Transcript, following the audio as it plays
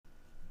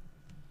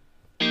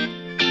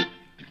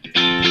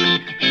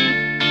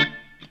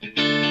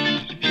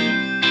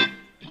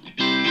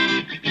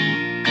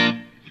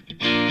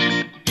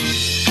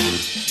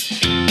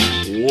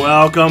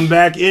Welcome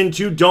back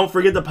into Don't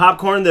Forget the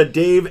Popcorn, the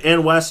Dave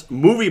and Wes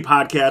movie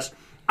podcast.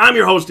 I'm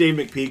your host, Dave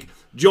McPeak,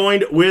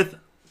 joined with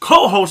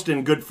co-host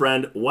and good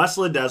friend, Wes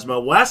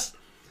Ledesma. Wes,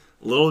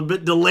 a little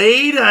bit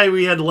delayed.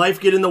 We had life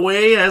get in the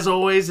way, as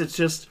always. It's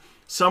just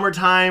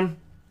summertime.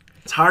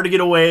 It's hard to get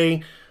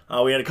away.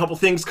 We had a couple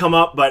things come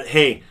up, but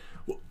hey,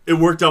 it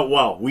worked out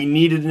well. We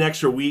needed an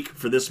extra week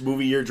for this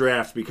movie year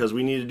draft because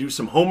we needed to do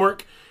some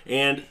homework,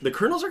 and the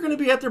Colonels are going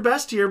to be at their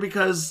best here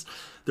because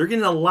they're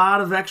getting a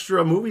lot of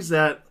extra movies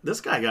that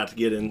this guy got to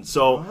get in.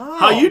 So,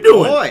 how you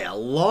doing? Boy, a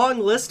long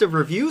list of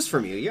reviews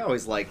from you. You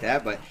always like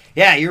that. But,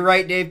 yeah, you're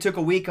right, Dave. Took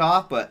a week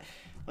off. But,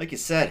 like you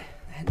said,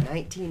 that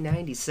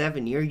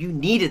 1997 year, you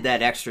needed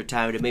that extra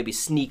time to maybe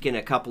sneak in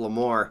a couple of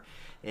more.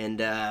 And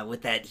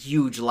with that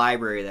huge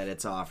library that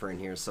it's offering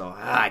here. So,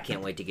 I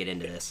can't wait to get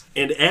into this.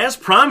 And as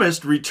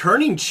promised,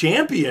 returning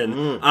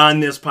champion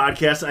on this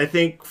podcast, I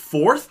think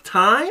fifth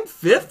time?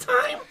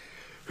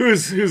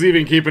 Who's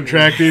even keeping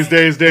track these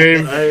days,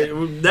 Dave?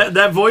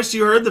 That voice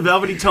you heard, the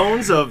velvety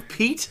tones of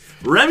Pete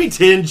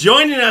Remington,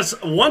 joining us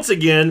once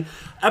again.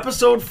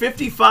 Episode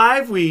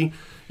 55. We,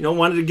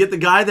 wanted to get the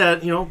guy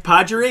that,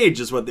 pod your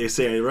age is what they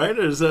say, right?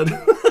 Or is that?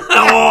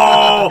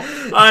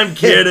 Oh, I'm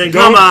kidding.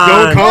 Come on.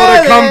 Don't call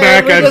it a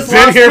comeback. I've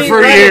been here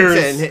for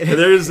years.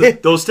 There's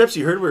those steps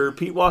you heard were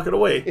Pete walking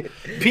away.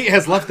 Pete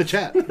has left the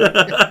chat.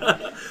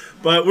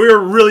 But we're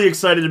really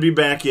excited to be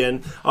back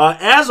in.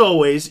 As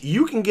always,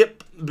 you can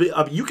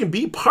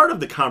be part of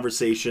the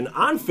conversation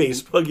on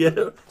Facebook.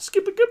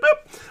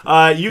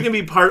 You can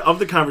be part of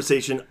the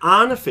conversation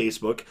on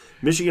Facebook,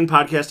 Michigan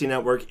Podcasting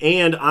Network,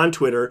 and on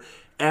Twitter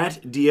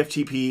at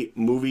DFTP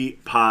Movie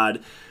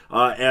Pod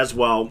as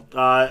well.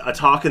 A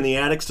Talk in the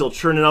Attic, still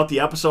churning out the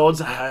episodes.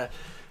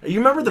 You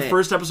remember the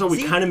first episode?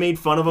 We kind of made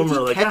fun of him.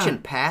 Did he catch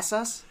and pass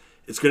us?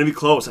 It's going to be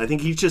close. I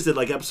think he's just at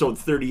episode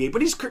 38,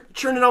 but he's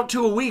churning out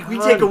 2 a week. We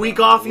take a week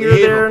off here or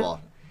there.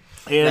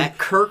 And that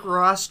Kirk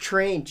Ross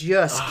train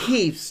just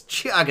keeps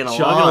chugging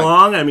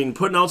along. I mean,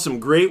 putting out some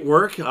great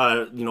work.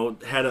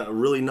 Had a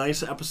really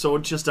nice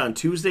episode just on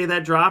Tuesday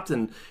that dropped,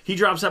 and he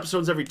drops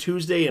episodes every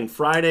Tuesday and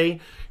Friday.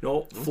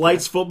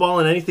 Flights, football,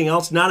 and anything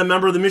else. Not a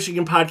member of the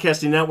Michigan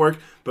Podcasting Network,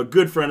 but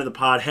good friend of the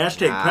pod.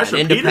 Hashtag Pressure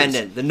independent,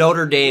 Peters. The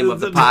Notre Dame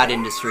of the pod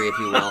industry, if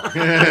you will.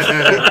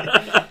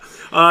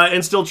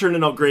 And still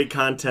churning out great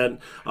content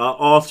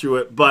all through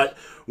it. But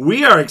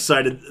we are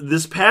excited.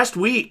 This past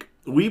week,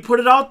 we put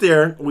it out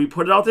there.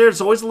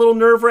 It's always a little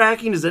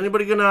nerve-wracking. Is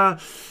anybody going to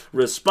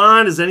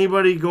respond? Is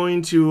anybody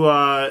going to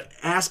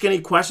ask any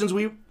questions?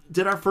 We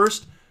did our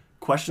first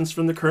Questions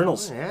from the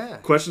Colonels. Oh, yeah.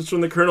 Questions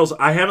from the Colonels.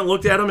 I haven't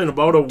looked at them in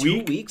about a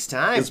week. 2 weeks'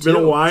 time, It's been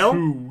a while.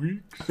 2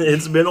 weeks.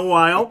 It's been a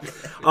while.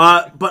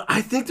 But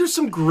I think there's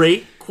some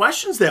great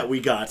questions that we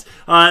got.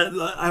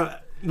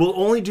 We'll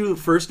only do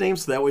first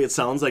names, so that way it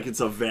sounds like it's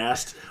a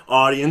vast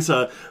audience.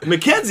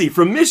 Mackenzie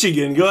from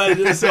Michigan. Go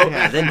ahead. So,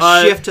 then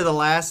shift to the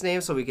last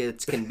name so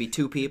it can be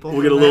 2 people.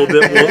 We'll get a little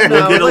bit. We'll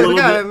get a little we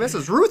got bit.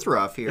 Mrs.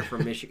 Ruthroff here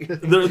from Michigan.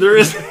 There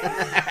is.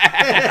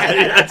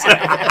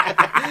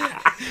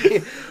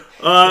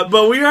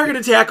 But we are going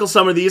to tackle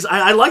some of these.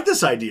 I like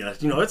this idea.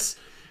 It's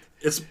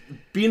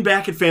being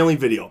back at Family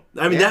Video.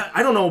 I mean,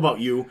 I don't know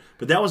about you,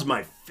 but that was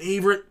my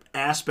favorite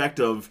aspect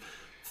of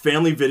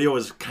Family Video,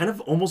 is kind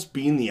of almost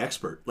being the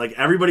expert. Like,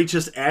 everybody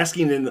just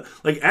asking and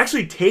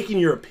actually taking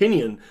your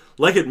opinion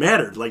like it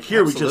mattered. Like,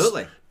 here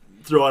Absolutely. we just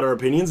throw out our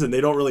opinions and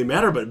they don't really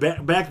matter. But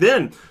back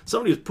then,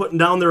 somebody was putting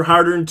down their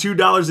hard-earned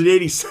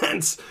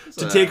 $2.80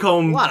 to take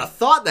home. A lot of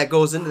thought that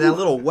goes into that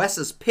little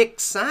Wes's Pick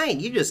sign.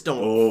 You just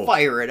don't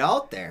fire it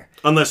out there.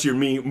 Unless you're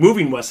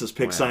moving Wes's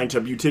Pick sign to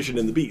Beautician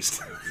and the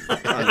Beast.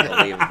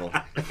 Unbelievable.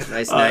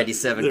 Nice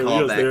 97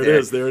 callback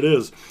there. There it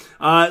is.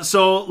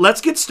 So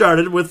let's get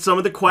started with some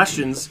of the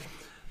questions.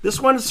 This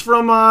one is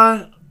from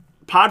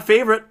pod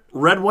favorite,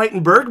 Red, White,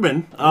 and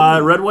Bergman.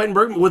 Red, White, and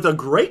Bergman with a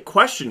great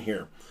question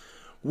here.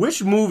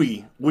 Which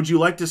movie would you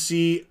like to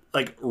see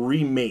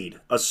remade?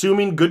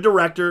 Assuming good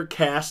director,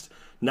 cast,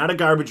 not a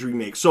garbage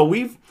remake. So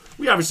we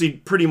obviously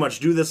pretty much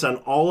do this on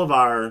all of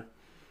our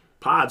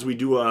pods. We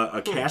do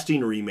a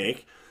casting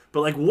remake.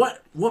 But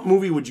what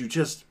movie would you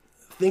just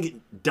think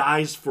it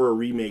dies for a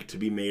remake to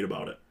be made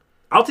about it?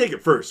 I'll take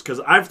it first because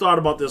I've thought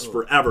about this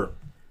forever.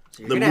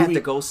 So you're going to have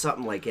to go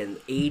something like in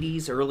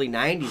 80s, early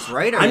 90s,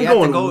 right? Or I'm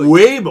going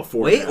way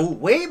before that.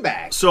 Way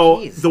back. So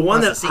Jeez, the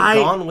one that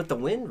Gone with the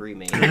Wind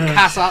remake.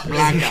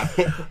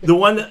 The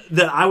one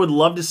that I would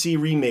love to see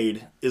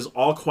remade is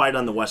All Quiet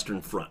on the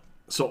Western Front.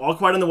 So All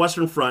Quiet on the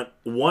Western Front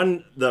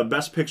won the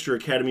Best Picture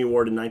Academy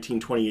Award in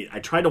 1928. I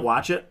tried to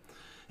watch it.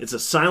 It's a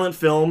silent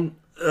film.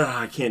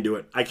 I can't do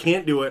it.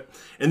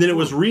 And then it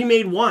was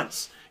remade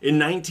once in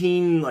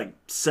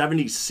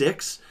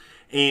 1976.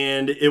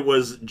 And it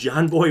was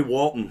John Boy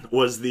Walton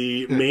was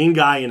the main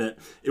guy in it.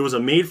 It was a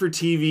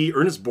made-for-TV.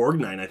 Ernest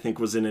Borgnine, I think,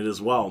 was in it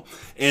as well.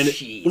 And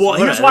Jeez,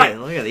 here's why.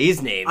 Look at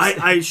these names.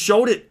 I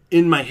showed it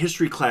in my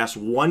history class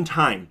one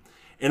time,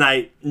 and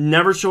I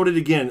never showed it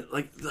again.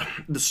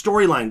 The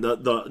storyline,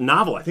 the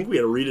novel, I think we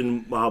had to read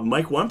in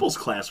Mike Wempel's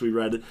class. We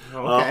read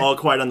All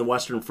Quiet on the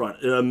Western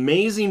Front. An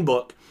amazing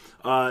book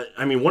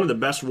I mean, one of the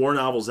best war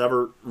novels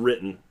ever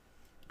written.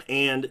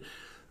 And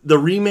the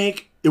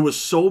remake, it was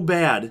so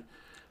bad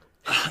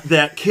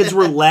that kids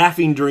were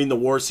laughing during the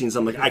war scenes.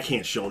 I'm like, I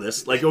can't show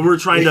this. Like, we were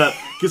trying to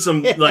get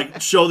some,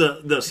 like, show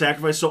the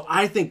sacrifice. So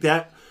I think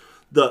that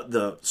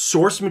the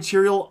source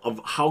material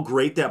of how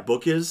great that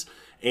book is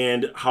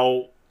and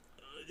how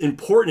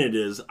important it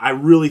is, I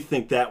really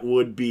think that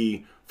would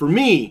be, for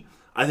me,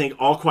 I think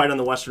All Quiet on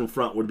the Western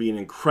Front would be an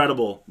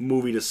incredible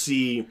movie to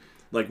see,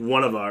 like,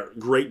 one of our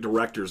great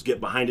directors get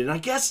behind it. And I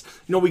guess,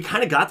 we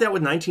kind of got that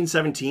with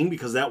 1917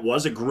 because that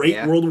was a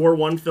great World War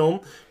I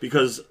film,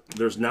 because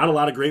there's not a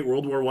lot of great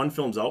World War I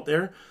films out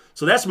there.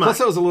 So that's my... Plus,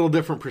 that was a little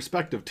different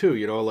perspective, too,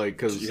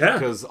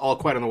 because All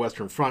Quiet on the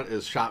Western Front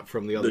is shot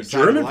from the other side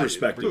German of the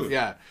perspective.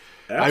 Yeah.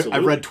 Absolutely.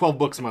 I've read 12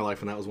 books in my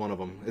life, and that was one of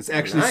them. It's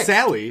actually nice.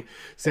 Sally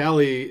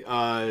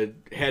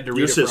had to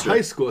read it for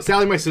high school.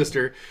 Sally, my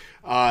sister,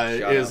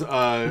 is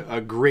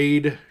a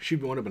grade... She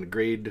would have been a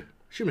grade...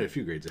 She been a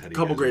few grades ahead of you.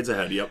 A couple grades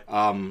ahead, yep.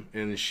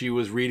 And she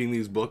was reading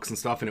these books and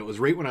stuff, and it was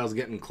right when I was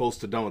getting close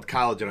to done with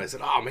college, and I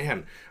said, oh, man,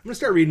 I'm going to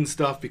start reading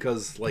stuff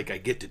because, like, I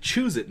get to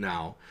choose it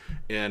now.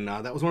 And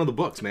that was one of the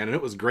books, man, and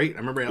it was great. I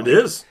remember...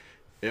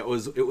 It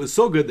was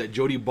so good that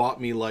Jody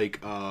bought me, like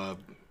a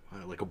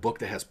book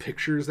that has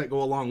pictures that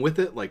go along with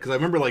it. Like, because I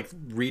remember, like,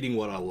 reading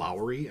what a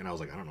Lowry, and I was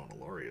like, I don't know what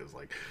a Lowry is.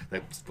 Like,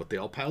 that's what they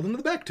all piled into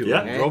the back to.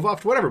 Yeah. And drove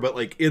off to whatever. But,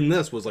 like, in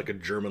this was, like, a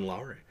German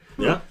Lowry.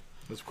 Yeah.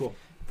 That's cool.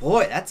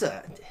 Boy, that's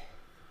a...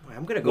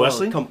 I'm going to go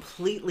in a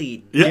completely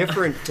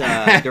different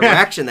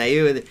direction than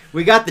you.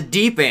 We got the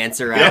deep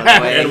answer out of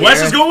the way. And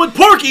Wes is going with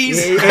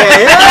Porky's. No,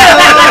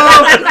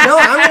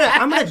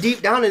 I'm gonna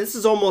deep down, and this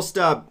is almost...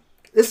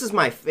 this is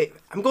my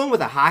I'm going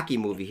with a hockey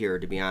movie here,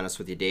 to be honest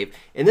with you, Dave.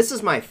 And this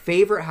is my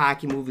favorite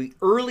hockey movie,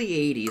 early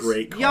 80s.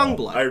 Great call.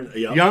 Youngblood.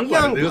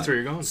 Youngblood. That's where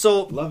you're going.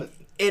 So, love it.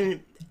 And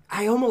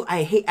I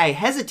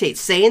hesitate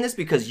saying this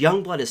because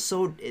Youngblood is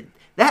so...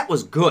 that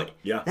was good.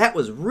 Yeah. That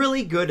was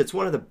really good. It's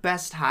one of the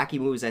best hockey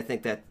movies I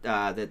think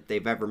that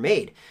they've ever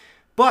made.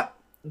 But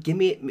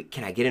can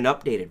I get an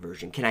updated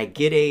version? Can I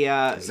get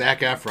a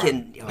Zac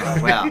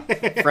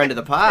Efron? Friend of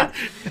the pod.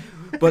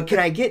 But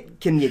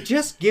can you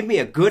just give me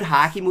a good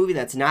hockey movie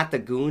that's not The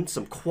Goon?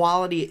 Some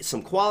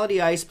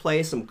quality ice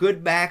play, some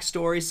good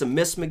backstory, some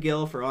Miss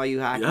McGill for all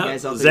you hockey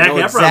guys out there. Zac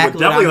Efron would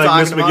definitely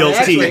like Miss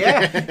McGill's team.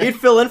 Yeah, he'd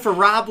fill in for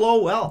Rob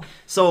Lowe well.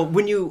 So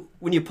when you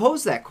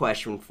pose that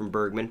question from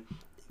Bergman,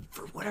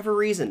 for whatever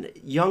reason,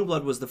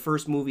 Youngblood was the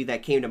first movie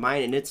that came to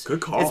mind, and it's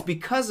good call. It's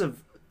because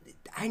of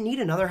I need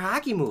another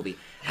hockey movie.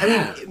 I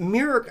mean,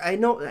 Miracle. I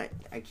know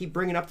I keep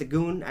bringing up The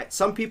Goon.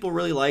 Some people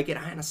really like it.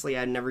 Honestly,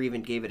 I never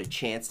even gave it a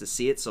chance to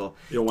see it, so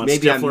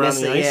maybe I'm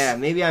missing. Yeah,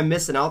 maybe I'm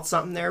missing out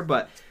something there.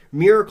 But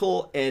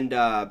Miracle and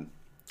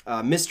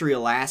Mystery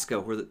Alaska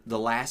were the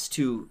last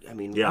two. I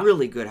mean,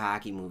 really good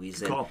hockey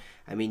movies. And,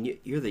 I mean,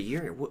 you're the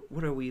year.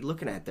 What are we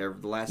looking at there?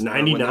 The last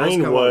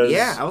 99 was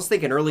I was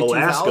thinking early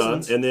Alaska,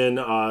 2000s. and then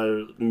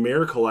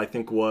Miracle I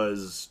think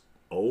was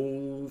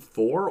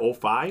 04,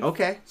 05.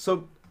 Okay,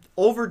 so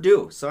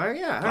overdue. So I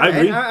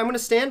agree. I'm going to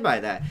stand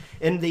by that.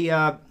 And the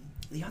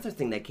other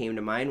thing that came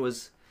to mind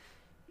was,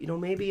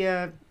 maybe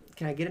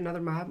can I get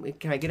another mob?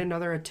 Can I get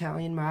another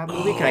Italian mob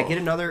movie? Can I get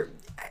another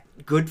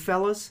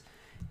Goodfellas?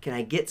 Can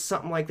I get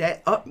something like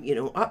that?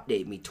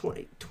 Update me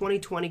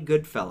 2020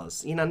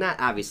 Goodfellas. Not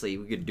obviously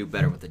we could do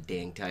better with the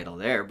dang title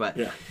there, but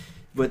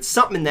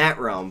something in that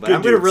realm. But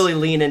I'm going to really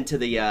lean into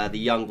the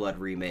Youngblood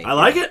remake. I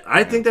like it.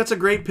 I think that's a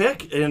great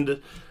pick,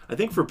 and I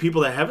think for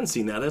people that haven't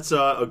seen that, that's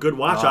a good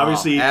watch.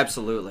 Obviously,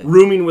 absolutely.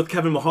 Rooming with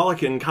Kevin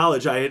Mahalik in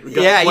college, I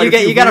got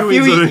you got a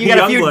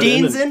few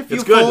deans in, a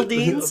few full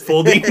deans.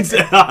 Full deans.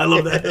 I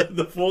love that.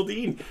 The full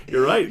dean.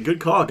 You're right. Good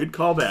call. Good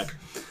callback.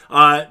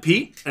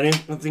 Pete,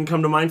 anything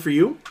come to mind for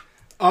you?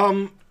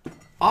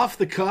 Off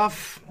the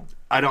cuff,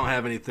 I don't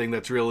have anything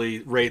that's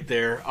really right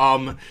there.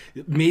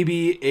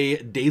 Maybe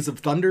a Days of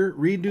Thunder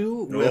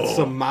redo with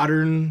some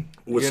modern,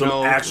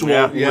 some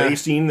actual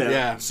racing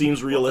that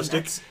seems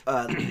realistic.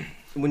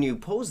 When you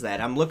pose that,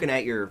 I'm looking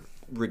at your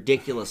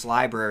ridiculous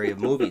library of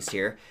movies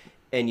here,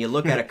 and you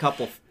look at a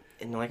couple.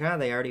 And you're like,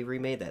 they already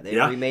remade that. They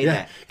remade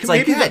that. It's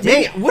like,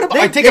 what about?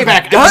 I take it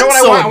back. I know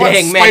what I want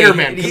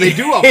Spider-Man. Can they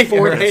do a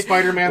fourth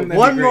Spider-Man?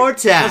 One more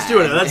time. Let's do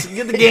it. Let's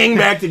get the gang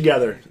back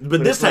together.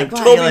 But this time,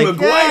 Tobey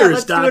Maguire is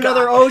Let's do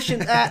another Ocean.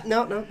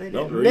 No, they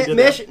did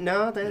Mission.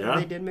 No,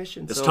 they did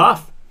Mission. It's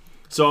tough.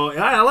 So,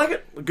 I like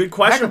it. Good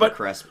question. But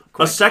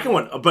a second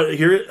one. But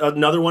here,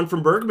 another one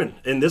from Bergman.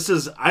 And this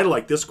is, I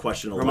like this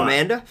question a lot. From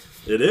Amanda?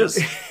 It is.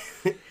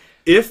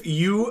 If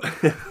you...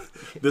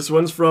 This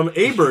one's from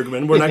A.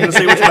 Bergman. We're not going to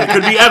say which one. It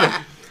could be Evan.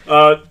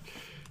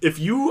 If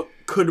you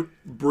could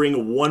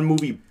bring one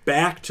movie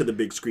back to the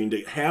big screen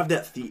to have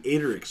that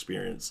theater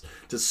experience,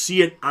 to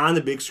see it on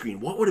the big screen,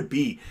 what would it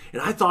be?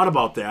 And I thought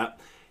about that.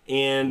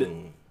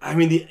 And, I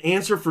mean, the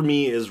answer for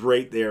me is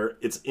right there.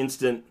 It's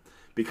instant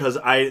because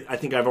I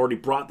think I've already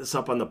brought this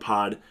up on the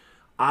pod.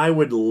 I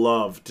would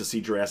love to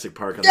see Jurassic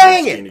Park on the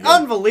big screen again.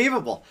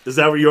 Unbelievable. Is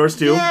that yours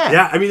too? Yeah.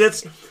 Yeah, I mean,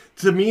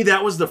 to me,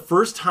 that was the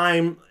first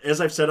time,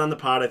 as I've said on the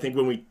pod, I think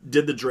when we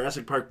did the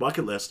Jurassic Park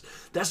bucket list,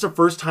 that's the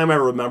first time I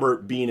remember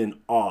being in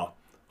awe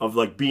of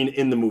like being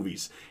in the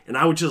movies. And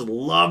I would just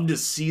love to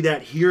see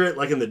that, hear it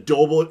like in the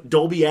Dolby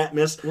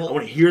Atmos. I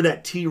want to hear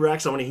that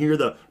T-Rex. I want to hear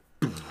the...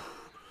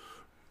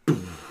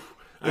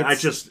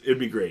 it'd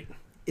be great.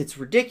 It's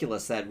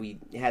ridiculous that we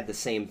had the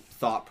same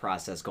thought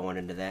process going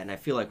into that, and I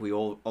feel like we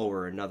owe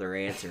her another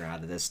answer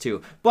out of this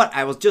too. But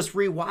I was just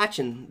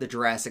rewatching the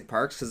Jurassic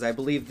Parks because I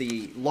believe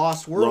the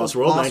Lost World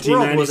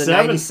 1997. was in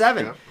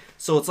 '97. Yeah.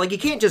 So it's like you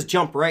can't just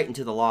jump right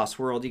into the Lost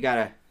World. You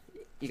gotta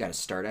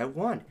start at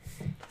 1.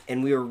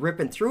 And we were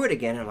ripping through it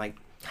again. And I'm like,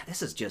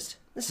 this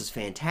is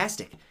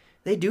fantastic.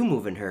 They do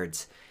move in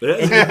herds.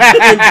 And God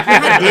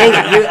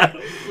dang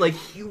it,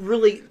 you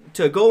really.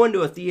 To go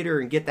into a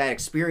theater and get that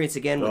experience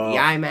again with the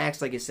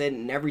IMAX, like I said,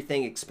 and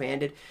everything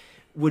expanded,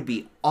 would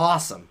be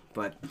awesome.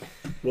 But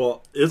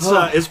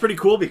it's pretty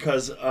cool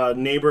because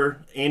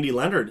neighbor Andy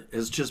Leonard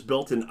has just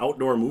built an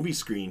outdoor movie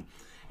screen,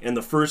 and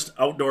the first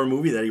outdoor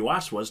movie that he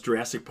watched was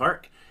Jurassic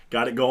Park.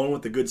 Got it going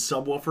with a good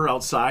subwoofer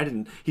outside,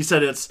 and he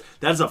said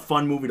that's a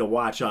fun movie to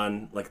watch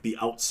on like the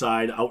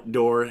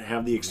outdoor,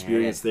 have the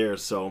experience there.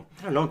 So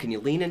I don't know, can you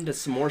lean into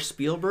some more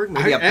Spielberg?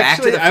 Maybe Back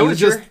to the Future? I was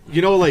just,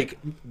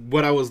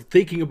 what I was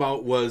thinking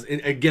about was, and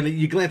again,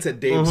 you glance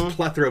at Dave's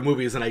plethora of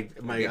movies, and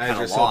my eyes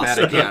are so bad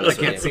I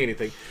can't see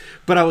anything.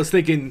 But I was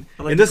thinking,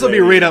 and this will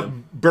be right up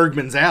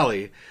Bergman's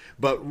alley.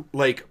 But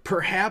like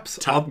perhaps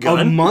a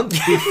month,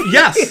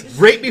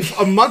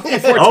 a month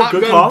before Top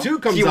Gun 2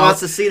 comes out. He wants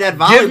to see that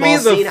volleyball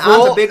scene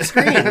on the big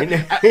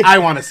screen. I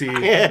want to see the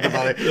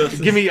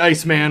volleyball. Give me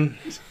Iceman.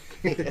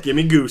 Give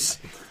me Goose.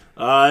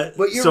 But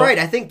you're right.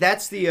 I think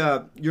that's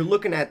the you're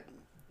looking at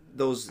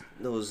those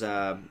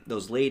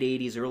late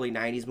 '80s, early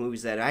 '90s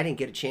movies that I didn't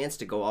get a chance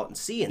to go out and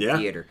see in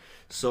theater.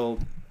 So.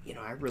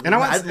 I'd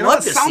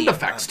love to sound see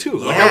effects too.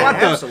 Yeah, like, I want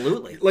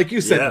absolutely. Like you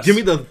said, give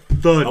me the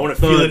thud. I want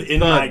to feel it in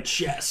my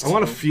chest. I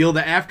want to feel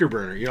the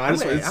afterburner. I'm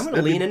going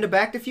to lean into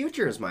Back to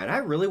Future as mine. I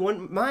really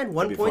wouldn't mind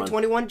 1.21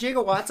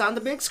 gigawatts on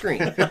the big screen.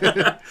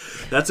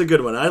 That's a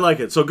good one. I like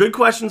it. So good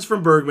questions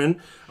from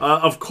Bergman.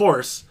 Of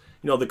course,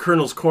 the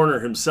Colonel's Corner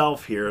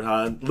himself here,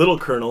 little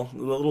Colonel,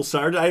 the little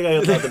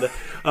Sergeant,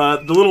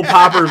 the little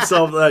popper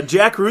himself,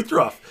 Jack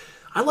Ruthroff.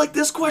 I like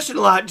this question a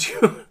lot,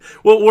 too.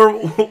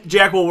 Well,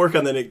 Jack will work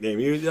on the nickname.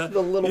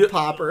 The little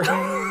popper.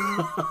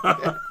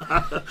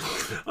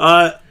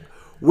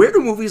 Where do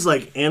movies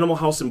like Animal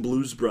House and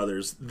Blues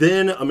Brothers,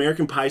 then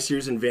American Pie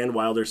series and Van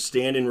Wilder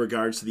stand in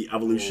regards to the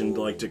evolution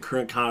to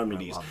current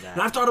comedies?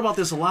 And I've thought about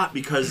this a lot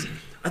because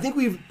I think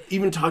we've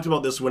even talked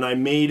about this when I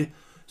made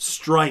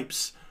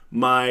Stripes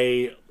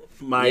my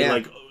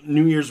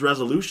New Year's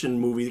resolution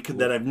movie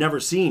that I've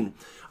never seen.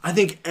 I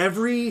think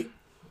every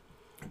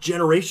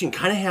generation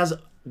kind of has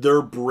their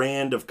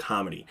brand of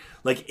comedy.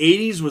 Like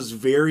 80s was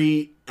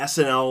very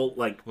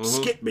SNL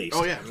skit based.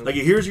 Oh yeah. Like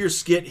here's your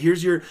skit,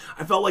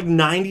 I felt like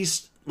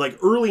 90s, like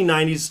early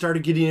 90s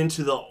started getting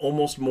into the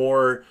almost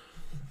more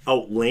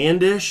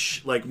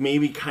outlandish, like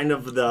maybe kind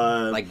of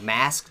the like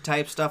Mask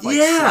type stuff, like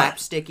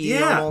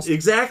slapsticky almost.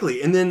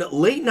 Exactly. And then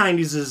late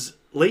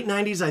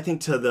 90s I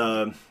think to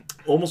the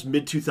almost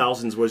mid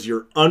 2000s was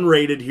your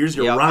unrated. Here's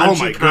your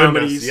raunchy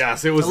comedies. Goodness.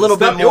 Yes, it was a little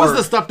bit more. It was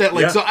the stuff that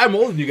So I'm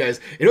older than you guys.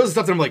 And it was the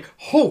stuff that I'm like,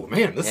 oh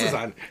man, this is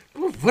on.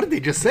 What did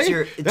they just say?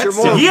 Did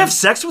he have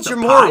sex with your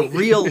more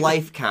real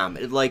life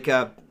comedy, like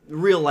a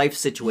real life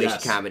situation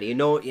comedy.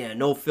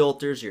 No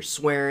filters. You're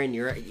swearing.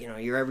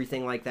 You're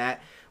everything like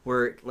that.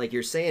 Where like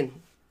you're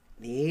saying,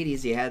 in the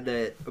 80s you had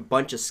a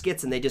bunch of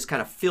skits and they just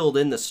kind of filled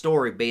in the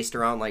story based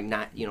around like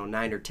 9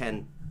 or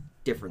 10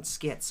 different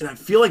skits. And I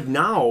feel like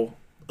now.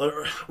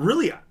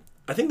 Really,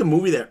 I think the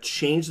movie that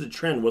changed the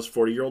trend was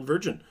 40-Year-Old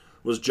Virgin,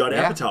 was Judd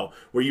Apatow,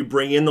 where you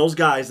bring in those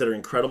guys that are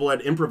incredible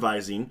at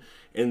improvising,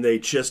 and they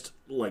just,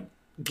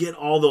 get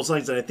all those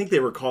lines. And I think they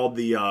were called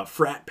the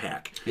Frat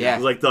Pack. Yeah.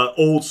 Like the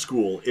old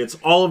school. It's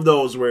all of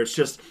those where it's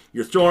just,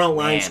 you're throwing out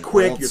lines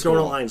quick, you're throwing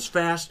out lines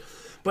fast.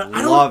 But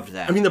I loved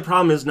that. I mean, the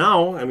problem is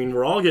now,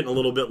 we're all getting a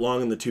little bit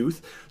long in the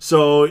tooth.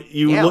 So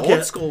you look at...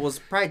 Old School was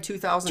probably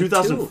 2002.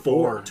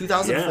 2004.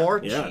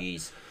 2004? Yeah.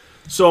 Jeez.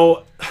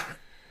 So...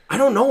 I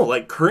don't know,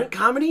 like current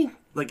comedy,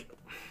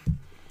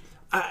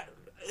 I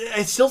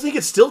still think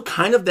it's still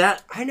kind of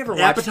that. I never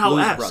watched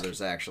Blues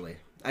Brothers actually.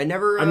 I've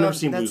never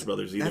seen Blues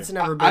Brothers either. That's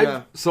never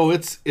been So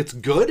it's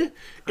good.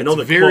 I know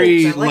the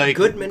very I like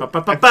Goodman. I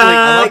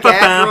like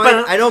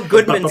Aykroyd. I know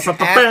Goodman's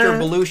after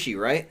Belushi,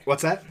 right?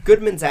 What's that?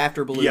 Goodman's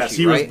after Belushi, yes,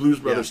 he was Blues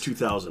Brothers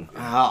 2000.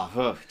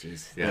 Oh,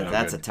 jeez. Yeah,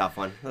 that's a tough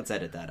one. Let's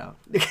edit that out.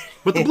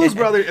 But the Blues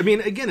Brothers,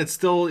 again, it's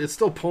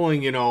still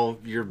pulling,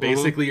 you're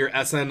basically your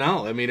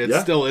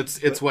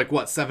SNL. It's like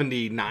what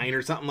 79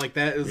 or something like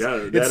that.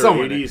 It's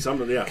somewhere 80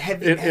 something. Yeah,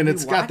 and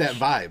it's got that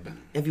vibe.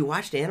 Have you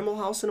watched Animal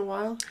House in a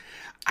while?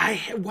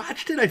 I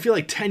watched it. I feel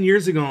like 10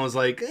 years ago. I was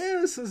like,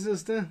 "This is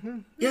just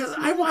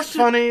I watched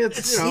funny. it.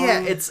 It's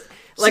it's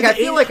like I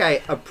feel like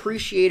I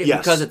appreciate it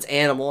because it's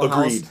Animal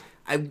Agreed.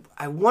 House.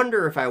 I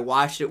wonder if I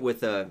watched it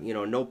with a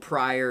no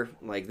prior,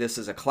 like this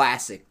is a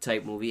classic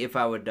type movie, if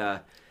I would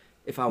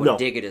if I would No.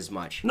 dig it as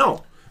much.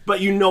 No, but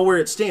you know where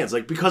it stands,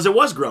 like because it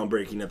was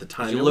groundbreaking at the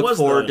time. You It look was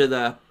forward to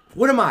the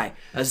what am I?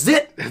 A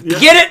zit?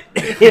 Get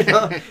it? You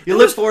know? You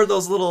look forward to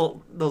those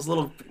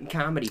little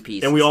comedy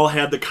pieces. and we all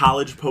had the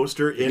college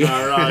poster in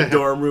our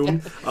dorm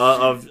room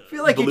of. I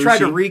feel like you tried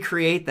to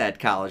recreate that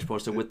college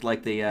poster with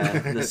like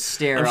the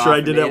stare. I'm sure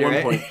I did at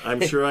one point.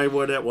 I'm sure I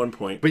would at one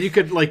point. But you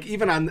could like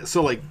even on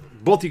so like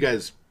both you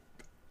guys,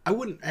 I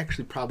wouldn't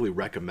actually probably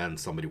recommend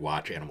somebody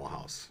watch Animal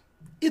House.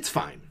 It's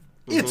fine.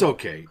 It's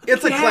okay.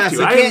 It's a You have to.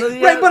 classic,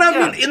 Yeah, right? But I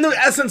yeah. mean, in the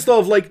essence though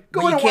of like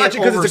go you and watch it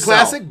can't because it's a oversell.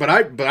 classic. But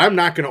I'm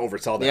not going to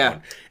oversell that Yeah.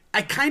 one.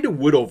 I kind of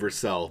would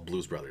oversell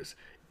Blues Brothers.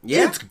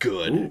 Yeah? It's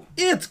good. Ooh.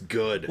 It's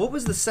good. What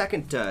was the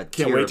second tier?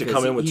 wait to of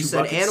come his? in with He two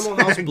said buckets. Animal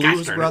House, Gosh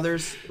Blues darn it.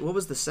 Brothers. What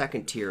was the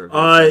second tier? Of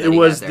his that It he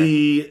was had there?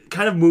 the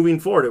kind of moving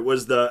forward. It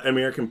was the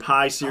American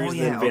Pie series, Oh,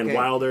 yeah, then Van okay.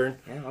 Wilder.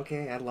 Yeah,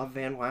 okay. I love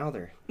Van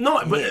Wilder. No,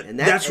 but Man, and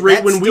that's and right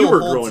that when we still were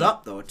holds growing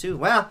up though too.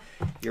 Well,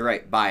 you're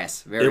right.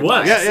 Bias. Very It was.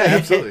 biased. Yeah,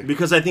 absolutely.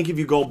 Because I think if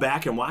you go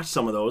back and watch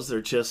some of those, they're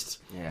just.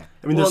 Yeah.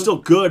 I mean, Well, they're still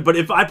good, but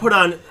if I put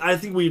on, I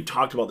think we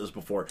talked about this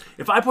before.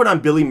 If I put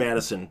on Billy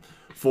Madison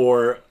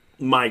for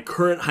my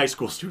current high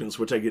school students,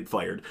 which I get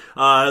fired,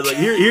 like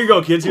here you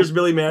go, kids. Here's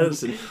Billy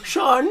Madison,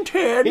 Sean,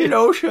 Ted, and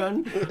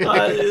Ocean.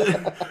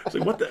 It's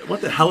like what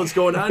the hell is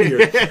going on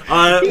here?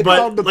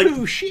 But like,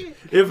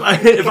 if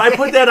I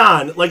put that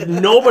on, like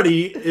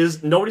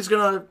nobody's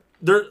gonna.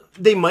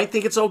 They might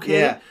think it's okay.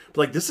 Yeah. But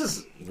like this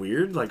is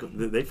weird. Like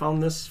they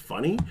found this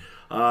funny.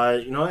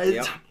 It's,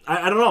 Yep.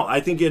 I don't know.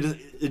 I think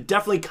it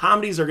definitely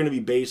comedies are going to be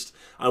based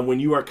on when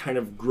you are kind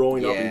of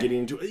growing up Yeah. and getting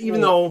into it. Even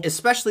though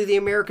especially the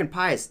American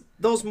Pies,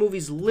 those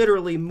movies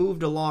literally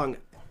moved along,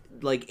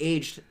 like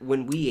aged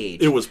when we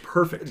aged. it was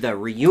perfect. The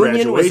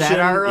reunion was at Graduation,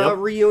 our yep.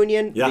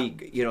 reunion. Yeah.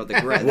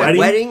 The Wedding?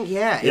 wedding.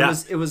 Yeah, Yeah.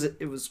 it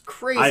was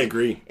crazy. I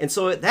agree. And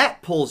so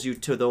that pulls you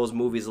to those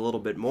movies a little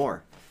bit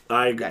more.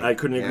 I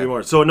couldn't agree Yeah.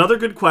 more. So another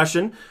good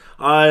question.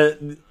 A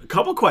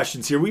couple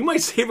questions here. We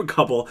might save a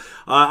couple.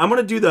 I'm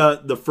going to do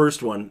the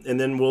first one, and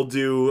then we'll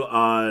do.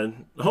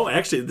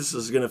 Actually, this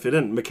is going to fit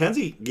in.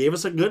 Mackenzie gave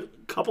us a good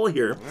couple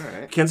here. All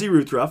right. Mackenzie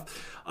Ruthruff.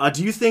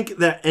 Do you think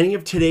that any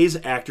of today's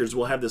actors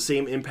will have the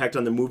same impact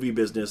on the movie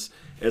business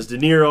as De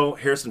Niro,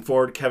 Harrison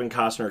Ford, Kevin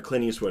Costner, or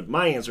Clint Eastwood?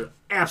 My answer,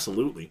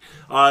 absolutely.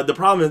 The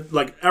problem is,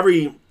 like,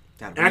 every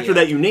actor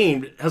that you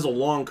named has a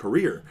long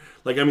career.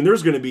 Like, I mean,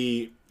 there's going to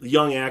be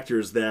young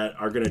actors that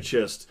are going to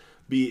just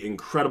be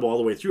incredible all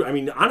the way through. I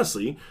mean,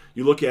 honestly,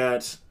 you look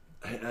at,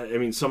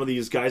 some of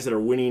these guys that are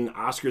winning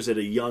Oscars at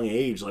a young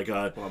age, like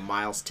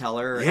Miles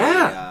Teller.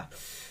 Yeah.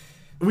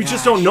 We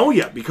just don't know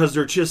yet because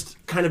they're just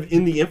kind of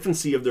in the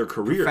infancy of their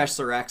career.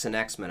 Professor X and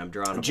X-Men. I'm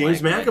drawing a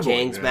James blank. McAvoy.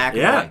 James McAvoy.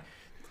 Yeah.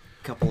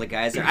 Couple of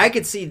guys there. I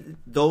could see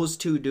those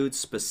two dudes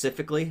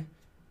specifically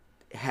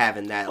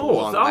having that Oh,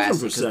 long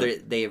lasting 1,000%.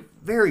 because they're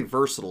very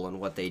versatile in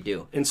what they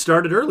do. And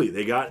started early.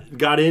 They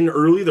got in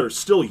early. They're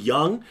still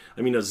young.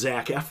 I mean, a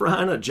Zac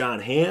Efron, a John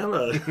Hamm,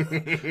 a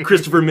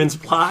Christopher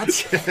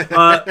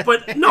Mintz-Plasse.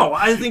 But no,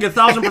 I think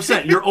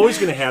 1,000%. You're always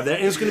going to have that,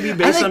 and it's going to be I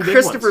based think on big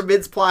Christopher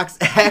ones. Mintz-Plasse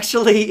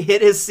actually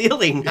hit his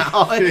ceiling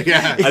now.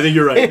 Yeah. I think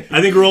you're right.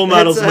 I think role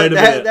models might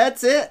have been it.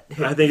 That's it.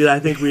 I think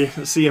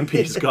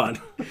CMP's gone.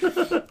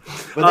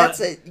 But that's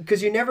it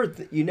because you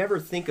never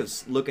think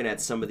of looking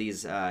at some of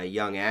these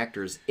young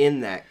actors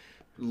in that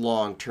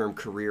long-term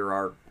career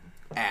arc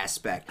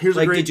aspect. Here's a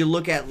like, great- did you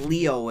look at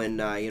Leo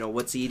and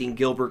What's Eating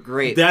Gilbert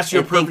Grape? That's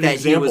your and think perfect that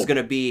example. he was going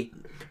to be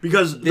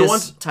Because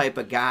this type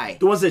of guy.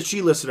 the ones that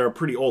she listed are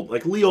pretty old.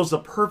 Like Leo's the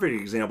perfect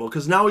example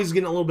because now he's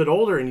getting a little bit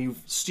older, and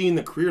you've seen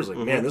the careers. Like,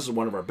 man, this is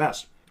one of our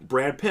best.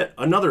 Brad Pitt,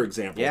 another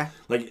example. Yeah.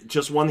 Like,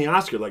 just won the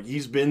Oscar. Like,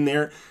 he's been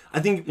there. I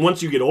think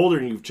once you get older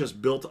and you've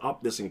just built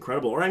up this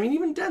incredible, or I mean,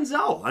 even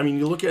Denzel. I mean,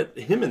 you look at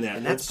him in that.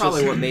 And that's it's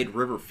probably just, what made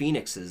River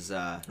Phoenix's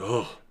depth.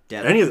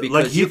 Any of the-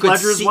 like Because you Heath could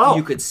Ledger as see, well.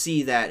 You could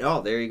see that.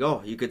 Oh, there you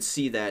go. You could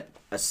see that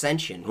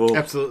ascension. Oh,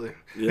 Absolutely.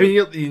 I mean,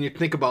 you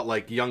think about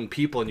like young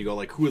people, and you go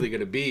like, who are they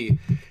going to be?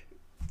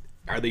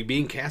 Are they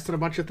being cast in a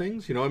bunch of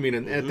things? You know, I mean,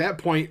 and at that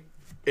point,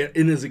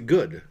 and is it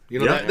good? You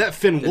know, Yeah. that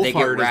Finn Did they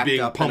get Wolfhard is wrapped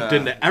being up in pumped a-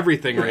 into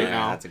everything right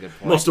now. That's a good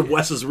point. most of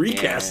Wes's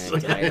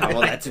recasts. Yeah,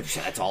 well,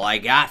 that's all I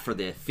got for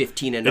the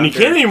 15 and And he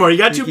under. can't anymore. He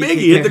got too big.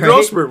 He hit the Right?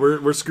 growth spurt.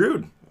 We're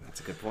screwed.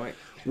 That's a good point.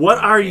 What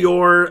are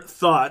your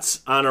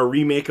thoughts on a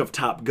remake of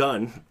Top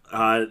Gun?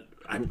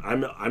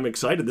 I'm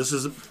excited. This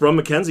is from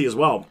Mackenzie as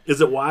well.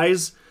 Is it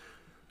wise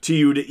to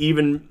you to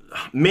even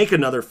make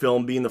another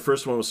film, being the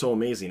first one was so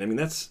amazing? I mean,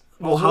 that's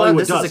all Hold on,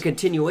 Hollywood this does. is a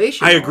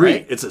continuation. I agree.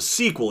 Right? It's a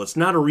sequel. It's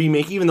not a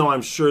remake, even though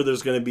I'm sure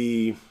there's going to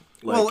be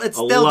like Well, a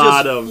they'll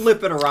lot just of.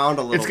 flip it around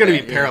a little. It's going to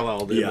bit, be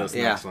paralleled in Yeah. this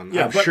Yeah. next one.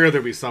 Yeah, I'm but- sure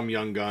there'll be some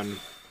young gun.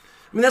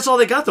 I mean, that's all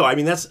they got, though. I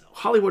mean, that's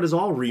Hollywood is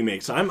all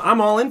remakes. I'm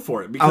all in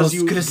for it I because was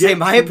you going to get- say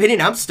my opinion.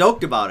 I'm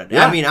stoked about it.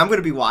 Yeah. I mean, I'm going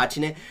to be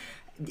watching it.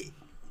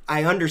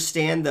 I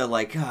understand the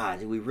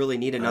do we really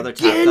need another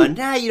Top Again? Gun?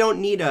 Nah, you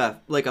don't need a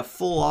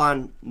full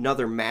on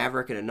another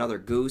Maverick and another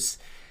Goose.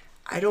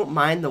 I don't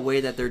mind the way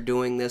that they're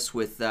doing this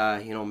with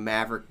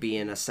Maverick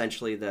being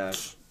essentially the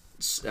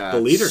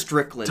leader.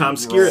 Strickland Tom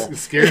role. Skerritt.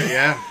 Scary,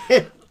 yeah.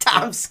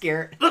 Tom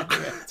Skerritt.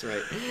 That's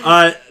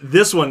right.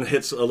 This one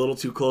hits a little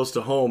too close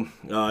to home.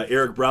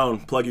 Eric Brown,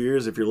 plug your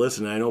ears if you're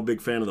listening. I know,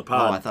 big fan of the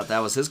pod. Oh, I thought that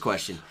was his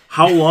question.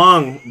 How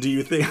long do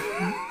you think?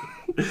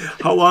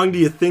 How long do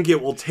you think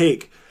it will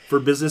take for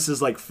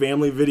businesses like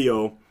Family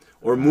Video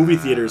or movie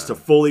theaters to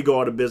fully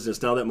go out of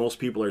business now that most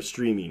people are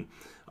streaming?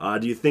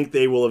 Do you think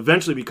they will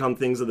eventually become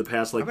things of the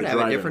past like I'm the going to have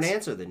a drive-ins? different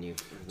answer than you.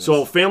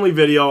 So Family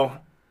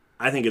Video,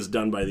 I think it's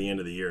done by the end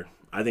of the year.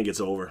 I think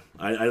it's over.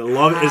 I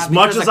love it as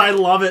much as I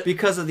love it.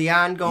 Because of the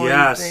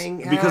ongoing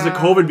thing? Because of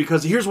COVID.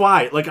 Because here's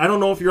why. Like, I don't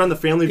know if you're on the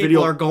Family People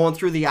Video. are going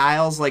through the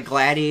aisles like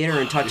Gladiator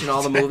and touching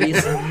all the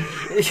movies.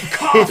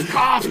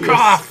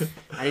 Cough.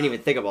 I didn't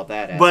even think about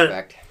that But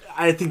aspect.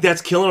 I think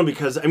that's killing them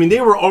because, I mean,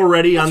 they were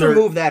already on Let's their...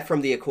 remove that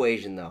from the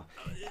equation, though.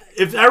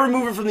 If I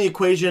remove it from the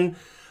equation,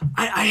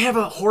 I have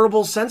a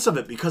horrible sense of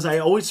it because I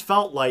always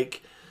felt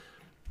like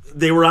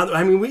they were on...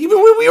 I mean,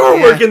 even when we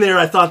were working there,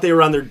 I thought they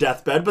were on their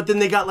deathbed, but then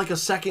they got like a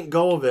second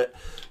go of it.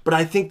 But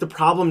I think the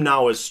problem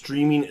now is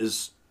streaming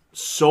is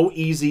so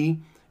easy.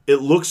 It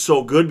looks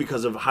so good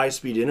because of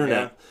high-speed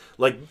internet. Yeah.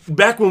 Like,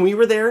 back when we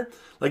were there...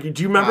 Like,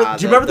 do you remember?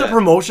 The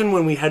promotion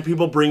when we had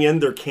people bring in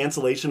their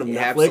cancellation of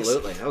Netflix?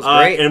 Absolutely, that was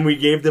great. And we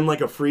gave them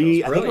like a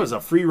free, I think it brilliant. was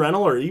a free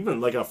rental or even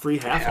like a free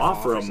half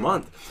off for a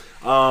month.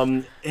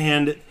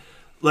 And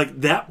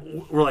like that,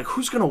 we're like,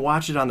 who's gonna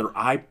watch it on their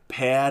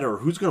iPad or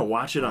who's gonna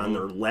watch it on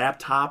their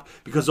laptop?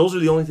 Because those are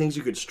the only things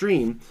you could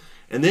stream.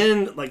 And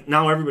then like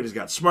now everybody's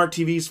got smart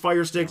TVs,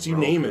 Fire Sticks, you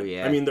name it.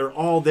 Yeah. I mean, they're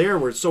all there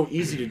where it's so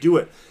easy to do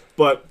it.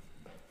 But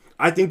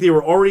I think they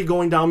were already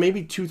going down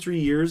maybe 2-3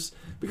 years.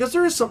 Because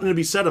there is something to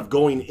be said of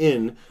going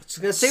in. I was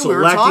going to say, we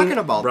were talking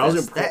about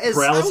browsing this. That is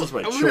paralysis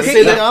by I was choice. gonna say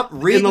picking that up,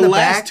 reading in the the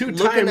last back, two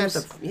looking at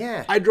times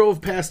the... I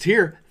drove past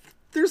here,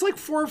 there's like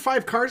 4 or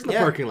 5 cars in the Yeah.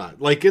 parking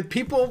lot. Like,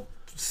 people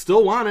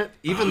still want it,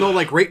 even though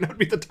like right now would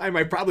be the time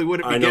I probably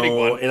wouldn't be I getting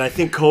know, one. and I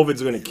think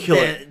COVID's going to kill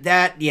it.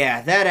 That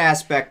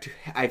aspect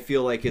I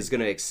feel like is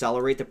going to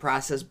accelerate the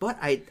process. But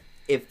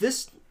if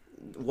this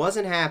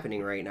wasn't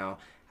happening right now,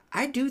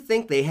 I do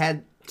think they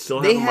had...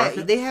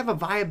 They have a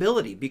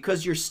viability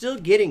because you're still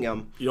getting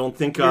them. You don't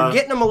think You're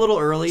getting them a little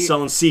early.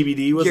 selling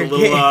CBD was a You're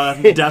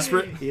little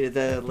desperate? Yeah,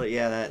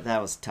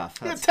 that was tough.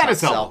 That's tennis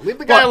tough elbow. sell. Leave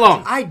the guy But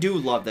alone. I do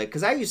love that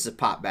because I used to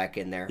pop back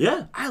in there.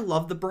 Yeah. I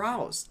love the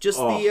browse. Just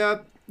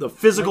The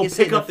physical like you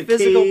say, pick up the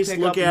physical case,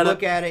 pickup,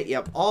 look at it.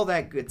 Yep, all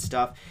that good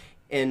stuff.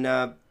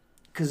 And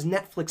because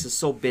Netflix is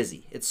so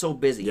busy, it's so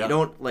busy. Yeah. You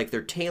don't like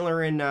they're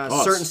tailoring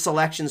certain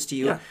selections to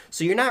you, Yeah.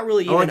 so you're not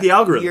really I like the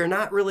algorithm. You're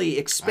not really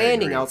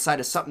expanding agree. outside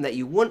of something that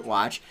you wouldn't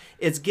watch.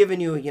 It's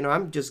giving you,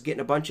 I'm just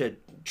getting a bunch of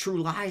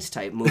True Lies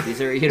type movies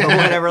or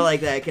whatever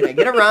like that. Can I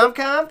get a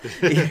rom-com?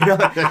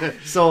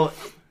 So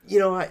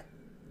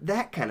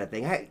that kind of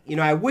thing.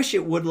 I wish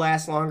it would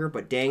last longer,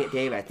 but dang it,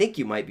 Dave, I think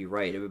you might be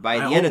right. By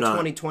the end of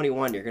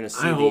 2021, you're going to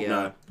see I hope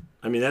not.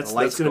 I mean, that's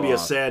lights going to go be a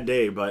off. sad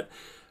day, but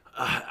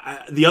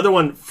the other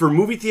one, for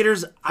movie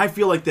theaters, I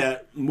feel like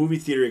that movie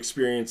theater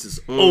experience is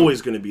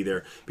always going to be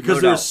there because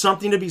No there's doubt.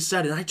 something to be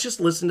said. And I just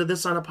listened to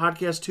this on a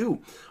podcast too.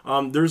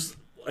 There's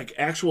like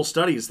actual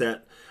studies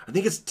that I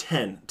think it's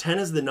 10. 10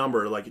 is the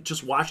number, like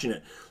just watching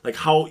it, like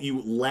how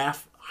you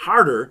laugh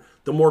harder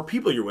the more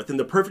people you're with. And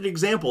the perfect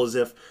example is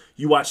if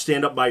you watch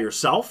stand-up by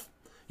yourself,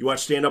 you watch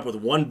stand-up with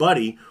one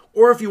buddy,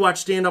 or if you watch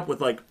stand-up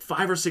with like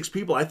 5 or 6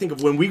 people. I think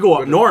of when we go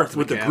up north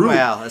with the group.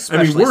 Well,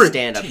 especially we're in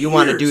stand-up. You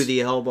want to do tears.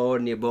 the elbow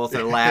and you both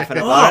are laughing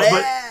about it.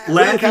 but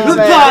laughing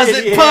Pause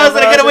it,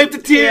 I gotta wipe the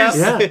tears.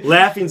 Yeah,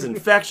 laughing's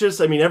infectious.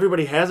 I mean,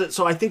 everybody has it.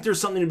 So I think there's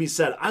something to be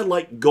said. I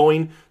like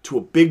going to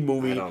a big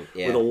movie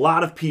with a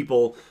lot of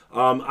people.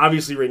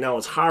 Obviously, right now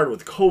it's hard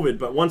with COVID,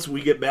 but once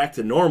we get back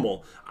to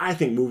normal, I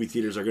think movie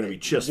theaters are going to be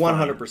just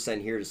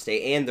 100% here to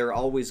stay, and they're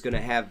always going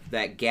to have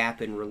that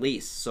gap in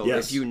release. So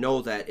Yes. if you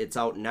know that it's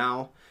out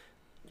now,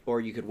 or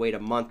you could wait a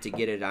month to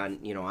get it on,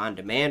 on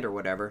demand or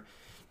whatever,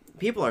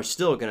 people are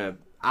still going to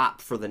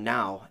opt for the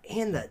now.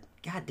 And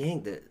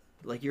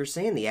like you were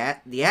saying, the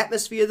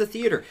atmosphere of the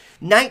theater.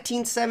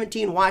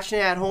 1917, watching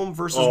it at home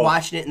versus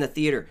watching it in the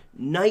theater.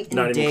 Night and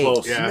Not even day.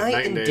 close. Yeah,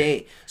 night and day.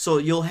 day. So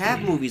you'll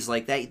have movies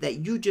like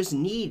that you just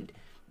need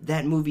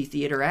that movie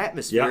theater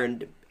atmosphere. Yeah.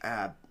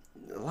 And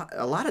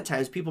a lot of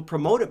times people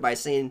promote it by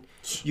saying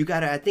you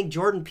gotta. I think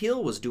Jordan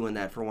Peele was doing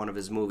that for one of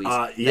his movies.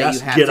 Yes, that you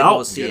have Get to Out.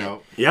 go see Get it.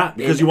 Out. Yeah,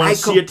 because And you want I to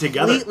see it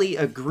together. I completely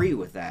agree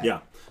with that. Yeah.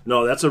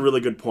 No, that's a really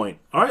good point.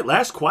 All right,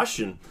 last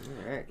question.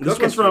 All right. This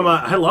Cooking one's from for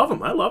you. I love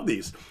them. I love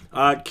these.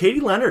 Katie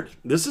Leonard.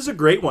 This is a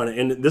great one,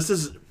 and this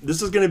is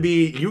going to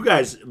be, you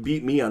guys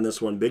beat me on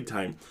this one big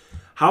time.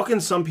 How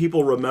can some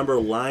people remember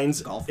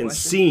lines Golf and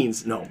question?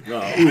 scenes? No.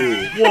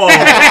 Ooh,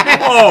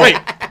 whoa. Wait,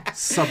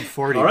 sub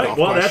 40. All right. golf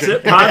Well, question.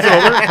 that's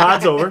it.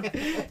 Pod's over.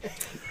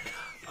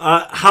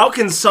 How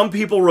can some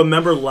people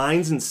remember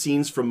lines and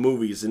scenes from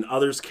movies and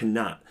others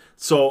cannot?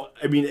 So,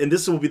 I mean, and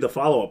this will be the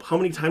follow-up. How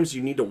many times do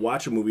you need to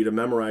watch a movie to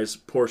memorize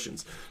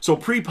portions? So,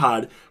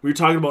 pre-pod, we were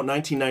talking about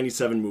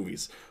 1997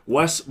 movies.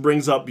 Wes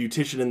brings up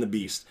Beautician and the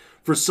Beast.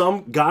 For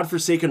some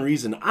godforsaken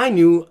reason, I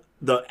knew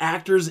the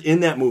actors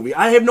in that movie.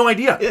 I have no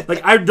idea.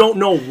 Like, I don't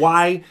know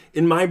why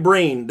in my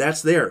brain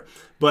that's there.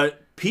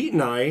 But Pete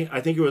and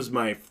I think it was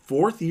my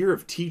 4th year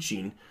of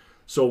teaching,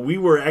 so we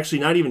were actually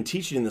not even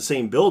teaching in the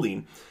same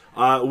building.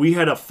 We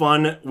had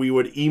we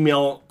would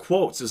email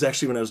quotes. It was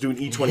actually when I was doing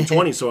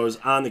E2020, so I was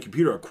on the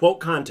computer, a quote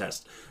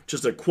contest.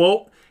 Just a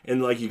quote,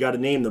 and like you got to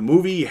name the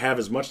movie. You have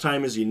as much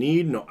time as you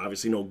need. No,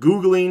 obviously no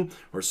Googling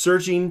or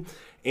searching.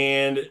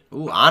 And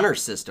honor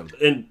system.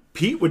 And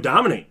Pete would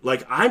dominate.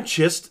 Like, I'm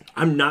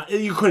not,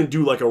 you couldn't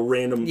do like a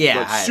random,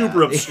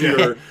 super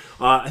obscure.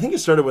 I think it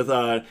started with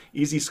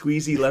Easy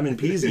Squeezy Lemon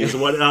Peasy is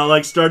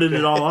what started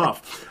it all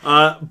off.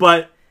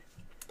 But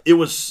it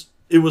was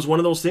one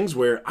of those things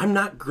where I'm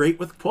not great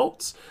with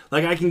quotes.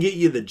 Like, I can get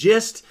you the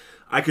gist.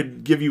 I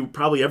could give you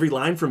probably every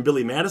line from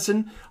Billy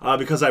Madison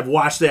because I've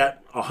watched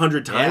that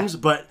 100 times.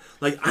 Yeah. But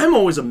like, I'm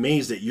always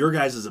amazed at your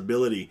guys'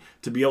 ability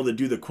to be able to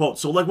do the quote.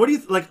 So like, what do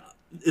you like?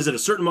 Is it a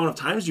certain amount of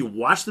times you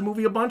watch the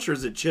movie a bunch, or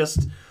is it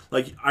just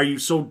like, are you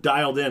so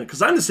dialed in?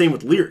 Because I'm the same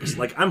with lyrics.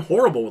 Like, I'm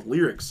horrible with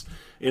lyrics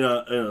in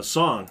a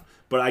song,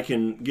 but I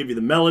can give you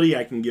the melody,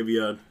 I can give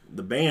you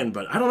the band,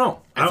 but I don't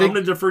know. I'm going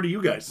to defer to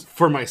you guys.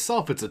 For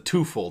myself, it's a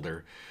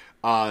two-folder.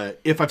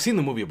 If I've seen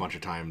the movie a bunch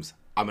of times,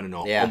 I'm going to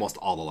know almost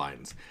all the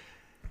lines.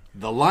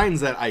 The lines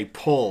that I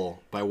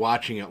pull by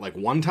watching it like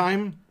one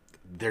time,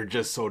 they're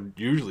just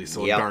usually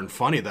so darn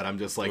funny that I'm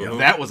just like,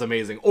 that was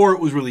amazing, or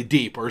it was really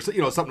deep, or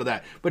something like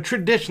that. But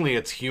traditionally,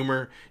 it's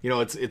humor.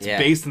 It's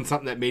based in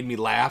something that made me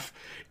laugh,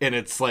 and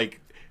it's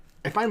like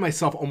I find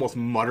myself almost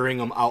muttering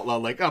them out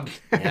loud, like, and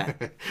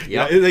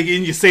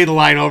you say the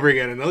line over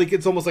again, and like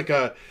it's almost like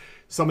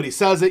somebody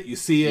says it, you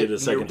see it,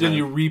 then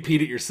you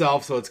repeat it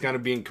yourself, so it's kind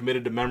of being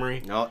committed to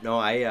memory. No,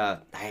 I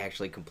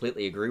actually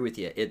completely agree with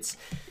you. It's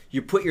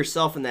you put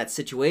yourself in that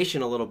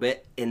situation a little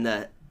bit, and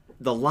the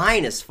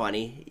line is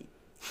funny.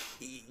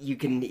 You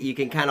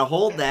can kind of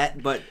hold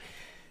that, but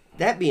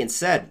that being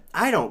said,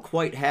 I don't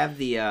quite have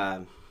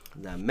the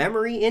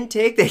memory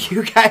intake that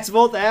you guys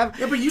both have.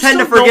 Yeah, but you tend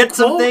still to forget know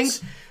some quotes.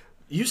 things.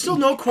 You still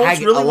know quotes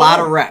really well. A lot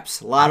of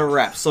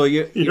reps. So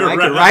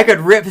I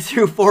could rip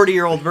through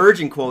 40-year-old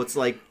virgin quotes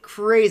like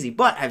crazy,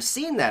 but I've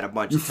seen that a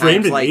bunch of times. You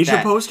framed an like Asia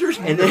that. posters?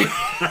 And then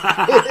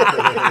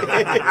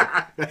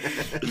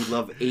you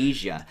love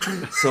Asia.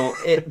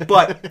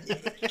 But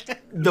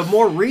the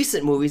more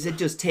recent movies, it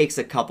just takes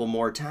a couple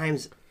more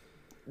times.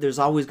 There's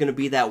always going to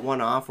be that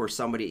one-off where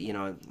somebody,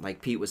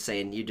 like Pete was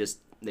saying,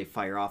 they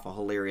fire off a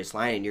hilarious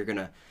line and you're going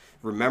to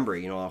remember,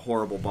 a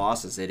horrible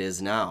boss as it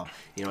is now,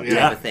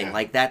 type of thing.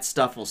 Like, that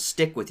stuff will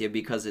stick with you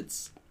because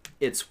it's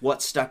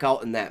what stuck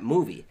out in that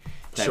movie.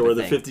 Show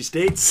the 50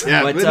 states.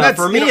 Yeah, but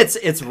for me,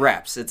 it's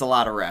reps. It's a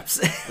lot of reps.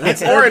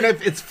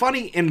 It's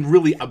funny and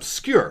really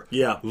obscure.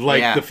 Yeah.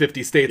 Like the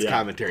 50 states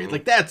commentary.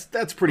 Like,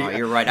 that's pretty... Oh,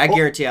 you're right. I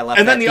guarantee I left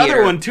and then the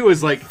other one, too,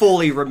 is like...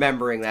 fully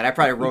remembering that. I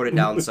probably wrote it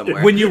down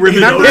somewhere. When you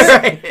remember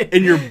it,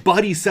 and your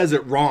buddy says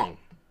it wrong.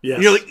 Yes.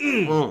 And you're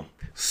like,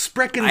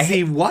 Sprechen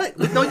Sie what?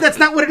 No, that's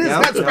not what it is. It's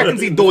not Sprechen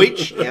Sie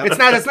Deutsch. It's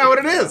not. That's not what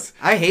it is.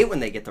 I hate when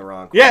they get the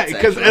wrong quotes. Yeah,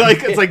 because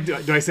it's like,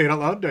 do I say it out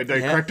loud? Do I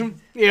correct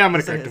them? Yeah, I'm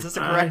gonna correct them. Is this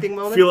a correcting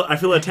moment? I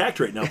feel attacked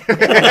right now.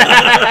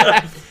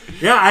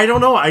 Yeah, I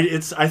don't know.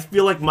 I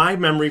feel like my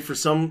memory for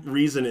some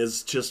reason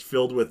is just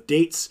filled with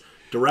dates,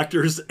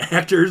 directors,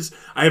 actors.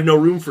 I have no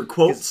room for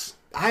quotes.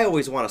 I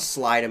always want to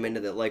slide them into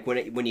the like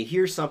when you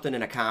hear something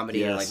in a comedy,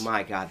 you're like,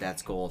 my God,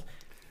 that's gold.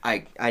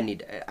 I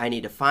need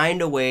to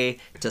find a way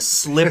to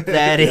slip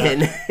that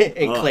in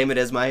and claim it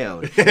as my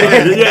own.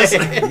 Yes,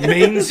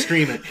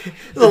 mainstream it.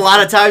 A lot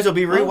of times I'll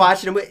be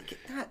rewatching them.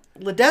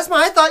 Ledesma,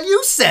 I thought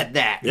you said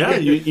that. Yeah,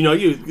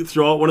 you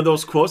throw out one of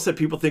those quotes that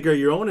people think are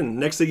your own, and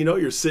next thing you know,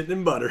 you're sitting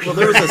in butter. Well,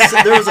 there was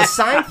a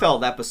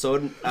Seinfeld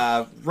episode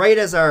right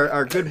as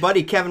our good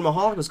buddy Kevin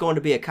Mahalik was going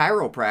to be a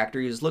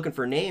chiropractor. He was looking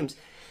for names.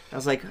 I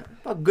was like,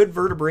 about good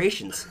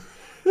vertebrations,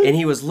 and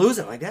he was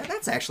losing like that.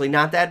 That's actually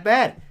not that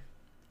bad.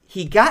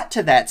 He got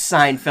to that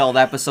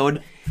Seinfeld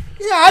episode.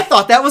 Yeah, I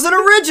thought that was an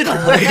original.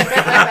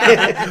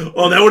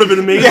 Oh, that would have been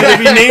amazing if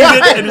he named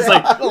it. And it's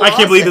like, I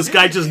can't believe this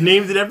guy just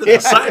named it after the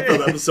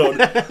Seinfeld episode.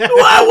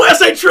 Wow,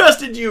 Wes, I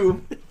trusted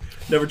you.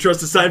 Never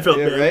trust a Seinfeld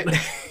man.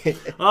 Right?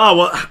 Oh,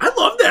 well, I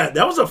love that.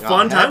 That was a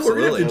fun time. We're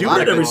going to have to do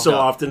that every so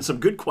often.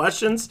 Some good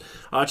questions.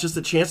 Just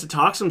a chance to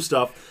talk some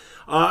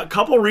stuff. A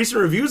couple of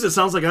recent reviews. It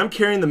sounds like I'm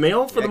carrying the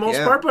mail for the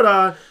most part,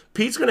 but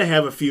Pete's going to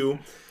have a few.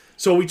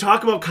 So we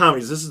talk about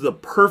comedies. This is the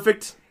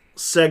perfect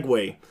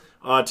segue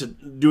to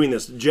doing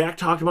this. Jack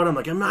talked about it. I'm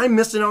like, am I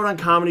missing out on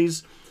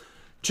comedies?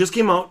 Just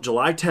came out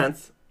July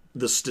 10th.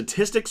 The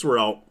statistics were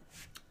out.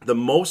 The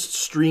most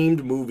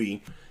streamed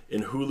movie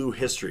in Hulu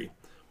history.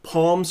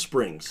 Palm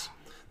Springs.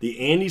 The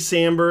Andy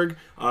Samberg,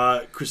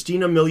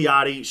 Christina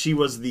Milioti. She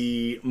was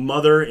the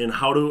mother in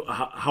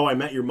How I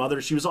Met Your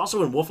Mother. She was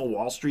also in Wolf of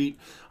Wall Street.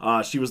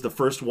 She was the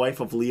first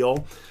wife of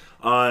Leo.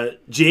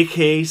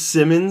 J.K.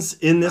 Simmons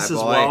in this as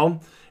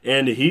well.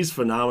 And he's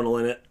phenomenal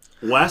in it.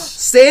 Wes?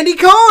 Sandy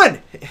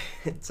Cohen!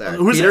 Sorry,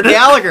 Who's Peter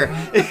Gallagher.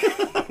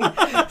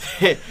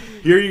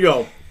 Here you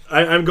go.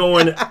 I'm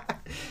going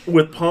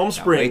with Palm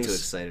Springs. Way too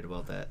excited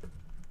about that.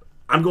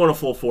 I'm going a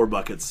full 4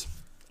 buckets.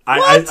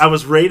 I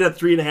was rated at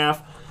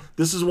 3.5.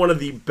 This is one of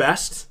the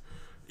best.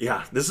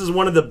 Yeah, this is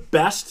one of the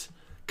best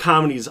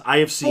comedies I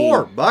have seen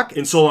 4 buckets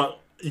in so long.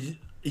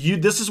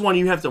 This is one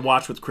you have to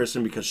watch with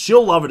Kristen because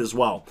she'll love it as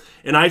well.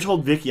 And I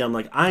told Vicky, I'm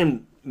like,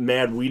 I'm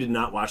mad we did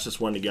not watch this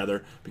one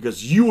together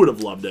because you would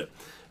have loved it.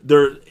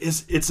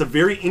 It's a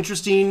very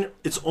interesting.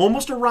 It's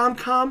almost a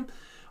rom-com.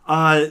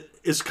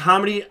 It's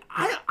comedy.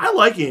 I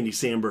like Andy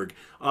Samberg.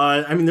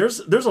 I mean, there's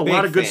a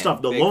lot of good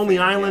stuff. The Lonely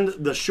Island,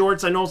 the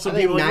shorts. I know some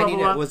people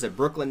like. Was it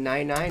Brooklyn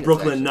Nine-Nine?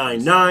 Brooklyn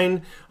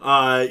Nine-Nine.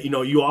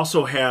 You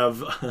also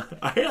have.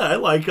 I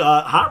like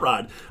Hot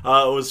Rod.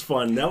 It was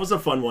fun. That was a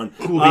fun one.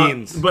 Cool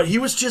beans. But he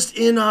was just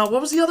in.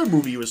 What was the other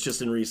movie he was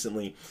just in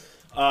recently?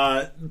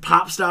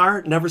 Pop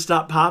Star, Never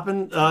Stop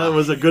Poppin'.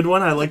 Was a good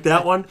one. I like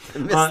that one. I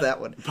missed that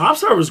one. Pop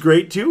Star was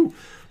great too.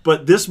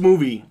 But this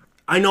movie,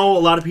 I know a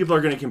lot of people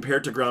are going to compare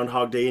it to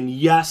Groundhog Day, and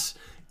yes,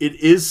 it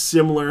is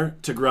similar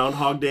to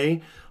Groundhog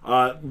Day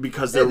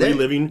because they're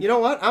reliving. You know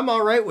what? I'm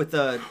all right with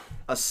a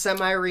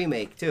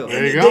semi-remake, too.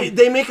 There you go.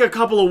 They make a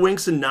couple of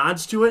winks and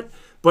nods to it,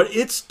 but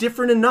it's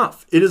different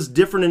enough. It is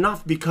different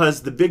enough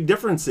because the big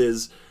difference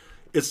is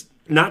it's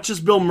not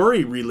just Bill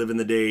Murray reliving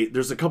the day.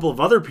 There's a couple of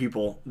other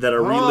people that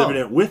are reliving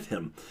it with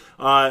him.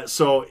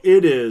 So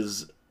it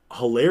is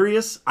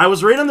hilarious. I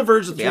was right on the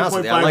verge of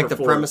 3.5 I like or the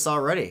 4. premise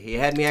already. He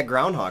had me at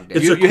Groundhog Day.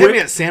 You had me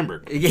at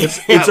Sandberg.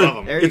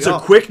 It's a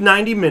quick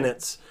 90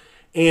 minutes,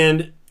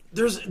 and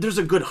there's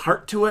a good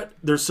heart to it.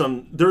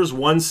 There's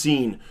one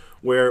scene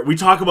where we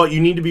talk about you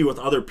need to be with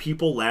other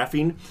people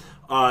laughing.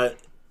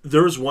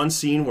 There's one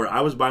scene where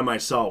I was by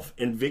myself,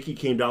 and Vicky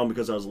came down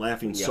because I was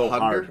laughing so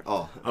hard. Her?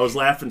 Oh. I was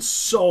laughing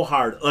so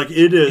hard. Like,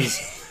 it is,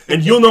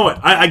 and you'll know it.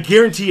 I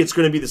guarantee it's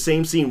going to be the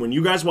same scene. When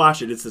you guys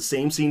watch it, it's the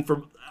same scene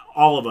for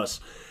all of us.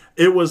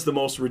 It was the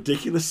most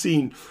ridiculous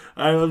scene.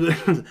 I'm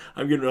getting.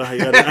 I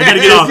gotta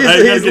get off.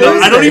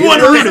 I don't even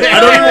want to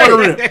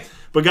ruin it.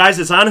 But guys,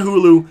 it's on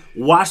Hulu.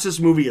 Watch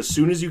this movie as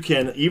soon as you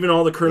can. Even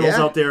all the colonels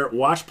out there,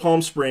 watch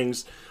Palm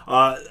Springs.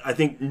 I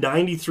think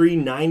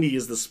 93-90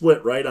 is the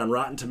split, right, on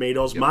Rotten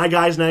Tomatoes. Yep. My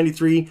guy's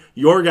 93,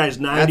 your guy's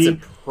 90. That's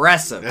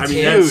impressive. That's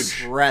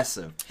huge.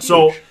 Impressive.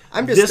 So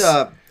I'm just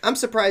I'm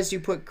surprised you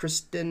put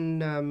Kristen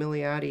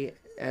Milioti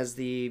as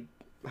the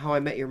How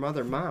I Met Your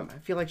Mother mom. I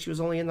feel like she was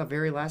only in the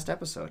very last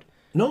episode.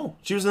 No,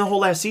 she was in the whole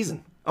last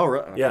season. Oh,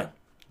 really? Okay. Yeah.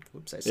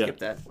 Oops, I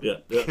skipped that. Yeah.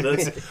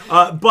 That's,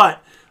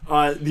 but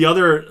the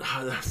other,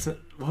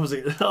 what was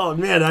it? Oh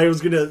man, I was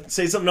gonna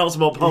say something else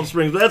about Palm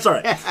Springs, but that's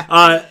all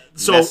right.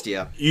 So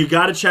you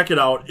got to check it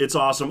out. It's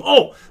awesome.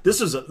 Oh, this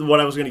is what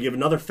I was gonna give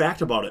another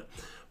fact about it.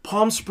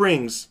 Palm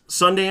Springs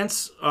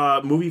Sundance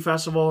Movie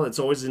Festival. It's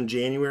always in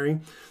January.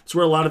 It's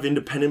where a lot of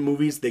independent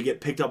movies, they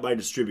get picked up by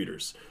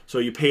distributors. So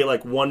you pay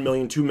like $1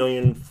 million, $2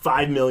 million,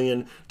 $5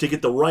 million to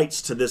get the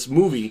rights to this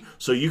movie,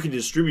 so you can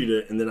distribute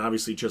it and then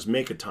obviously just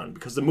make a ton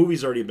because the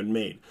movie's already been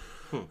made.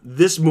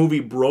 This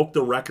movie broke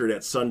the record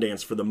at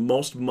Sundance for the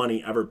most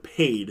money ever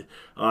paid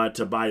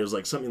to buy. It was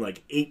like something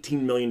like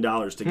 $18 million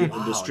to get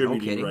the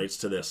distributing rights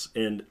to this.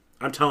 And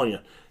I'm telling you,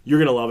 you're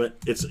going to love it.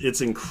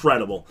 It's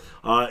incredible.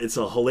 It's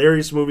a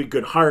hilarious movie,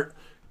 good heart,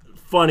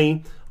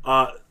 funny,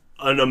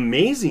 an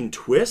amazing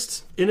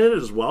twist in it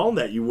as well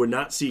that you would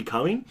not see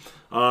coming.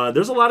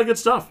 There's a lot of good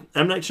stuff.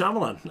 M. Night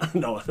Shyamalan.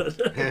 No.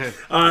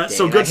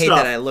 So good stuff.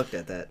 That I looked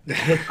at that.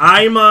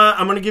 I'm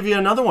going to give you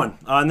another one,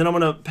 and then I'm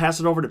going to pass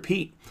it over to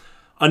Pete.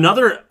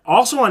 Another,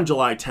 also on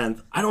July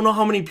 10th, I don't know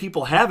how many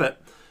people have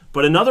it,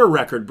 but another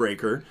record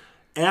breaker,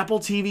 Apple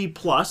TV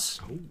Plus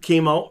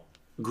came out,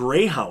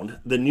 Greyhound,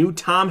 the new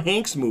Tom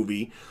Hanks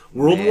movie,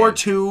 World War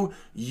II,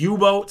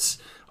 U-boats,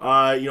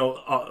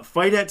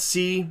 fight at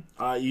sea,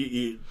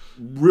 you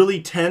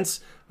really tense,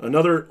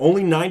 another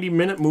only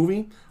 90-minute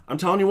movie. I'm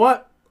telling you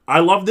what, I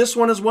love this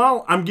one as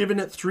well. I'm giving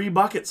it 3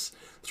 buckets.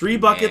 3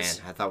 buckets.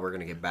 Man, I thought we were going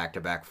to get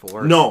back-to-back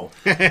 4s. No.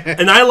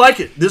 And I like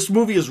it. This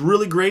movie is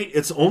really great.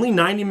 It's only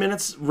 90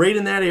 minutes right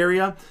in that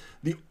area.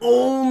 The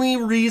only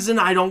reason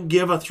I don't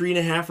give a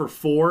 3.5 or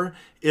 4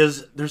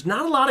 is there's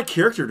not a lot of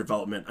character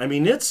development. I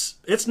mean, it's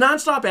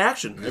nonstop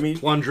action. I mean,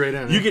 plunge right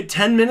in. You get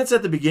 10 minutes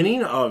at the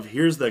beginning of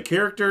here's the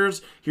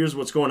characters, here's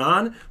what's going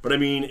on. But I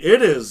mean,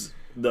 it is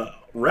the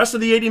rest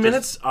of the 80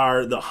 minutes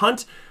are the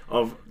hunt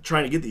of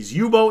trying to get these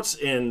U-boats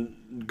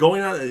and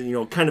going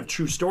on, kind of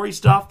true story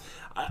stuff.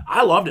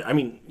 I loved it. I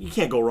mean, you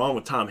can't go wrong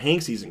with Tom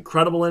Hanks. He's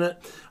incredible in it.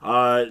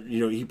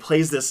 He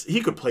plays this.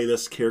 He could play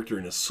this character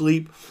in his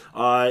sleep,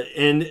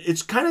 and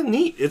it's kind of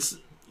neat.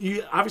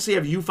 You obviously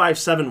have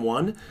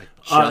U571.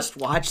 Just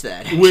watch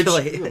that. Which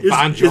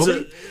Bon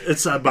Jovi.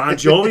 It's Bon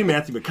Jovi,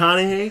 Matthew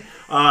McConaughey.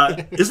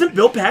 Isn't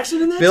Bill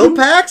Paxton in that? Bill too?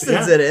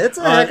 Paxton's in it. It's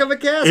a heck of a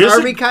cast.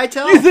 Harvey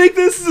Keitel. You think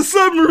this is a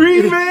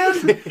submarine, man?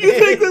 You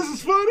think this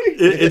is funny?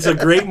 It's a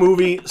great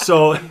movie.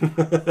 So,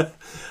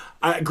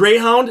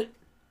 Greyhound.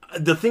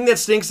 The thing that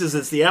stinks is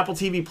it's the Apple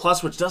TV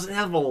Plus, which doesn't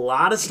have a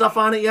lot of stuff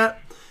on it yet.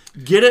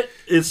 Get it.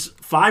 It's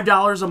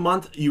 $5 a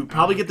month. You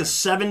probably get the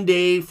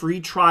 7-day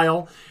free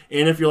trial.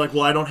 And if you're like,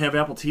 well, I don't have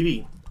Apple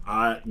TV,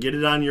 get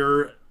it on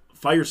your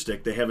Fire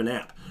Stick. They have an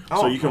app.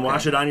 So you can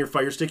watch it on your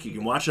Fire Stick. You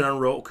can watch it on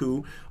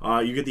Roku.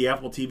 You get the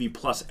Apple TV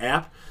Plus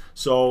app.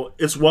 So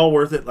it's well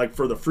worth it. Like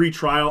for the free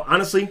trial,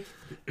 honestly,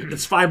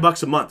 it's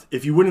 $5 a month.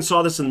 If you wouldn't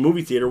saw this in the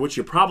movie theater, which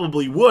you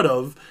probably would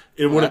have,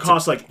 it would have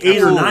cost like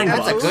 $8 or $9.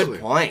 That's a good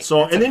point. So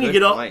That's and then you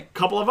get point. a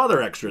couple of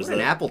other extras. An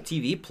Apple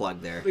TV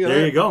plug there.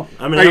 There you go.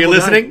 I'm an Are Apple you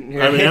listening?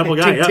 Guy. I'm an Apple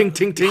guy. Ting, Yeah. ting,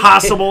 ting, ting.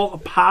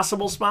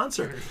 Possible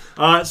sponsor.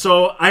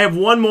 So I have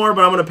one more,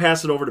 but I'm going to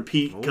pass it over to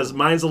Pete because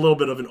mine's a little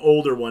bit of an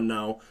older one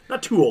now.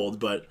 Not too old,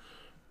 but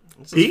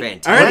This Pete? is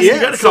fantastic. All right, You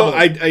yeah. got a So couple.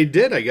 I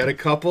did. I got a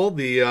couple.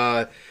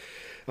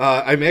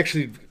 I'm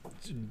actually.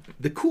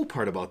 The cool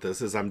part about this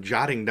is I'm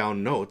jotting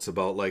down notes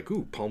about like,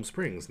 ooh, Palm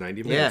Springs,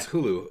 90 minutes, Yeah.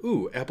 Hulu,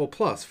 ooh, Apple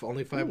Plus, for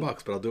only $5,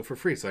 but I'll do it for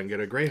free so I can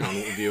get a Greyhound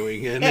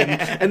viewing and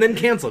then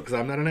cancel because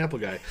I'm not an Apple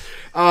guy.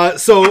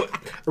 So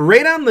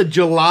right on the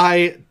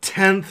July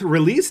 10th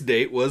release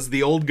date was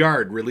The Old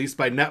Guard, released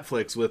by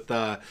Netflix with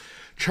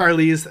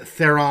Charlize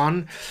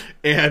Theron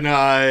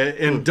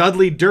and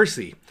Dudley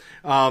Dursley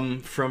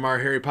from our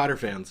Harry Potter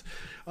fans.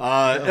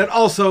 And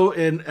also,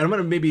 and I'm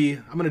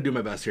gonna do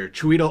my best here.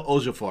 Chiwetel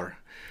Ejiofor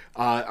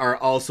are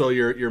also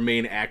your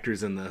main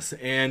actors in this,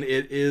 and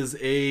it is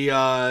a.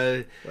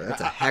 Well,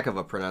 that's a heck of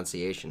a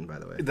pronunciation, by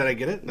the way. Did I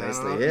get it?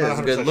 Nicely,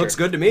 yeah. Good. Looks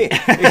good to me.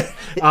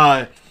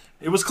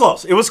 it was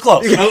close. It was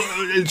close.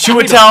 Chiwetel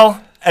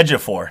Chiwetel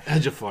Ejiofor.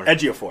 Ejiofor.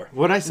 Ejiofor.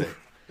 What'd I say?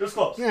 It was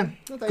close. Yeah,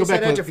 thought go you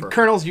said back. Ejiofor.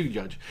 Colonels, you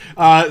judge.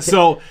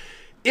 So,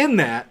 in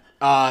that,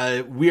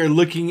 we are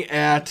looking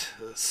at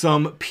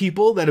some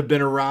people that have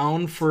been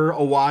around for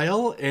a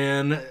while,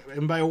 and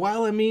by a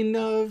while I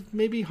mean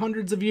maybe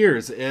hundreds of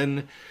years,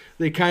 and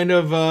they kind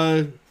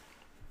of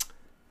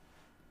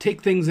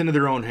take things into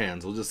their own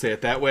hands. We'll just say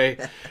it that way.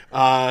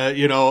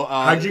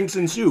 Hijinks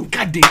ensue.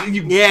 God damn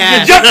you!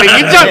 Yeah. You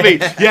jumped me.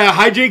 Yeah,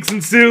 hijinks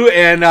ensue,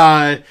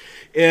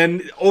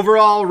 and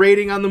overall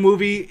rating on the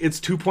movie it's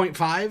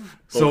 2.5.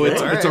 So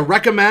Okay. it's a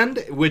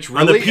recommend, which On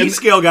really the P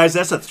scale, guys,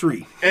 that's a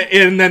 3.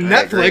 and then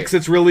I Netflix, agree.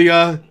 it's really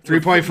a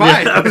 3.5.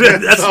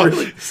 That's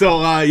really.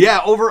 So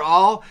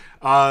overall,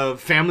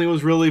 family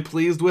was really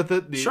pleased with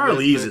it.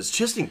 Charlize is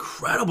just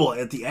incredible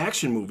at the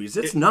action movies.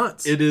 It's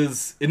nuts. It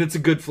is, and it's a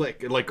good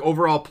flick. Like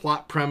overall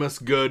plot premise,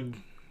 good.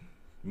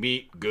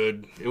 Meat,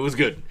 good. It was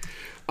good.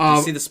 You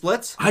see the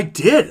splits? I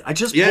did. I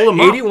just Yeah, pulled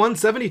them up.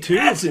 81-72.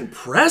 That's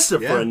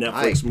impressive for a Yeah.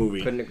 Netflix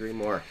movie. Couldn't agree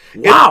more.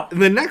 Wow.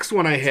 And the next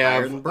one I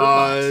higher have, than Bird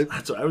Box.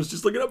 That's what I was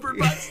just looking up Bird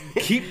Box.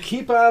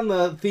 keep on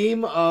the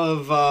theme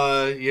of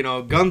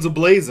guns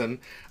a-blazing.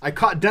 I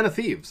caught Den of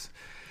Thieves,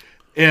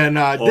 and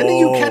didn't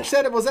you catch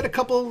that? Was that a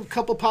couple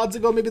pods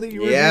ago? Maybe that you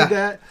reviewed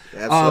that.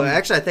 Absolutely.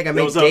 Actually, I think I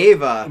made was a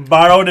Dave.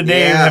 Borrowed a Dave.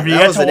 Yeah, Have you that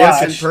yet was to an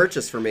watch? instant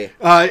purchase for me.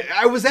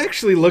 I was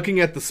actually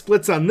looking at the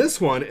splits on this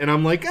one, and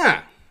I'm like,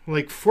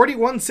 like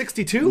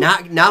 41-62.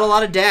 Not a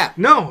lot of DAP.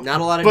 No,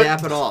 Not a lot of but-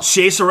 DAP at all.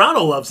 Shea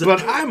Serrano loves it.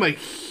 But I'm a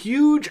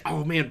huge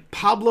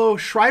Pablo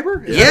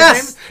Schreiber. Is that Yes,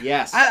 his name?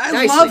 yes. I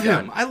Nicely love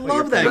done. him. I Well, love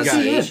your that guy.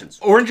 pronunciations.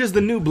 Orange is the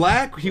New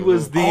Black. He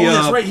was the Oh,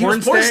 that's right. He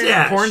was porn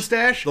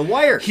stash. The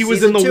Wire, He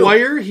was in season The 2.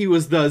 Wire. He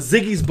was the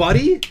Ziggy's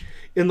buddy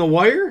in The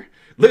Wire.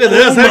 Look at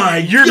this. Oh my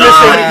You're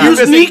God.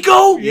 missing. Use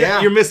Nico?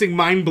 Yeah. You're missing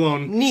mind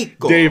blown.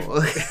 Nico. Dave.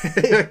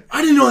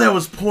 I didn't know that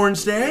was porn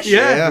stash.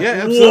 Yeah, Yeah.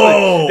 absolutely.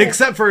 Whoa.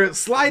 Except for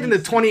slide into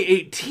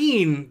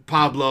 2018,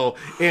 Pablo,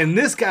 and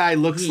this guy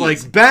looks He's-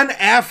 like Ben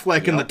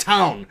Affleck in The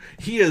Town.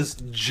 He is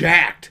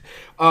jacked.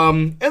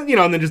 And then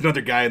there's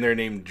another guy in there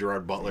named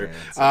Gerard Butler.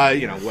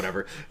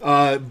 Whatever.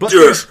 But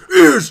This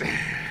is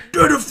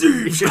Den of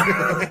Thieves.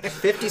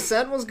 50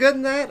 Cent was good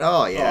in that.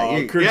 Oh yeah, Oh,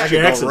 You- Chris I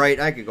could Jackson. go right.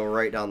 I could go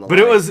right down the But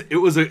line. it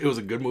was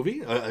a good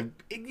movie.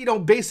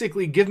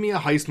 Basically, give me a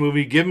heist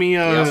movie, give me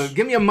a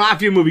Yes.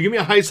 mafia movie, give me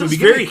a heist It's movie.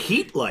 very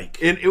Heat-like.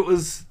 And it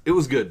was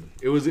good.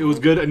 It was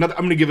good. I'm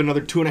going to give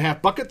another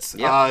 2.5 buckets.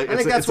 Yeah, I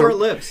think that's where it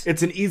lives.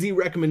 It's an easy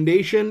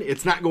recommendation.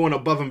 It's not going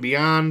above and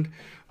beyond.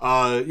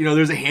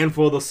 There's a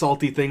handful of the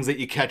salty things that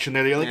you catch in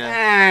there. That you're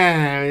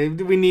like,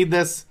 do we need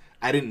this?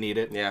 I didn't need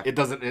it. Yeah. It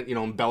doesn't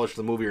embellish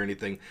the movie or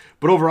anything.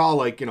 But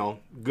overall,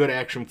 good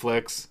action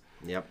flicks.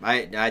 Yep,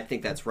 I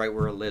think that's right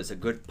where it lives. A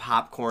good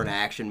popcorn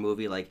action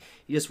movie. Like,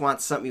 you just want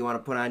something you want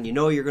to put on. You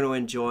know you're going to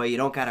enjoy. You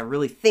don't got to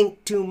really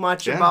think too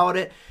much about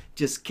it.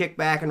 Just kick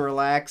back and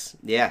relax.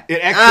 Yeah.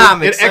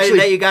 I'm excited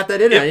that you got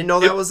that in. I didn't know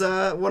that was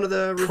one of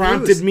the reviews.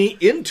 Prompted me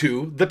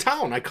into The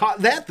Town. I caught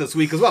that this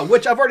week as well,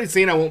 which I've already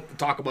seen. I won't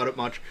talk about it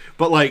much.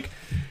 But,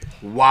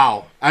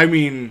 wow. I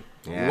mean,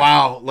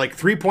 wow.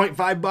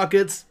 3.5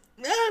 buckets.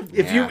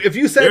 If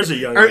you said, There's a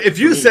young or if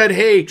you for me. said,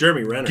 hey,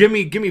 Jeremy Renner. give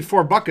me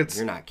 4 buckets,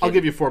 You're not I'll kidding.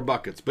 give you 4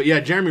 buckets. But yeah,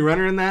 Jeremy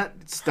Renner in that,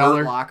 stellar.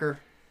 Hurt Locker.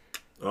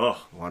 Oh,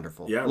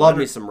 Wonderful. Yeah, Love Renner.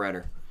 me some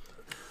Renner.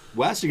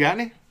 Wes, you got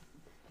any?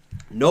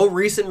 No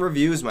recent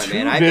reviews, my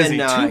man. I've busy,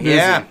 been too busy.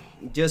 yeah,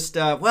 just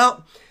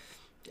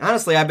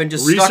honestly, I've been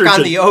just stuck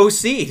on Researching. the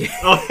OC.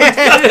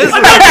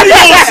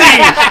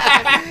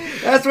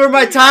 That's where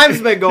my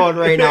time's been going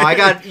right now. I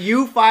got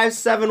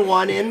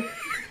U571 in.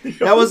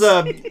 That was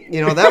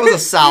a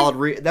solid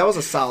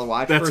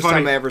watch. That's First funny.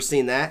 time I ever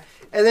seen that.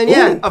 And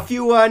then a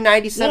few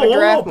 97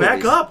 draft back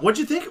movies. up. What'd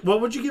you think? What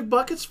would you give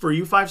buckets for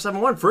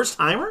U571? First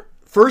timer?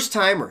 First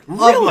timer.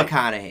 Love Really?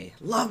 McConaughey.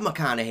 Love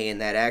McConaughey in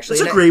that, actually.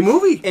 It's a great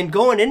movie. And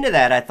going into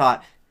that, I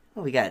thought,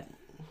 well, we got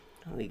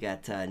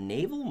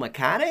Naval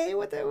McConaughey.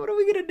 What are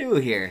we gonna do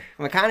here?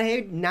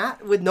 McConaughey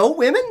not with no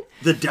women.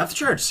 The depth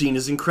charge scene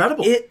is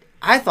incredible.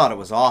 I thought it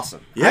was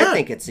awesome. Yeah. I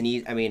think it's an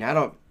easy. I mean, I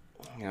don't.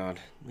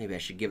 Maybe I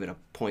should give it a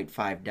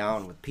 0.5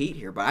 down with Pete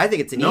here, but I think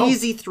it's an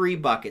easy 3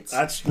 buckets.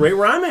 That's right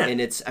where I'm at. And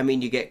it's. I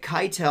mean, you get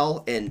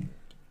Keitel and,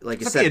 like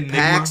I Is that the said, Enigma?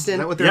 Paxton. Is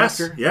that what they're Yes,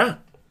 after? yeah.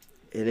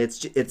 And it's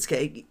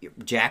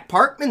Jack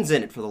Parkman's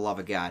in it, for the love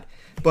of God.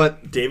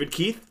 But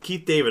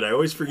Keith David. I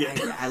always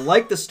forget. I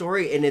like the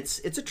story, and it's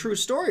a true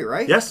story,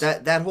 right? Yes.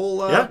 That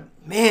whole Yeah.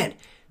 man,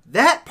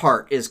 that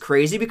part is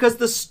crazy because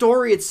the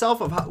story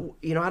itself of how,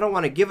 I don't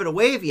want to give it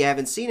away if you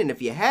haven't seen it. And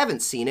if you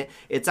haven't seen it,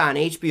 it's on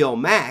HBO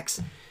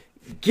Max.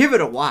 Give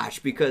it a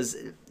watch, because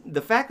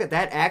the fact that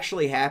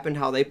actually happened,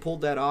 how they pulled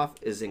that off,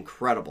 is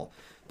incredible.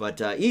 But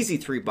easy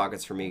 3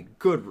 buckets for me.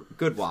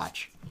 Good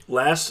watch.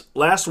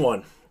 Last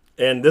one,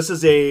 and this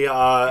is a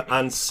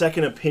on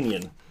Second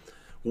Opinion.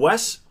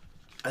 Wes,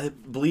 I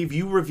believe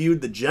you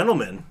reviewed The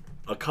Gentleman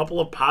a couple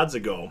of pods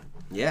ago.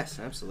 Yes,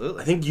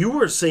 absolutely. I think you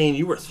were saying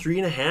you were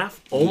 3.5,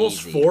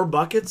 almost Easy. 4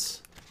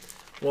 buckets.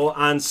 Well,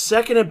 on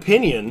Second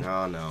Opinion,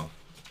 Oh no.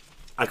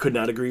 I could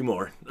not agree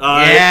more.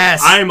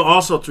 Yes! I'm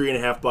also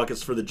 3.5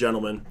 buckets for The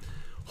Gentleman.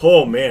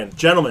 Oh man,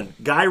 Gentleman,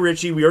 Guy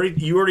Ritchie.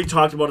 You already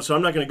talked about it, so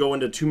I'm not going to go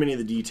into too many of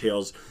the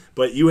details.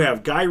 But you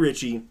have Guy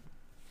Ritchie,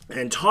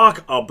 and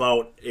talk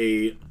about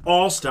a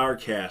all-star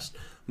cast.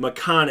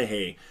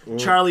 McConaughey,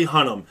 Charlie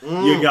Hunnam.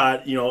 You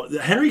got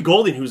Henry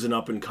Golding, who's an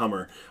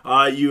up-and-comer.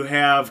 You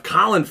have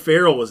Colin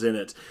Farrell was in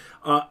it.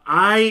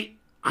 I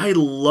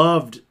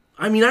loved.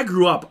 I mean, I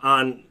grew up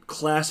on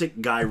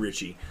classic Guy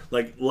Ritchie,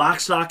 like Lock,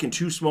 Stock, and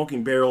Two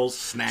Smoking Barrels,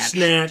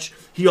 Snatch.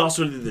 He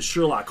also did the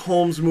Sherlock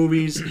Holmes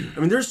movies. I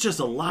mean, there's just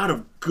a lot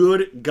of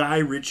good Guy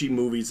Ritchie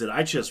movies that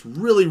I just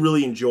really,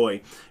 really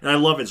enjoy. And I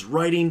love his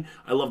writing.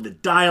 I love the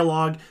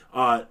dialogue.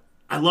 I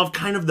love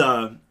kind of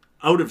the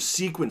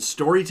out-of-sequence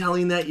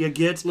storytelling that you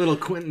get. Little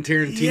Quentin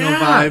Tarantino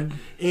vibe.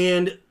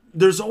 And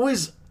there's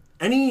always...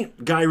 Any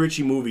Guy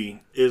Ritchie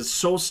movie is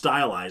so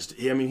stylized.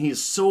 I mean, he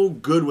is so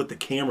good with the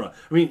camera.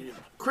 I mean...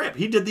 Crap,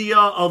 he did the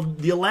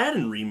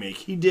Aladdin remake.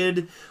 He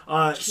did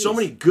so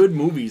many good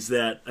movies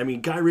that, I mean,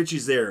 Guy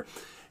Ritchie's there.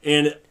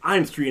 And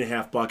I'm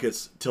 3.5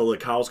 buckets till the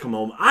cows come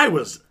home.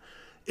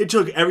 It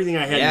took everything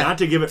I had not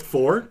to give it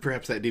 4.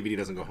 Perhaps that DVD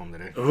doesn't go home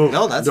today.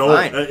 No, that's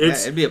fine.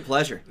 It'd be a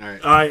pleasure. All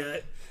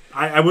right.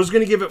 I was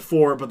going to give it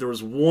 4, but there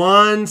was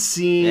one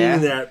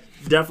scene that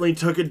definitely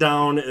took it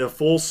down a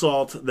full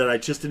salt that I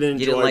just didn't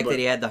enjoy. You didn't like that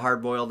he had the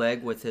hard-boiled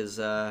egg with his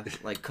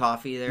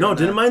coffee there? No,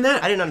 didn't mind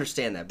that. I didn't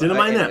understand that. But Didn't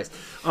mind anyways.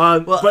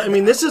 that. But I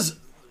mean, this is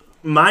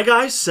my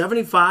guy's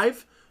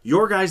 75,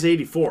 your guy's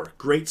 84.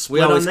 Great split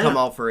We always on that. come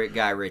out for it,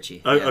 Guy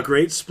Ritchie. A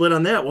great split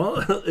on that.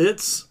 Well,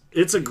 it's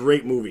a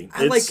great movie.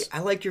 I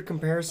like your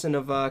comparison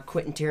of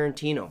Quentin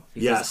Tarantino,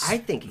 because Yes, I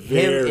think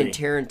very. him and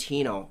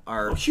Tarantino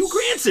are Hugh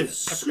Grant's in it.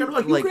 I forgot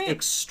about Hugh Grant.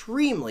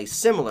 extremely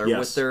similar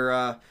Yes.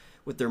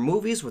 with their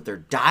movies, with their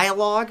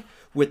dialogue,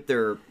 with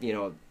their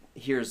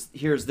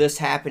here's this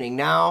happening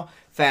now.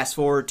 Fast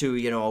forward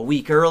to a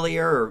week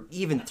earlier, or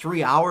even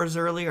 3 hours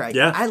earlier.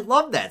 I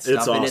love that stuff.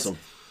 It's awesome.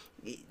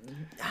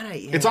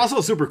 It's also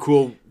super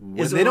cool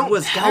when they don't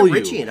was tell Guy you.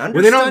 Ritchie an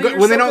When they don't understudy go, or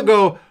when they don't something?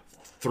 go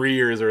 3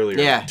 years earlier,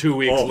 Yeah. 2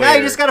 weeks later. Yeah,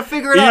 you just got to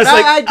figure it You're out. just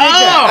like, I dig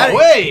that.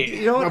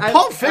 wait. Now,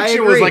 Pulp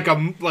Fiction was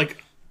agree. like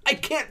I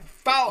can't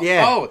follow.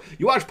 Yeah. Oh,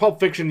 you watch Pulp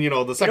Fiction, the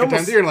second time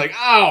almost- through, you're like,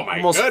 oh my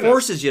almost goodness.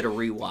 forces you to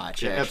rewatch.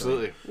 Actually,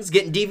 absolutely. It's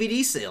getting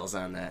DVD sales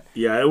on that.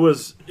 Yeah, it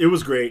was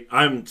great.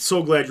 I'm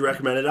so glad you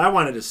recommended it. I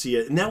wanted to see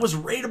it, and that was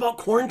right about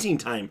quarantine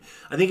time.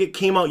 I think it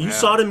came out. You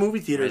saw it in movie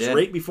theaters I did.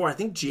 right before. I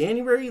think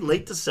January,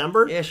 late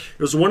December. Ish.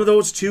 It was one of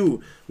those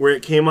two where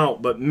it came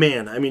out. But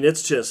man, I mean,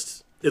 it's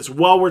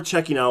well worth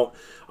checking out.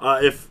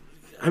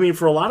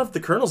 For a lot of the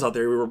Colonels out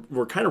there,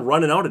 we're kind of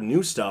running out of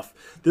new stuff.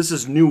 This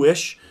is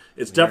newish.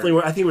 It's definitely,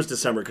 I think it was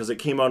December because it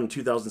came out in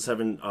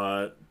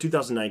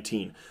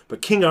 2019. But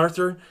King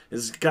Arthur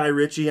is Guy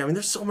Ritchie. I mean,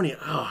 there's so many.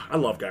 I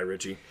love Guy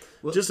Ritchie.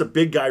 Just a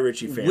big Guy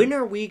Ritchie fan. When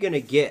are we gonna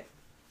get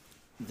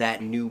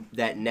that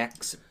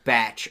next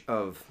batch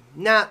of,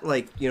 not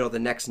like the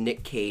next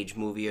Nick Cage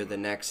movie or the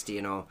next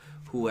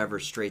whoever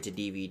straight to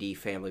DVD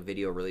family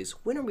video release?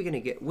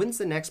 When's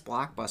the next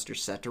blockbuster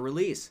set to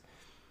release?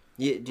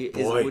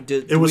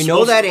 Do we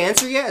know that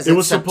answer yet? Is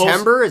it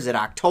September? Is it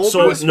October?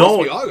 So It was supposed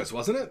to be August,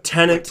 wasn't it?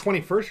 Tenet,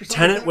 21st or something.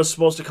 Tenet was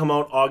supposed to come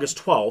out August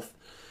 12th,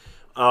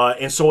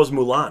 and so was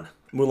Mulan.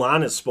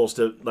 Mulan is supposed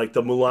to, like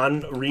the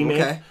Mulan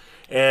remake, Okay.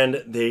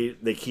 and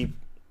they keep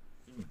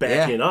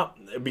backing up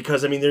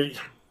because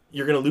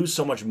you're going to lose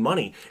so much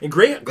money. And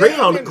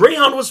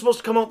Greyhound was supposed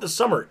to come out this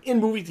summer in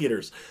movie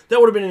theaters. That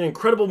would have been an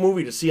incredible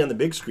movie to see on the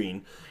big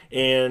screen.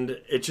 And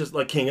it's just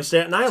like King of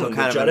Staten Island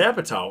with Judd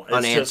Apatow. It's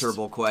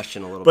unanswerable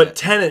question a little but bit.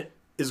 Tenet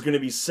is going to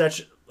be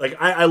such... Like,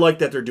 I like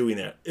that they're doing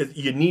that.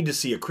 You need to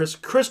see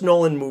Chris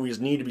Nolan movies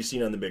need to be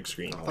seen on the big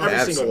screen.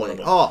 Every single one of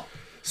them. Oh,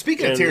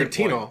 Speaking of And good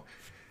Tarantino,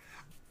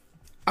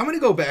 I'm going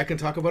to go back and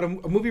talk about a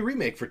movie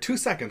remake for 2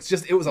 seconds.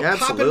 Just it was a pop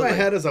in Absolutely. my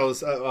head as I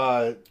was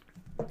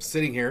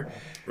sitting here.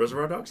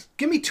 Reservoir Dogs?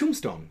 Give me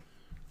Tombstone.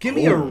 Give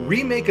me a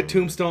remake of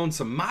Tombstone,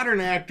 some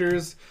modern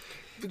actors.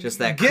 Just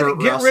that Get Kurt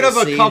rid of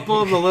Russell a scene.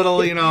 couple of the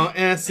little,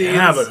 scenes.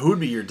 Yeah, but who'd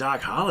be your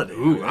Doc Holliday?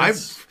 Ooh,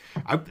 That's-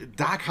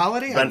 Doc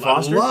Holliday? Ben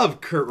Foster? I love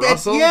Kurt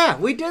Russell. Yeah,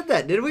 we did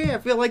that, didn't we? I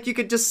feel like you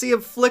could just see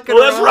him flicking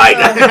Well, that's around.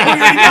 right.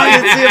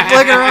 You could see him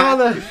flicking around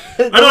the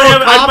I don't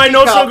have my coffee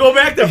notes. cup. Don't go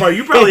back that far.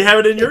 You probably have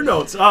it in your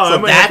notes. Oh, I So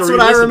might have to that's what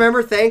I re-listen.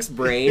 remember. Thanks,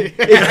 brain.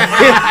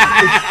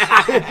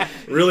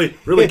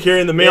 Really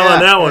carrying the mail on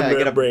that one,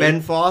 I got Brain.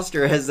 Ben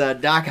Foster as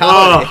Doc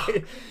Oh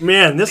Holliday.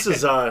 man, this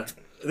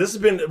has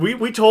been.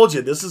 We told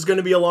you this is going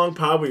to be a long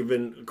pod. We've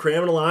been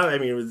cramming a lot. I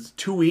mean, it was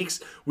 2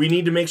 weeks. We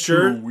need to make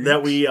sure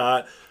that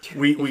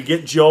we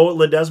get Joe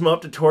Ledesma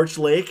up to Torch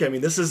Lake. I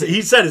mean,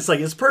 he said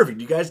it's perfect.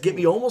 You guys get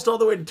me almost all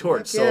the way to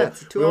Torch. Heck yeah,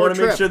 So it's a we 2-hour want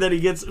to make trip. sure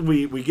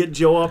that we get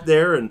Joe up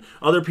there and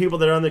other people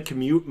that are on the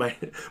commute.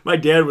 My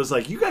dad was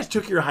like, you guys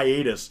took your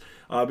hiatus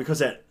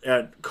because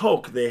at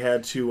Coke they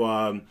had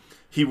to.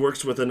 He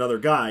works with another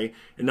guy,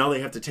 and now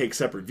they have to take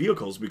separate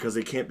vehicles because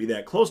they can't be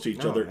that close to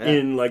each other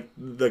in like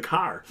the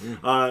car.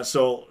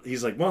 So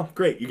he's like, "Well,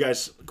 great, you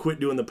guys quit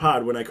doing the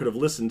pod when I could have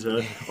listened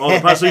to all the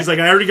pods." So he's like,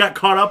 "I already got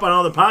caught up on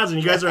all the pods,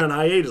 and you guys are on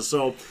hiatus."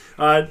 So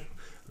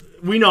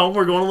we know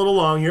we're going a little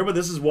long here, but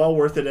this is well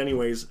worth it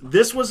anyways.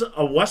 This was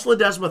a Wes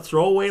Ledesma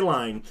throwaway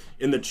line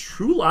in the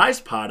True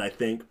Lies pod, I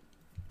think,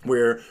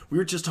 where we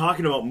were just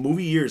talking about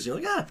movie years. You're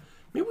like,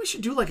 maybe we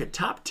should do like a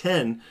top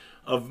 10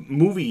 of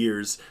movie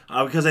years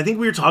because I think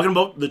we were talking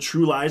about the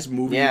True Lies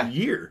movie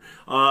year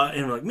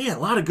and we're like, man, a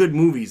lot of good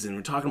movies, and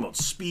we're talking about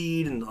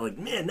Speed and like,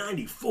 man,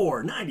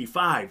 94,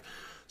 95.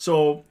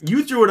 So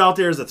you threw it out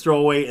there as a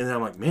throwaway, and then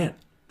I'm like, man,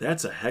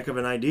 that's a heck of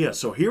an idea.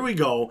 So here we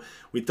go.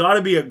 We thought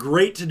it'd be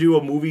great to do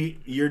a movie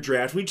year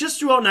draft. We just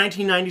threw out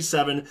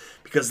 1997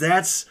 because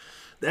that's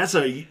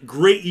a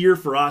great year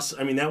for us.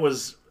 I mean, that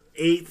was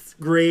 8th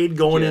grade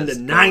going into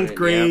 9th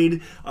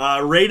grade,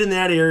 right in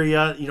that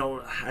area.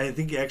 I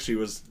think actually it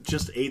was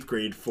just 8th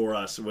grade for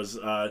us. It was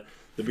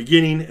the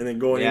beginning and then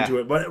going into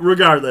it. But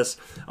regardless,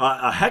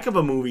 a heck of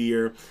a movie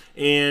year.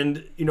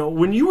 And,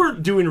 when you were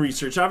doing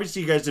research,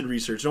 obviously you guys did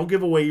research. Don't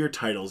give away your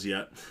titles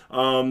yet.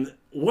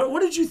 What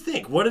did you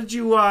think? What did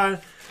you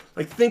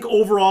think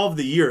overall of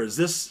the year? Is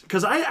this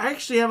because I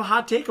actually have a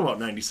hot take about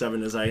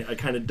 97 as I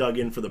kind of dug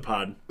in for the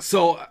pod.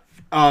 So,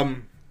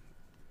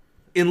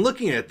 in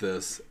looking at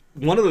this,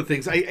 one of the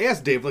things I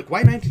asked Dave, like, why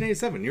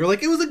 1997? You're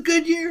like, it was a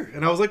good year,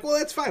 and I was like, well,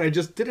 that's fine. I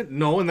just didn't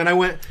know, and then I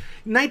went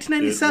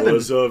 1997. It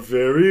was a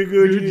very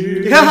good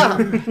year. Yeah,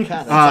 God,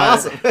 that's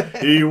awesome.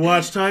 He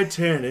watched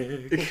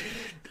Titanic.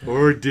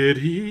 Or did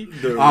he?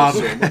 There was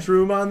so much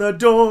room on the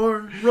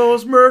door.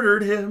 Rose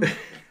murdered him.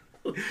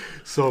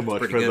 So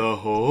much for good. the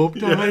Hope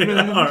Diamond.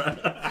 All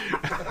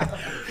right.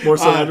 More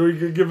so that we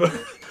could give a.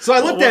 So I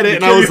looked at it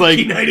and I was like,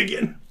 karaoke night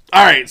again.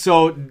 all right,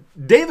 so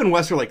Dave and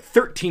Wes are like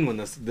 13 when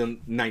this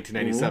then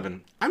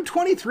 1997. I'm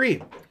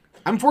 23.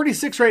 I'm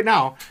 46 right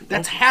now.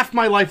 That's half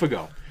my life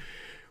ago.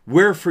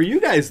 Where for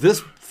you guys,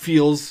 this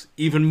feels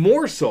even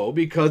more so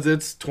because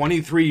it's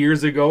 23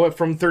 years ago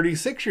from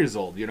 36 years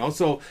old,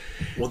 So,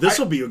 Well, this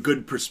will be a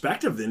good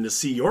perspective then to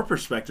see your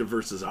perspective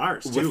versus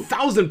ours too.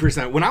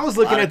 1,000%. When I was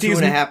looking at these,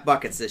 2.5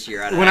 buckets this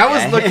year. when I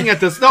was looking at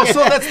this, no,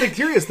 so that's the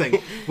curious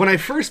thing. When I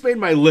first made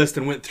my list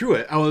and went through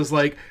it, I was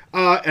like,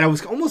 and I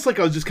was almost like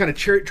I was just kind of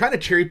trying to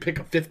cherry pick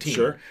a 15.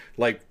 Sure.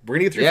 Like, we're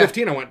going to get through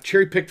 15. I want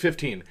cherry pick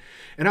 15.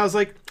 And I was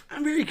like,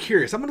 I'm very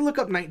curious. I'm going to look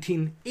up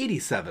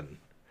 1987.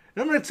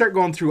 And I'm going to start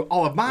going through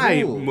all of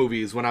my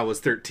movies when I was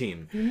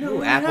 13.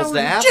 Ooh, apples to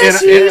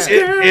apples.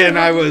 And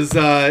I was,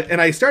 and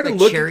I started Like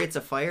looking. Chariots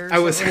of Fire. Or I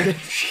was, something?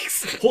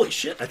 Holy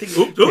shit! I think.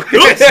 Oops,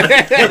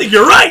 I think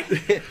you're right.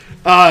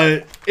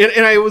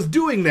 and I was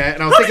doing that,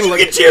 and I was How did thinking,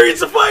 you get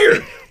Chariots of Fire?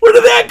 Where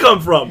did that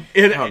come from?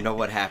 and I don't know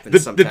what happens The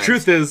sometimes.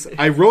 truth is,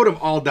 I wrote them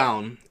all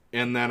down,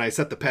 and then I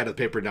set the pad of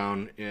paper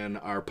down, and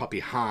our puppy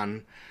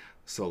Han,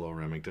 Solo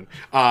Remington,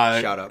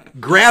 Shout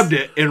out. grabbed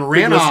it and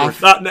ran off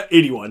Not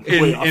 81.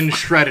 Way off. and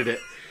shredded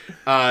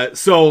it.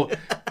 So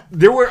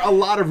there were a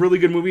lot of really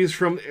good movies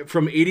from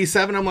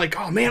 87. I'm like,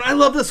 oh man, I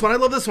love this one. I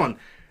love this one.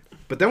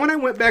 But then when I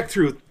went back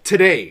through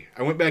today,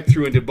 I went back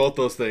through and did both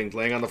those things,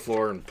 laying on the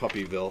floor in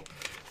Puppyville,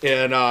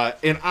 and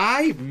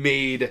I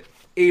made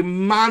a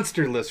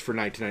monster list for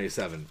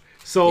 1997.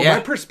 So my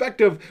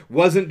perspective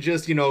wasn't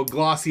just,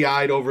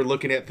 glossy-eyed over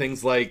looking at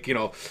things like,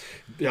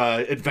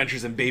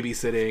 Adventures in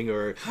Babysitting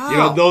or,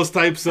 those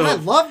types of... I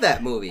love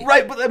that movie.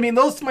 Right, but I mean,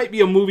 those might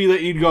be a movie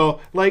that you'd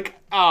go, like,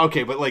 oh,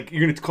 okay, but like,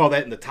 you're going to call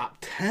that in the top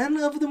 10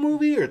 of the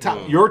movie or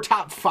your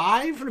top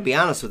 5? To be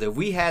honest with you, if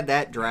we had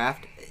that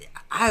draft,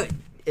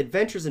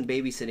 Adventures in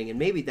Babysitting, and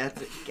maybe that's...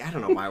 I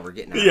don't know why we're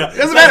getting out Yeah, of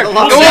doesn't this. matter.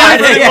 We'll We'll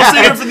save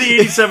save it for the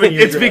 87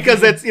 year It's draft.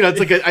 because that's it's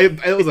like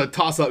it was a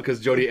toss up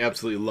because Jody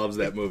absolutely loves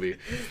that movie,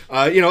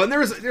 and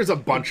there's a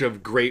bunch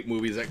of great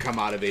movies that come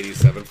out of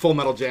 '87. Full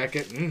Metal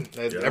Jacket,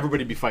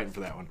 everybody be fighting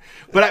for that one.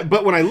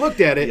 But when I looked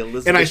at it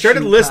and I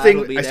started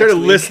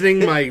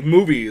listing my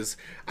movies,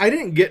 I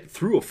didn't get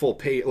through a full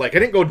page. Like, I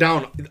didn't go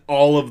down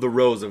all of the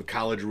rows of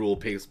college rule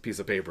piece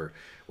of paper.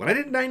 When I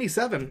did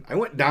 97, I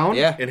went down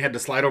and had to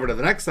slide over to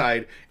the next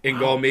side and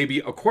go maybe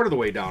a quarter of the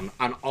way down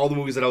on all the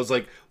movies that I was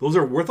like, those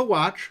are worth a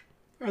watch.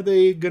 Are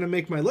they going to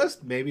make my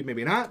list? Maybe,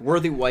 maybe not.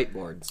 Worthy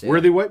whiteboards. Yeah.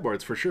 Worthy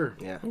whiteboards, for sure.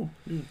 Yeah.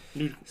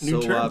 New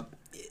So term.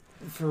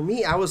 for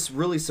me, I was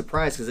really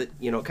surprised because it,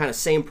 kind of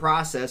same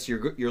process.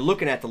 You're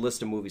looking at the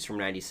list of movies from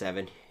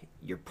 '97.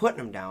 You're putting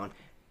them down.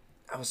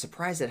 I was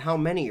surprised at how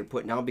many you're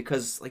putting down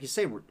because, like you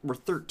say, we're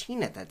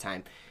 13 at that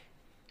time.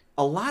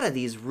 A lot of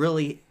these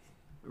really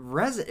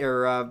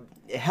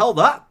held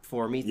up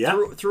for me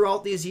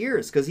throughout these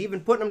years because even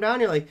putting them down,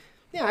 you're like,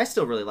 yeah, I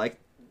still really like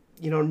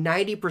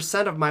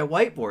 90% of my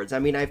whiteboards. I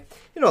mean, I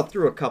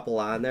threw a couple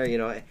on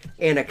there.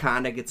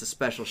 Anaconda gets a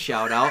special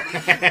shout out,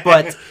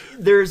 but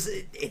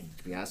to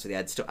be honest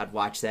with you, I'd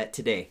watch that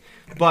today.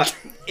 But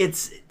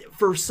it's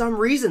for some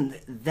reason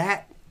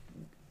that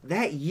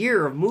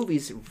year of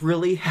movies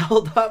really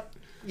held up.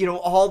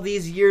 All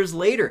these years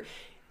later.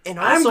 And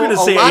also, I'm going to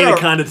say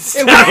Anaconda.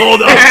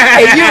 Hold on.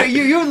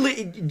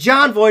 Hey,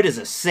 John Voight is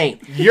a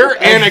saint.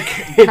 Your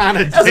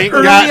Anaconda tank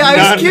early got Ice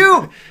done.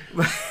 Cube.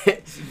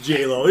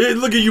 J-Lo.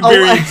 Look at you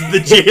burying the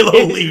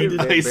J-Lo lead.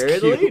 Bury Ice the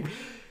Cube. lead.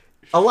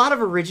 A lot of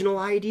original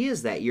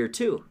ideas that year,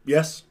 too.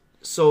 Yes.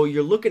 So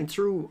you're looking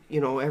through,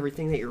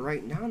 everything that you're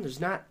writing down. There's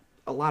not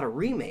a lot of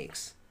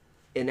remakes.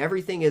 And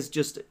everything is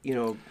just,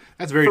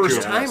 That's very true.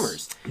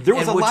 first-timers. There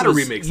was And a which lot of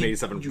remakes in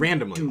 87, you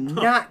randomly. do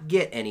not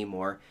get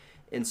anymore.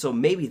 And so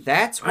maybe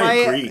that's why I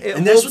agree. it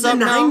And that's holds what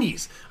the up now.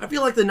 90s. I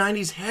feel like the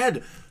 90s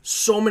had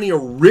so many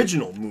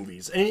original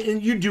movies.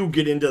 And you do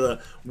get into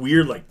the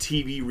weird like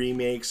TV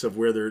remakes of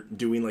where they're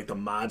doing like the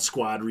Mod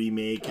Squad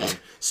remake and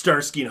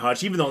Starsky and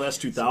Hutch, even though that's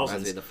 2000s.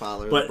 Reminds me of the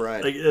Father of but the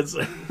Bride. like, it's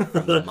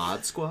The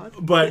Mod Squad?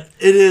 But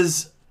it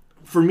is,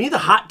 for me, the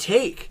hot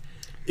take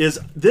is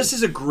this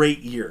is a great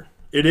year.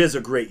 It is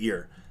a great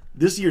year.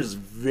 This year is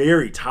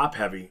very top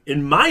heavy,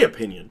 in my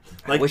opinion.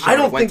 Like I wish I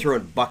don't went think through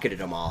and bucketed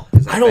them all.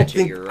 'Cause I don't bet you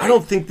think you're right. I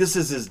don't think this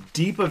is as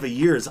deep of a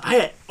year as I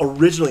had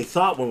originally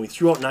thought when we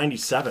threw out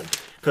 97.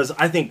 Because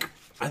I think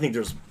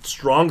there's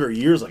stronger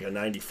years like a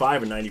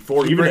 95 and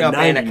 94, even Bring a up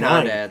 99.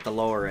 Anaconda at the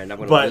lower end. I'm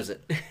going to lose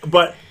it.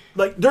 But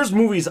like there's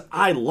movies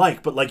I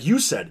like, but like you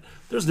said,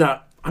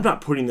 I'm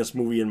not putting this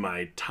movie in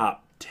my top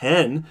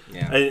 10.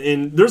 Yeah.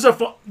 And there's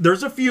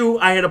a few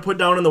I had to put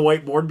down on the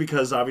whiteboard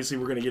because obviously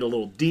we're going to get a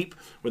little deep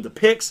with the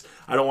picks.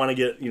 I don't want to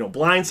get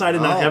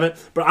blindsided, not have it.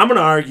 But I'm going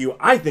to argue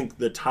I think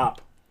the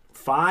top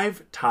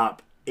 5,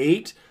 top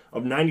 8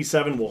 of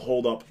 97 will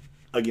hold up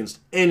against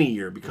any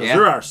year because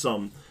there are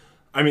some.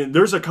 I mean,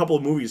 there's a couple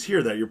of movies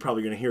here that you're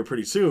probably going to hear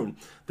pretty soon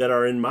that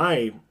are in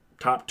my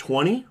top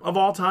 20 of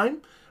all time.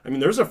 I mean,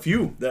 there's a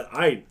few that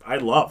I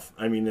love.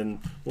 I mean, and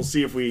we'll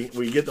see if we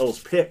get those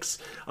picks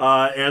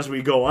as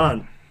we go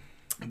on.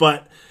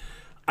 But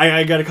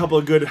I got a couple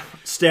of good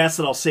stats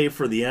that I'll save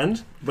for the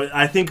end. But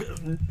I think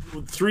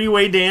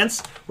three-way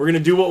dance, we're going to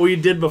do what we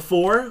did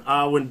before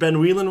when Ben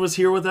Whelan was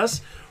here with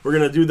us. We're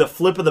going to do the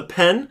flip of the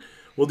pen.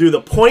 We'll do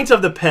the point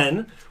of the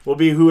pen. Will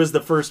be who is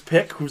the first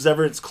pick. Who's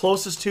ever it's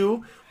closest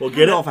to will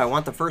get I don't know it. if I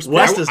want the first pick.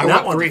 Wes does I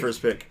not want want the 3.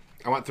 first pick.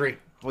 I want 3.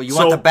 Well, you So,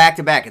 want the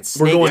back-to-back. It's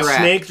snake We're going draft.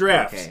 snake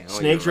draft. Okay. Oh,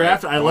 Snake you're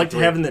draft. right. I liked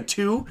 3. having the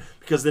 2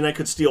 because then I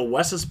could steal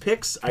Wes's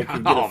picks. I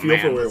could get a Oh, feel man,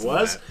 for where it listen to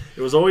was. that.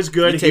 It was always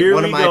good. You take Here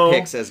one we of my go.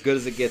 picks, as good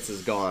as it gets,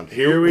 is gone.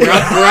 Here we go. We're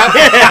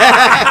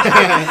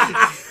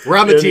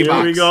on the And tee here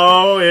box. we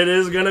go. It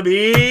is going to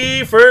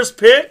be first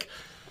pick.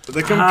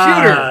 The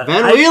computer.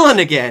 Ben Whelan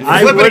again.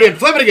 Flip it again.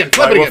 Flip it again.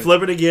 Flip I it will again.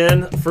 flip it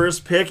again.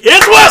 First pick.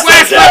 It's Wes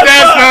Wes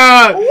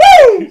Ledesma!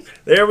 Ledesma! Woo!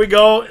 There we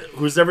go.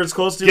 Who's ever it's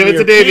close to Give me it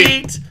to or Davey.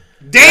 Pete.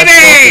 That's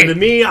closer to Davey!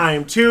 me. I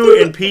am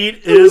 2 and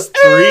Pete is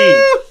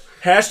 3.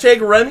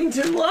 Hashtag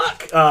Remington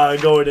Luck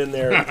going in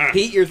there.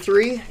 Pete, you're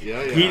 3.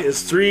 Yeah. Pete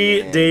is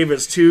 3. Dave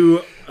is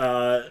 2.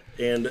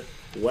 And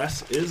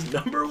Wes is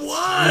number 1.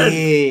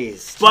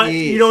 Jeez. But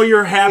jeez.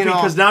 you're happy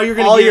because now you're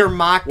going to all get your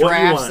mock what you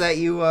drafts want.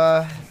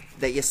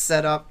 that you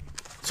set up.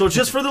 So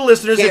just for the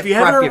listeners, Can't if you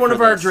haven't prep heard you one for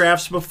of our this.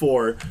 drafts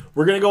before,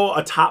 we're going to go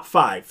a top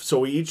 5. So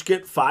we each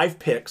get 5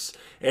 picks.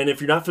 And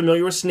if you're not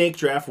familiar with snake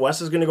draft,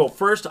 Wes is going to go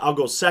first. I'll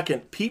go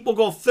second. Pete will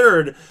go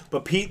third,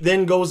 but Pete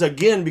then goes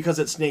again because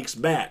it snakes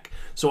back.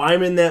 So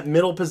I'm in that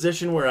middle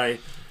position where I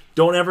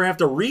don't ever have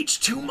to reach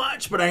too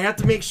much, but I have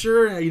to make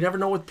sure. You never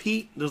know with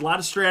Pete. There's a lot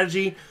of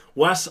strategy.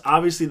 Wes,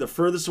 obviously, the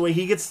furthest away.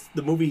 He gets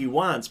the movie he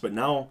wants, but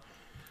now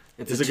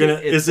is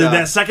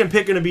that second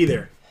pick going to be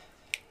there?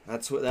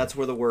 That's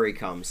where the worry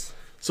comes.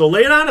 So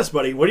lay it on us,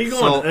 buddy. What are you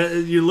going? So,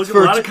 you look at a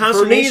lot of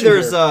consternation. For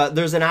me, here.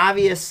 there's an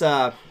obvious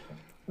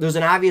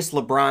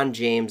LeBron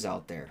James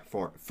out there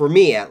for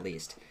me at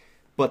least,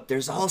 but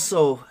there's that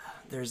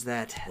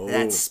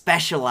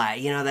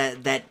specialized,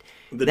 that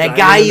diamond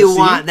guy in the you sea?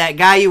 want, that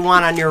guy you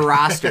want on your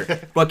roster.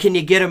 But can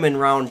you get him in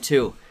round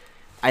 2?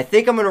 I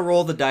think I'm gonna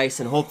roll the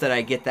dice and hope that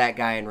I get that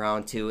guy in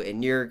round 2,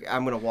 and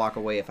I'm gonna walk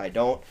away if I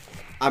don't.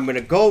 I'm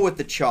gonna go with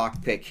the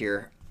chalk pick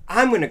here.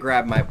 I'm going to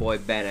grab my boy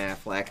Ben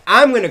Affleck.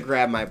 I'm going to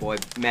grab my boy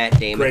Matt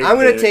Damon. Great I'm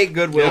going to pick. take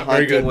Goodwill Yeah, very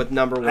Hunting good. with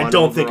number 1 I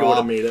don't think it would overall.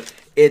 have made it.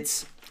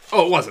 It's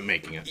Oh, it wasn't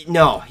making it.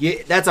 No,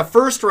 that's a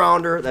first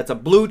rounder. That's a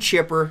blue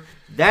chipper.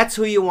 That's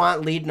who you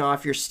want leading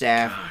off your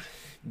staff. God.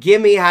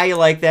 Give me how you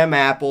like them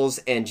apples.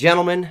 And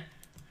gentlemen,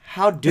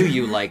 how do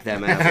you like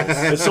them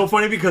apples? It's so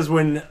funny because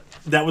when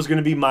that was going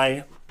to be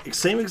my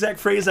same exact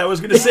phrase I was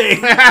going to say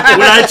when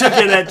I took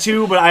it at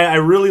 2, but I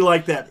really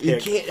like that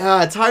pick. You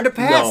can't, it's hard to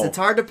pass. No. It's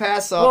hard to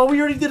pass up. Well, we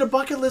already did a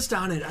bucket list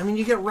on it. I mean,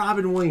 you get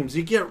Robin Williams,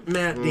 you get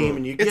Matt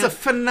Damon. It's a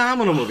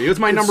phenomenal movie. It was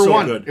my number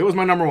one. Good. It was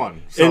my number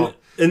one. So.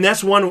 And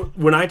that's one,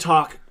 when I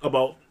talk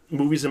about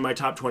movies in my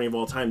top 20 of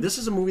all time, this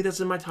is a movie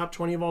that's in my top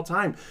 20 of all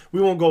time.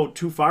 We won't go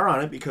too far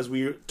on it because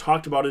we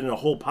talked about it in a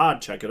whole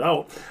pod, check it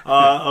out,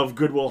 of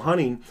Good Will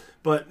Hunting.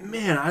 But,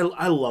 man,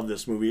 I love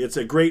this movie. It's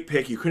a great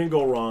pick. You couldn't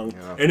go wrong.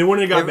 Yeah. And it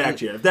wouldn't have got back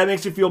to you. If that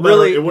makes you feel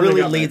better, it wouldn't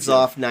have got leads back to you.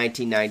 off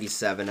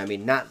 1997. I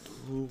mean, not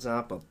leads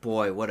off, but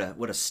boy, what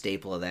a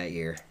staple of that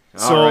year.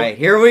 So, all right,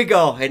 here we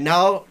go. And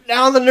now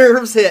the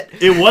nerves hit.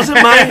 It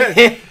wasn't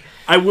mine.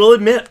 I will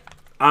admit,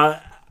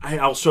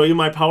 I'll show you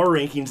my power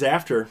rankings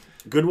after.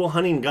 Good Will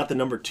Hunting got the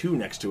number 2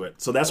 next to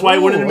it. So that's why I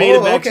wouldn't have made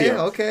it back to you.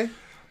 Okay.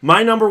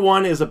 My number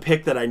 1 is a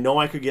pick that I know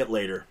I could get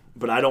later,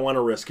 but I don't want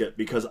to risk it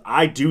because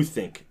I do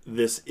think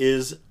this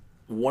is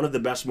one of the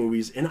best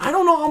movies. And I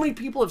don't know how many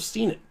people have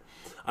seen it.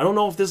 I don't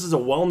know if this is a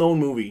well-known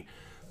movie.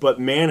 But,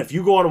 man, if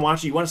you go out and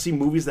watch it, you want to see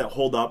movies that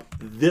hold up.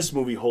 This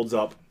movie holds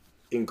up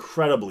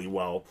incredibly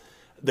well.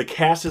 The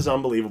cast is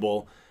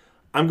unbelievable.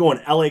 I'm going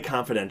L.A.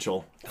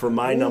 Confidential for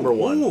my number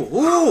 1.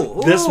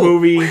 Ooh, this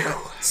movie.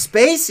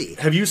 Spacey.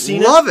 Have you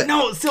seen Love it?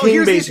 No, still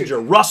Kim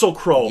Basinger, Russell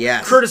Crowe,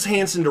 yes. Curtis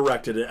Hanson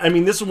directed it. I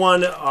mean, this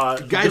won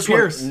Guy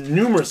Pearce.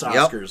 Numerous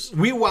Oscars. Yep.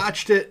 We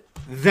watched it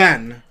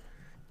then.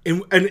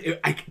 And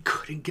I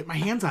couldn't get my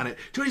hands on it.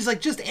 Jody's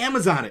like, just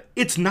Amazon it.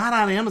 It's not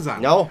on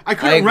Amazon. No, I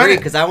couldn't agree, rent it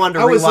because I wanted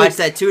to rewatch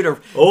that too to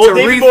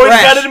David refresh. Boyd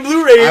got it in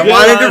Blu-ray. I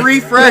wanted to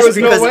refresh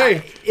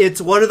because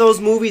it's one of those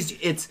movies.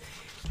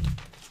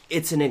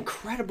 It's an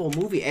incredible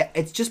movie.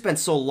 It's just been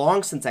so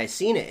long since I've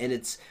seen it,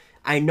 and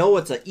I know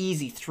it's an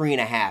easy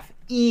 3.5,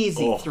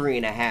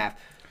 3.5,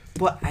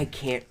 but I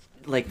can't.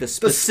 Like the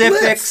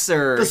specifics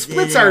the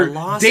splits are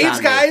Dave's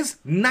guys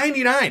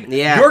 99.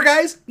 Yeah, your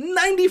guys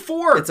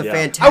 94. It's a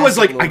fantastic. I was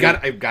like, movie.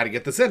 I've got to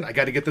get this in. I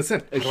got to get this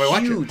in. A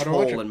huge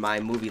hole in my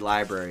movie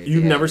library.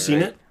 You've never seen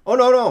it? Oh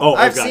no,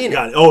 I've seen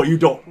it. Oh, you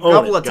don't. A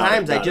couple of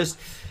times.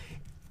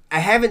 I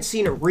haven't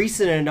seen it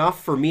recent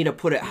enough for me to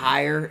put it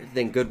higher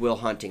than Good Will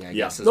Hunting. I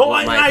guess. No,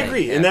 I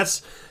agree, and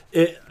that's.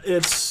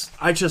 It's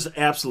I just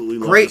absolutely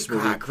love this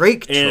movie.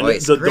 Great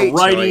choice. And the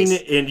writing,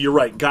 and you're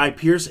right, Guy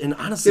Pearce, and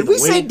honestly, did we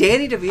say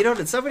Danny DeVito?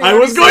 Did somebody? I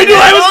was going to.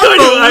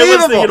 I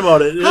was thinking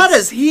about it. How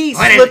does he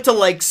slip to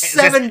like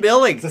 7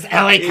 billings? Is this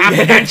L.A.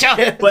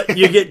 Confidential? But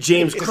you get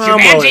James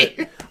Cromwell.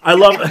 I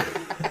love.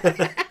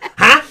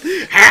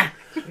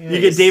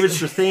 You get David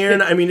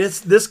Strathairn. I mean,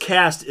 this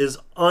cast is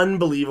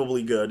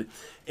unbelievably good,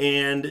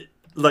 and.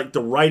 Like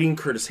the writing,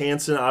 Curtis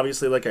Hanson,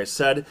 obviously, like I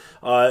said,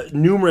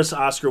 numerous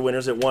Oscar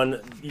winners. It won,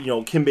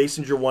 Kim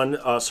Basinger won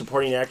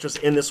supporting actress,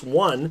 and this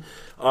won,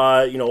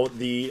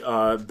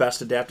 the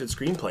best adapted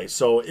screenplay.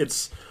 So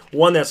it's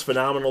one that's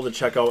phenomenal to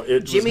check out.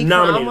 It Jimmy was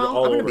nominated Cromwell,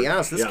 all I'm over. gonna be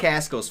honest, this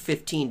cast goes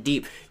 15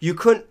 deep. You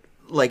couldn't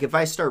if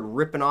I start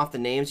ripping off the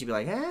names, you'd be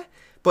like, eh.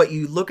 But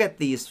you look at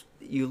these,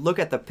 you look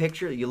at the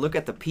picture, you look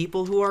at the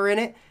people who are in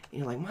it. And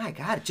you're like, my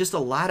God, just a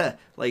lot of,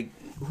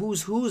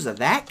 who's of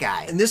that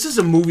guy. And this is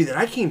a movie that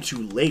I came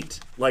to late.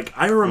 Like,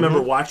 I remember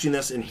watching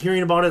this and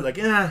hearing about it,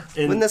 And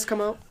when did this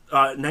come out?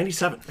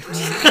 97.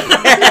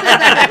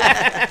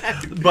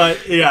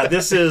 But, yeah,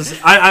 this is...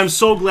 I'm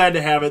so glad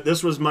to have it.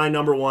 This was my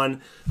number 1.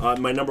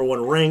 My number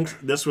 1 ranked.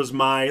 This was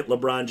my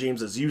LeBron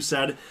James, as you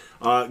said.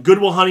 Good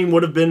Will Hunting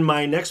would have been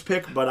my next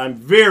pick, but I'm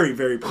very,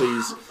 very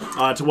pleased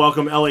to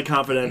welcome L.A.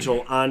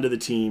 Confidential onto the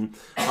team.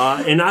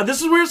 And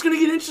this is where it's going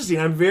to get interesting.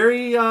 I'm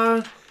very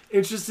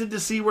interested to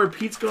see where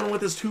Pete's going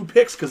with his 2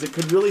 picks, because it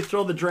could really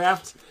throw the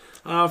draft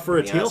for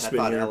a tailspin. I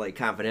thought here. L.A.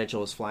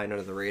 Confidential was flying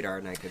under the radar,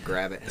 and I could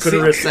grab it. It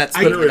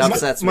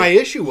upsets me. My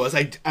issue was,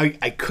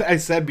 I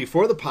said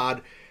before the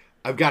pod,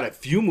 I've got a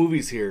few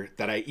movies here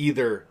that I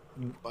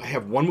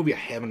have one movie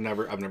I've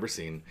never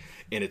seen,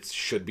 and it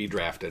should be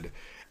drafted.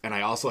 And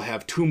I also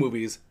have 2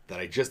 movies that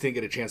I just didn't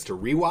get a chance to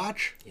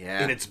rewatch. Yeah.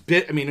 And it's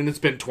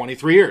been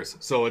 23 years.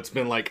 So it's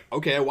been like,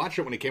 okay, I watched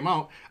it when it came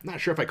out. I'm not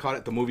sure if I caught it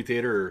at the movie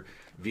theater or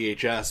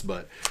VHS,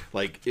 but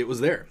it was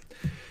there.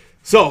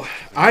 So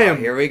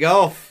here we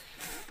go.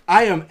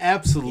 I am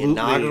absolutely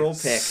inaugural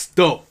pick.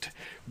 Stoked.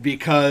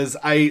 Because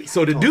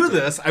to do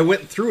this, I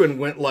went through and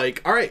went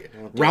like, all right,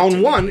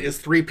 round 1 is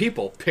 3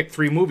 people. Pick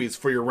 3 movies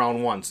for your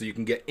round 1, so you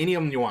can get any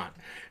of them you want.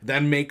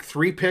 Then make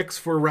 3 picks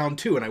for round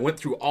 2, and I went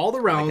through all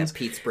the rounds.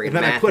 And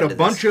then I put a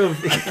bunch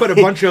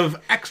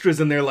of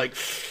extras in there, like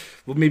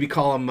we'll maybe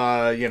call them,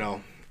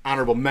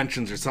 honorable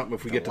mentions or something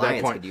if we get to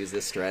that point. Could use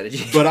this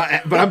strategy. But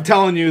I'm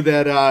telling you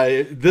that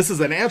this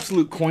is an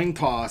absolute coin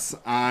toss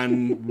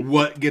on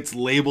what gets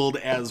labeled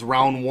as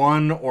round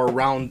 1 or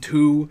round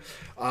 2.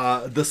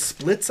 The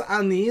splits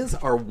on these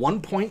are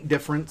 1 point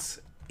difference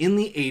in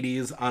the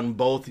 80s on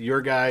both your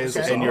guys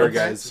and your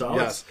guys.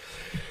 Solid. Yes.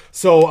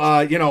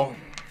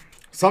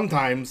 So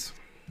sometimes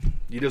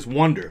you just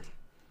wonder,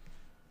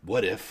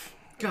 what if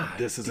God,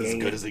 this is as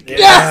good as it gets?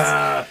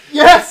 Yes!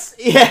 Yes!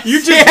 Yes! You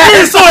just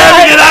you're so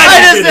happy that I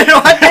I just did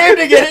didn't want Dave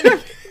to get it.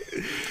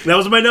 it. That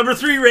was my number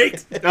 3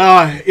 rate.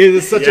 It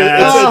is such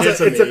Yes,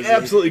 it's an amazing.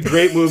 absolutely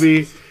great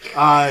movie.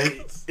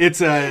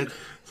 It's a,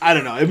 I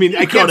don't know. I mean,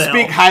 I go can't to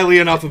speak hell. highly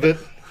enough of it.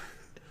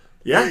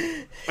 Yeah.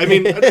 I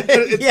mean,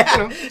 it's, Yeah. you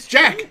know, it's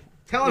Jack.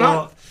 Helen Well,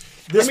 Hunt.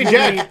 this Give me movie,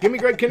 Jack. Give me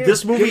Greg Kinnear.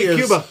 this movie Give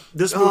me is Cuba.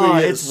 this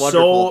movie is it's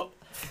wonderful. so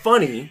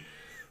funny,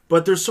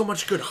 but there's so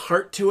much good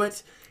heart to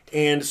it.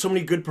 And so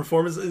many good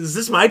performances. Is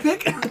this my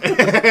pick?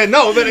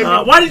 No, but I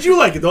mean, Why did you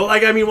like it though?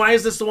 Like, I mean, why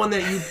is this the one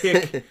that you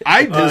pick?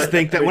 I just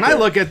think that right when I there.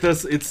 look at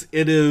this,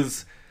 it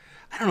is.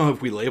 I don't know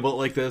if we label it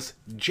like this.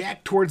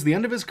 Jack towards the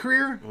end of his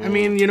career. I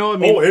mean, you know, I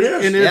mean, Oh, it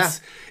is.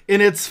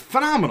 and it's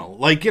phenomenal.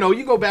 Like, you know,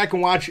 you go back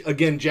and watch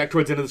again Jack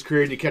towards the end of his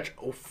career, and you catch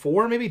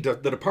 04 maybe The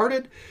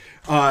Departed.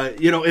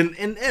 You know, and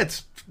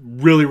it's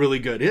really really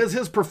good.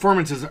 His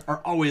performances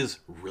are always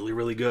really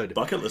really good.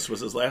 Bucket List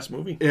was his last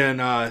movie. And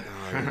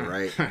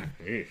Right.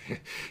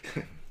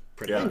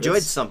 Yeah, I enjoyed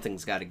it's-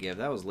 Something's Got to Give.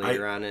 That was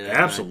later on in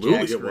absolutely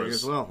Jack's it career was.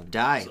 as well.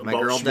 Die. My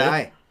about girl Schmidt.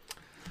 Die.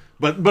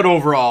 But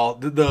overall,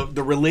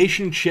 the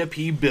relationship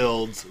he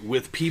builds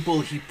with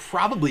people he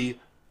probably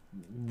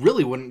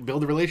really wouldn't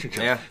build a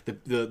relationship. Yeah.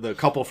 The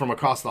couple from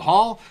across the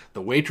hall,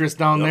 the waitress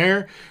down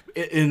there,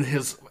 in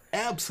his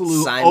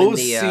absolute Simon,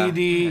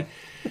 OCD.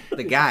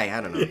 The guy,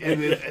 I don't know.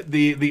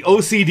 The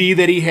OCD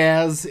that he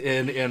has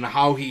and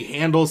how he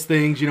handles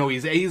things, you know,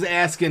 he's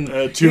asking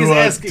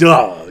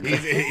dog.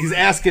 He's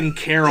asking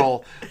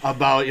Carol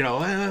about, you know,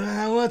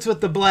 what's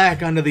with the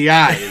black under the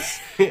eyes.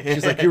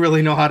 She's like, you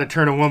really know how to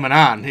turn a woman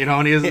on, you know,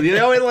 and he's, you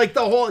know, and like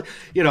the whole,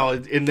 you know,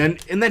 and then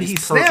he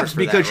He's snaps perfect for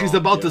that because she's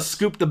role. about to Yes.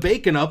 scoop the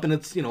bacon up, and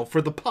it's, you know, for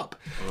the pup,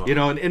 you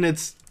know, and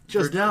it's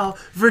just Verdell.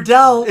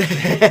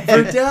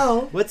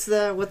 What's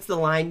the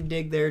line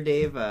dig there,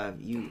 Dave?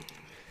 You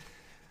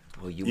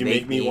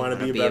make me wanna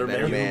be a better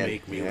man. You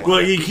make me Yeah. wanna- Well,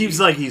 he keeps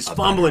like he's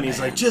fumbling. He's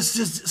like,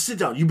 just sit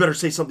down. You better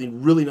say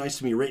something really nice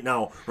to me right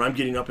now, or I'm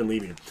getting up and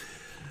leaving.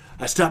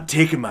 I stopped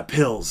taking my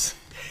pills.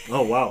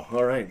 Oh wow!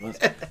 All right.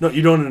 No,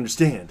 you don't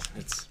understand.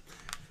 It's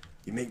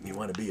you make me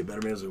want to be a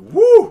better man. It's like,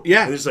 woo!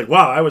 Yeah. And it's like,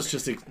 wow. I was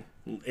just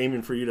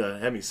aiming for you to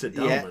have me sit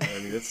down. Yeah. But I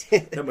mean,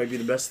 that might be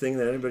the best thing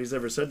that anybody's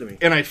ever said to me.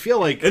 And I feel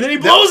like, And then he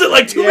blows it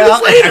like 2 Yeah.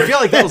 minutes later. I feel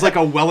like that was like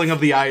a welling of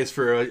the eyes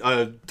for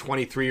a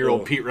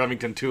 23-year-old Oh. Pete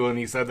Remington too, and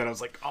he said that I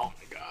was like, oh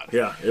my god.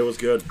 Yeah, it was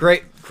good.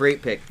 Great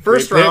pick.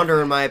 First Great pick.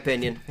 rounder, in my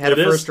opinion. Had It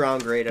a is. first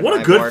round grade. on What a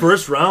my good board.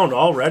 first round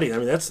already. I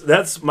mean,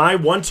 that's my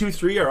 1, 2,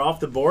 3 are off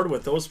the board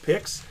with those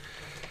picks.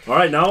 All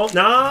right, now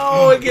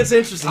it gets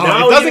interesting. Oh,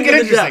 Now it we doesn't get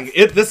into the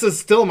interesting. This is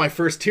still my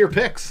first tier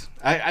picks.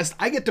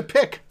 I get to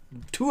pick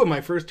 2 of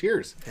my first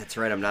tiers. That's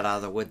right. I'm not out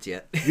of the woods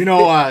yet. You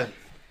know,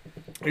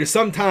 there's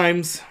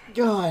sometimes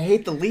Oh, I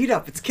hate the lead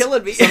up. It's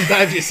killing me.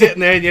 you're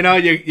sitting there and you know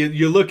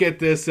you look at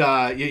this, you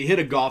hit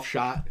a golf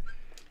shot,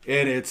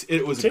 and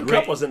it was Tin great.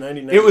 Cup was in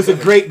 99. It was a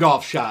great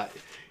golf shot,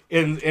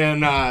 and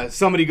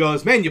somebody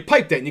goes, "Man, you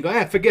piped it," and you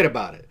go, forget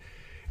about it.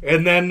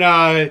 And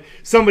then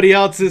somebody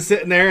else is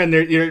sitting there, and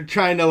you're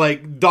trying to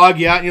like dog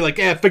you out, and you're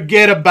like,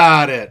 forget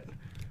about it.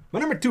 My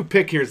number 2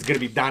 pick here is going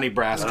to be Donnie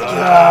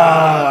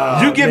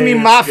Brasco. You give me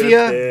man, Mafia.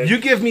 good pick. You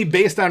give me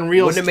Based on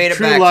Real Wouldn't have made it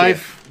True back to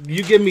Life.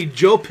 You give me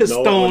Joe wouldn't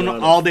Pistone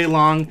have. all day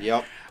long.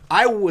 Yep.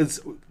 I was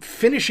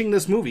finishing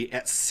this movie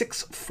at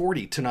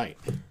 6:40 tonight.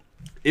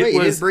 It Wait, you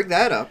was. didn't bring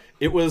that up.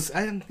 It was.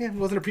 It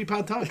wasn't a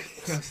pre-pod talk.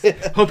 I was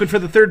hoping for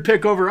the 3rd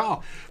pick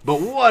overall. But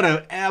what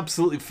an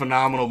absolutely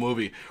phenomenal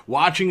movie!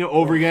 Watching it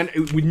over again.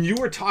 When you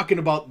were talking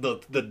about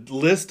the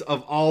list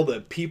of all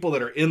the people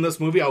that are in this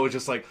movie, I was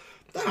just like,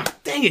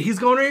 dang it, he's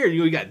going right here.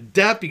 You got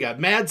Depp, you got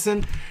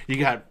Madsen, you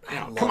got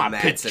come on,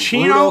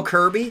 Pacino, Bruno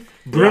Kirby.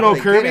 Bruno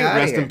Get Kirby, outta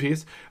rest here. in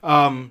peace.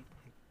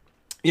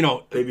 You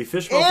know, Baby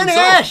Fishmouth Anne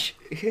himself. Hesh.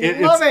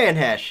 it's- Love Anne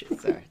Hesh.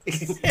 Sorry.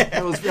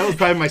 that was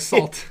probably my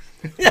salt.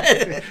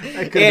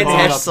 Anne All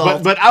Hesh up.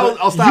 salt. But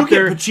I'll stop You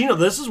there. get Pacino.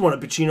 This is one of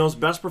Pacino's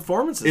best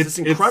performances. It's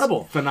It's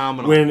incredible.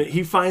 phenomenal. When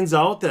he finds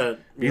out that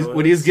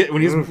When he's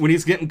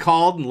getting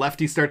called and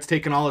Lefty starts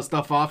taking all his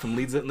stuff off and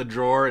leaves it in the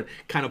drawer and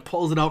kind of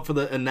pulls it out for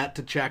the Annette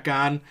to check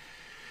on.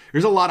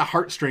 There's a lot of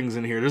heartstrings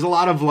in here. There's a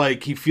lot of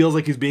like he feels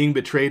like he's being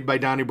betrayed by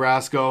Donnie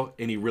Brasco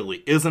and he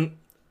really isn't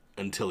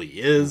until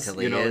he is.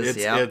 Until he you know, is, it's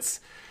yep. it's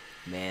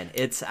Man,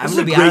 I'm is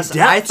gonna a be great honest.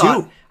 depth,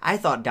 too. I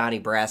thought Donnie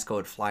Brasco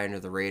would fly under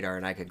the radar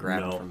and I could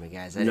grab him No. from you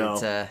guys.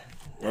 No.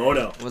 Oh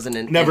no. Wasn't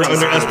an never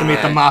anticipating underestimate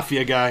the that.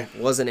 mafia guy.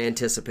 Wasn't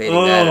anticipating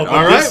Oh, that at all. but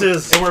All right, this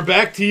is- and we're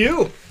back to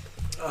you.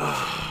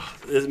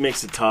 It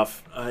makes it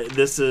tough.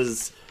 This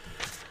is.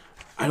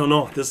 I don't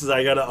know. This is.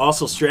 I gotta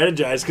also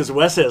strategize because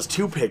Wes has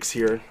 2 picks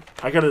here.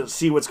 I gotta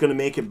see what's gonna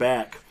make it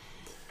back.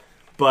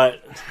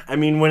 But I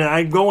mean, when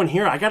I'm going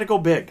here, I gotta go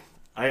big.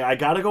 I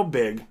gotta go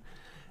big.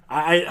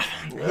 I I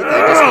just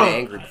get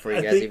angry before you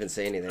I guys think- even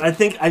say anything. I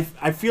think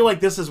I feel like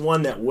this is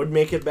one that would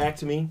make it back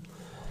to me,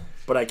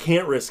 but I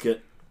can't risk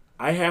it.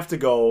 I have to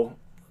go.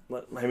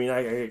 I mean,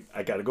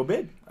 I got to go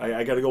big.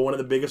 I got to go one of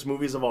the biggest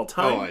movies of all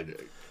time.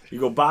 You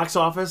go box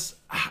office.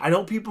 I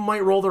know people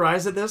might roll their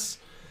eyes at this,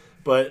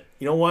 but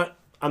you know what?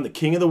 I'm the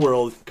king of the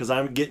world because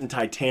I'm getting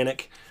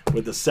Titanic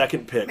with the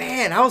second pick.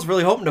 Man, I was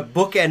really hoping to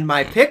bookend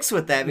my picks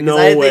with that because No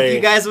I didn't way. think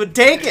you guys would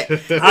take it.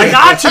 I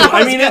got to.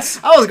 I mean,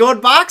 I was going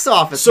box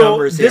office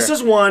numbers here. This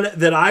is one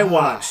that I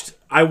watched.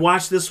 I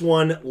watched this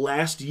one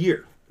last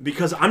year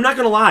because I'm not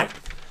going to lie.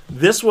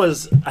 This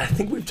was, I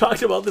think we've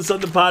talked about this on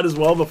the pod as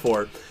well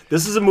before.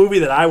 This is a movie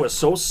that I was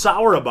so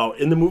sour about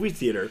in the movie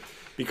theater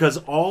because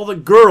all the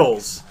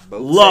girls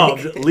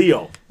loved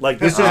Leo. Like,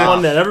 this is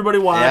one that everybody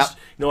watched. Yep.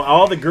 You know,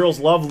 all the girls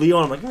love Leo.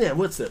 I'm like, man,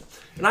 what's this?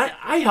 And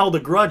I held a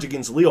grudge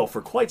against Leo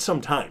for quite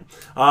some time.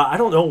 I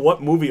don't know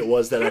what movie it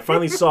was that I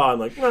finally saw. I'm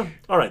like, well,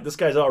 all right, this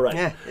guy's all right.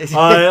 Yeah.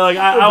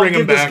 I'll bring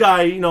him give this back.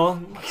 guy, you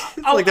know,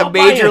 like the I'll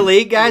buy major in.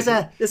 league guys.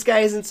 This guy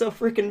isn't so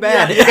freaking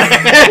bad.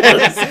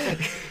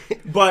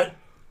 But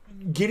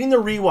getting the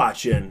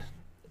rewatch in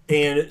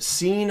and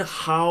seeing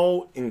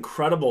how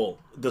incredible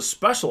the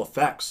special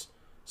effects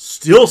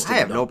still I stand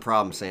have no up.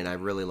 problem saying I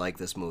really like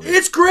this movie.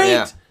 It's great.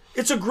 Yeah.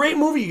 It's a great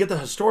movie. You get the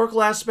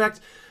historical aspect.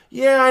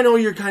 Yeah, I know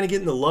you're kind of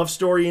getting the love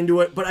story into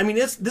it, but I mean,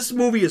 this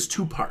movie is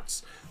two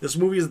parts. This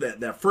movie is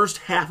that first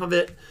half of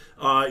it,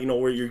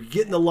 where you're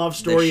getting the love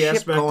story the ship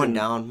aspect. going and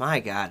down. My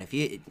God, if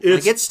you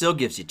It's- it still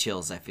gives you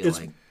chills. I feel It's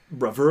like.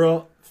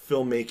 bravura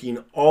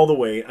filmmaking all the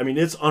way. I mean,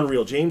 it's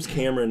unreal. James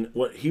Cameron,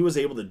 what he was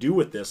able to do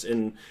with this,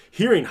 and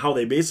hearing how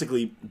they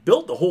basically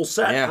built the whole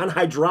set Yeah. on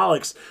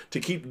hydraulics to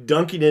keep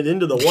dunking it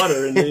into the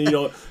water, and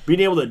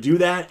being able to do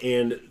that,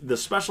 and the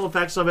special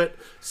effects of it,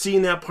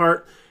 seeing that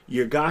part.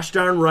 You're gosh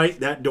darn right.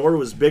 That door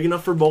was big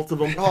enough for both of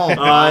them. Oh,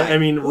 my. I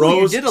mean, Ooh,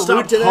 Rose, you did allude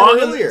stop to that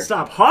hogging, earlier.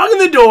 stop hogging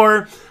the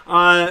door.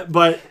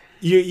 But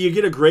you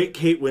get a great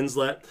Kate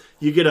Winslet.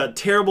 You get a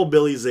terrible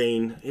Billy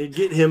Zane. You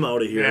get him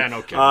out of here. Yeah,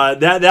 no kidding.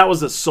 That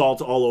was assault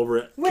all over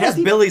it. When has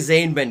Billy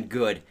Zane been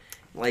good?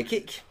 Like,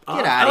 get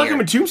out I of like here.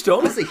 him in Tombstone.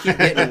 Unless they keep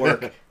getting to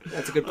work.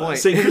 That's a good point.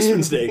 St.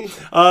 Crispin's Day.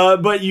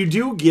 But you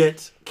do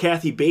get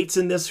Kathy Bates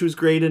in this, who's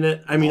great in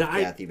it. I mean,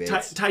 Kathy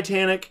Bates.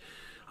 Titanic,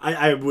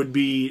 I would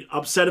be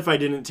upset if I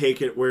didn't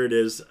take it where it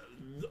is.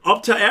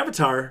 Up to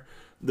Avatar,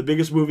 the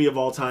biggest movie of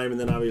all time, and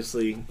then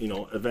obviously,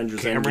 Avengers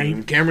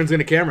Endgame. Cameron's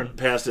gonna Cameron.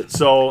 Past it.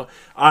 So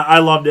I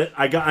loved it.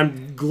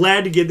 I'm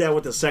glad to get that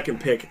with the second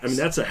pick. I mean,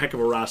 that's a heck of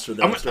a roster.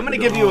 That I'm going to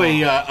give you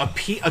a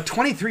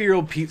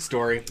 23-year-old Pete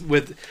story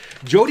with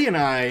Jody and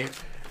I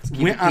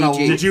went on a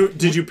PG.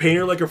 Did you paint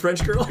her like a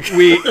French girl?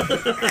 we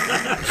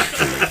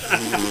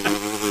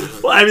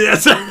Well, I mean,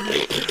 that's.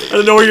 I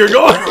don't know where you're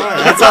going.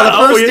 That's how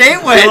the first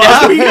date went.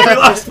 You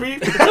lost me.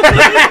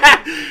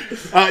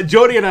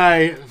 Jody and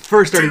I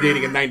first started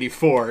dating in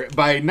 '94.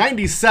 By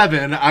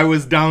 '97, I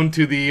was down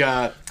to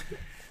the.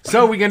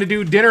 So we gonna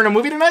do dinner and a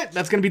movie tonight?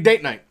 That's gonna be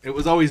date night. It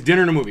was always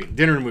dinner and a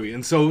movie,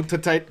 And so the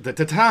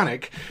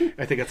Titanic,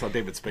 I think that's how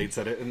David Spade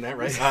said it, isn't that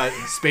right?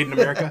 Spade in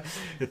America.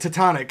 The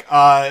Titanic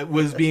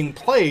was being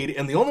played,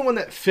 and the only one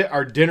that fit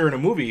our dinner and a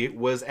movie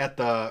was at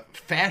the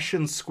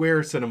Fashion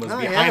Square Cinemas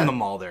behind yeah. the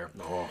mall there.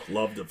 Oh,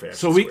 love the fashion.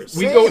 So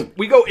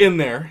we go in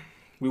there,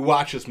 we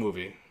watch this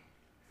movie,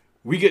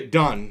 we get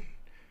done,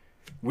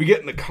 we get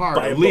in the car,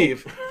 Buy a and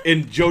leave,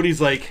 and Jody's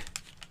like,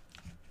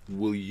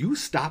 "Will you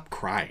stop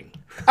crying?"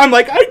 I'm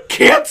like, "I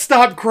can't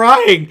stop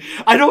crying.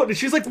 I don't."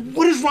 She's like,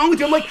 "What is wrong with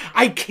you?" I'm like,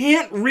 "I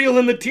can't reel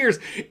in the tears,"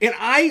 and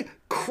I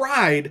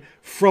cried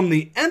from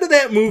the end of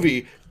that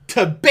movie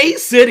to Bay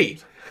City.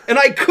 And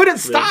I couldn't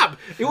stop.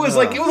 It was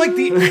like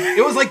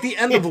the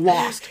end of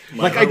Lost.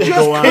 Like I just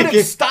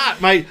couldn't stop.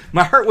 My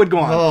heart would go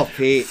on. Oh,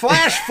 Pete.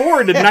 Flash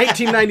forward to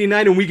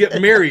 1999 and we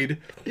get married.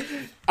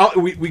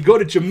 We go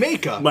to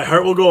Jamaica. My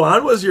heart will go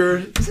on. Was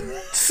your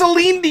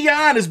Celine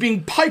Dion is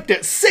being piped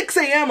at 6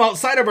 a.m.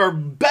 outside of our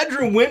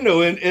bedroom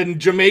window in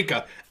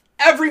Jamaica.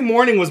 Every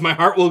morning was My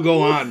Heart Will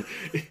Go On.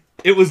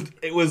 It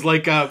was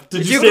like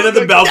Did you stand at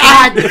the balcony?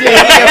 God damn,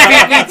 you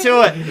beat me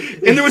to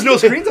it. and there was no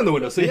screens on the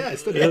window, so yeah, I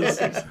still did.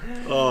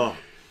 Oh,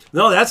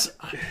 no, that's.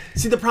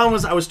 See, the problem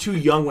was I was too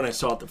young when I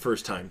saw it the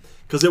first time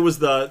because it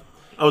was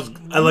I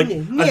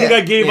think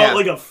I gave out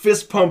like a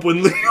fist pump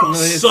when Leo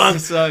sung.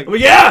 I'm like,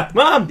 yeah,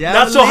 Mom, Yeah,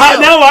 not so Leo. hot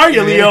now, are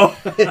you, Leo?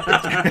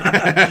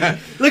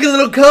 Look a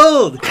little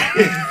cold.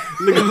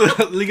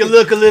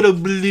 Look a little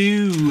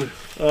blue.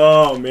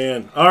 Oh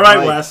man! All right,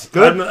 Right. Wes.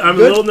 Good. I'm a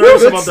little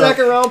nervous Good about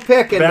second the round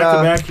pick. And,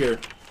 back-to-back here.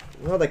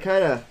 well, they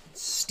kind of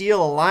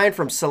steal a line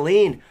from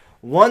Celine.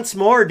 Once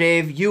more,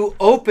 Dave, you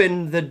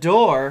open the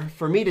door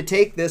for me to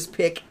take this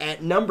pick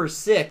at number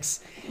 6.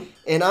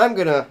 And I'm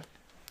going to...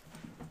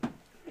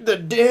 The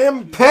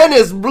damn pen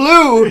is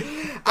blue.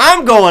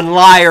 I'm going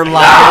liar.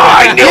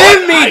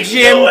 Give me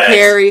Jim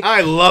Carrey. I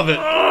love it.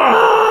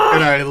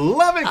 And I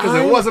love it because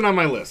it wasn't on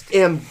my list.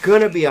 Am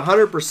going to be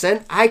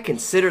 100%. I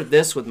considered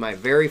this with my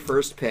very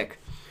first pick.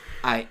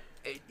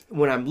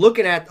 When I'm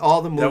looking at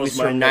all the was movies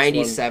my from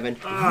next one.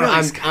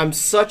 '97, I'm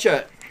such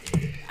a...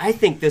 I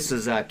think this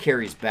is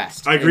Carrie's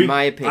best. I agree. In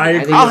my opinion. I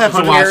agree. I'll have to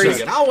watch it Carrie's-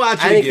 again. I'll watch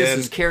it I think again.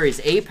 this is Carrie's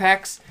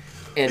apex.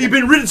 And You've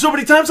been ridden so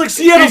many times like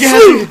Seattle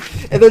Sleep.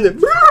 and then the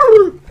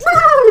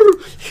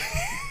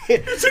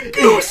It's a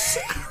goose.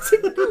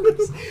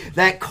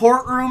 That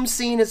courtroom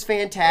scene is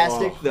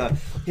fantastic.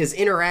 His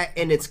interact,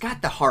 and it's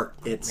got the heart.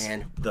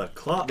 Man. The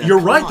claw. The You're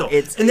claw. right, though.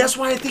 And that's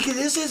why I think it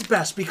is his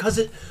best, because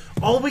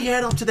all we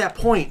had up to that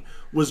point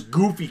was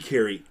Goofy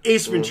Carrie,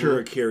 Ace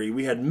Ventura Carrie.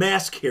 We had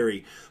Mask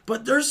Carrie.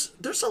 But there's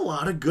a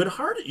lot of good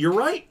heart. You're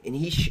right. And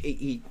I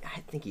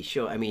think he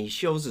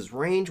shows his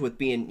range with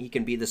he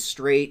can be the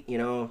straight-laced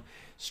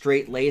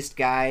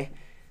guy.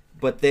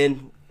 But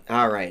then,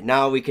 all right,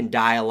 now we can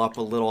dial up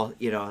a little,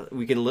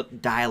 we can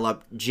dial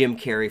up Jim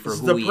Carrey for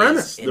who he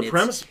is. The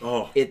premise.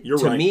 You're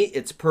right. To me,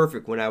 it's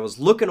perfect. When I was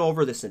looking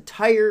over this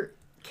entire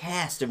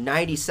cast of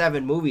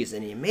 97 movies,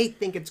 and you may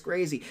think it's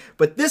crazy,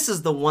 but this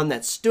is the one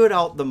that stood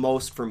out the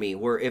most for me,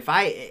 where if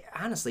I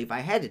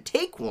had to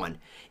take one,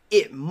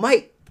 it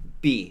might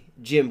be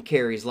Jim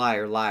Carrey's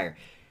Liar Liar.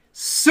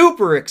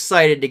 Super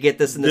excited to get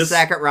this in the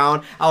second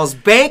round. I was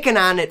banking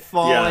on it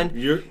falling.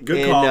 Yeah,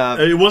 good call.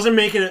 It wasn't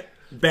making it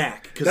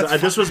back,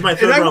 because this was my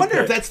third round. And I wonder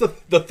if that's the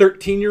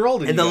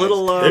 13-year-old and the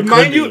little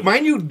mind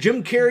you,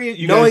 Jim Carrey.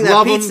 You knowing guys that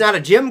love Pete's him. not a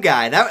Jim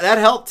guy, that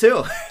helped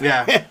too.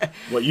 Yeah.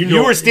 Well,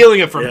 you were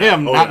stealing it from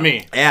him, not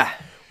me. Yeah.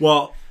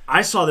 Well,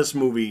 I saw this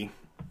movie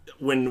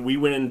when we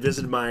went and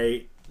visited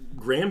my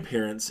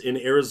grandparents in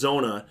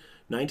Arizona,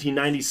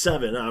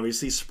 1997.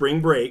 Obviously,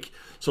 spring break.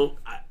 So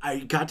I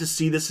got to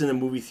see this in a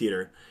movie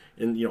theater,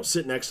 and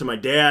sit next to my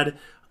dad.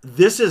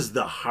 This is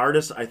the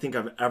hardest I think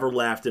I've ever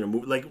laughed in a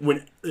movie. Like,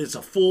 when it's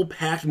a full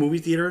packed movie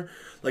theater,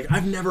 like,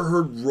 I've never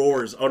heard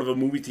roars out of a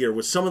movie theater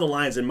with some of the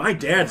lines, and my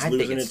dad's losing it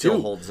too. I think it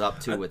still holds up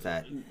too with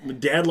that.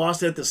 Dad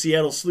lost it at the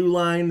Seattle Slew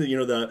line.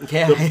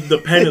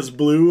 The pen is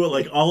blue,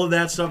 like all of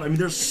that stuff. I mean,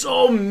 there's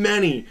so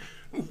many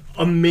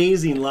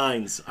amazing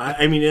lines.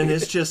 I mean, and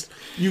it's just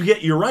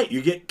you're right.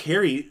 You get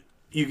Carrey,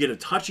 you get a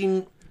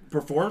touching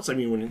performance. I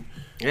mean, when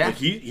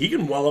he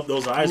can well up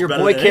those eyes. And your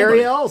better boy than Carey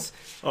anybody. Ells.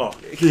 Oh,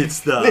 it's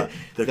the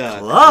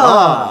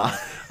claw.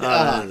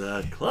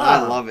 The claw.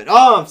 I love it.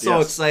 Oh, I'm so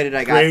Yes. excited.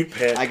 I Great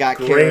pick. got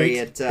Great Carey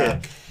at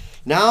pick.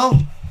 now.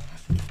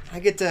 I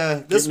get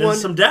to this Getting one.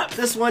 into some depth.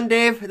 This one,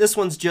 Dave. This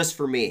one's just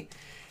for me.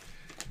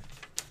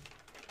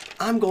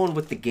 I'm going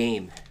with The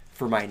Game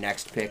for my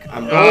next pick.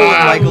 I'm going with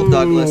Michael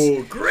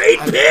Douglas.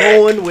 Great I'm pick.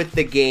 going with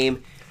The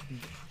Game.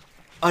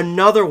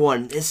 Another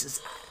one. This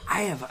is.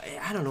 I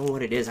don't know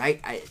what it is.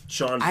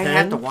 Sean I Penn?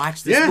 have to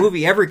watch this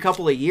movie every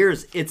couple of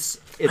years. It's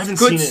haven't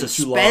good seen it in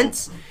too long.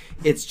 suspense.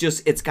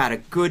 It's got a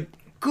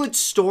good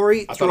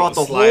story I thought throughout it the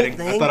was whole sliding.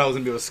 thing. I thought I was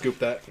gonna be able to scoop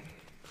that.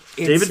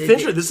 David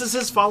Fincher. This is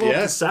his follow-up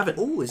to Seven.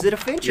 Oh, is it a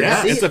Fincher?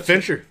 Yeah, See, it's a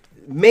Fincher.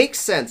 makes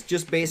sense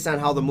just based on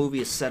how the movie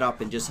is set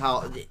up and just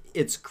how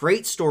it's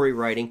great story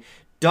writing.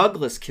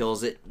 Douglas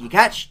kills it. You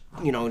got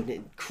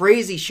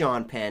crazy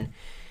Sean Penn.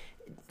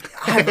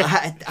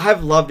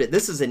 I've loved it.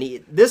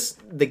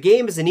 The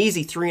Game is an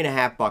easy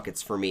 3.5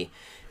 buckets for me.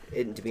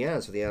 And to be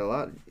honest with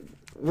you,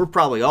 we're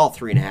probably all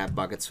 3.5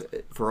 buckets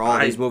for all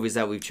these movies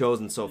that we've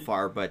chosen so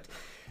far. But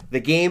The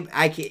Game,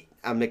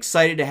 I'm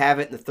excited to have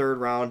it in the third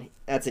round.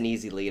 That's an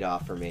easy lead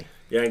off for me.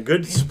 Yeah, and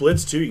good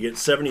splits too. You get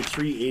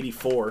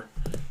 73-84.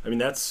 I mean,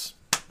 it's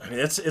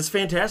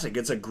fantastic.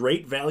 It's a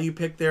great value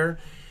pick there.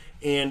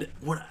 And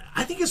what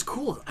I think is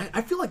cool,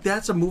 I feel like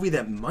that's a movie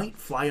that might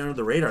fly under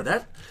the radar.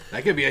 That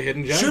could be a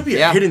hidden gem. should be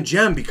a hidden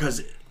gem,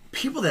 because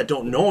people that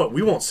don't know it,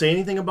 we won't say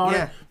anything about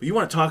it. But you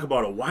want to talk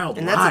about a wild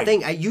And ride. that's the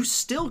thing. You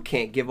still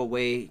can't give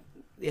away,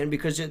 and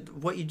because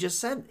what you just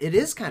said, it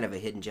is kind of a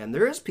hidden gem.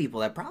 There is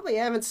people that probably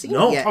haven't seen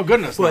it yet. Oh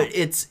goodness, but no.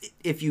 it's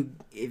if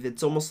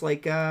it's almost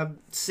like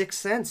Sixth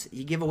Sense.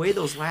 You give away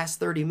those last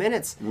 30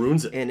 minutes,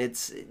 Ruins it.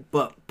 and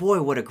but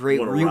boy, what a great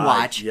What a rewatch!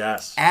 ride,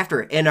 yes.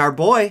 After, and our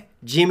boy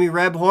Jimmy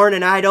Rebhorn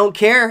and I Don't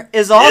Care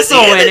is also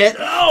in it.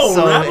 Oh,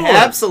 so Rebel.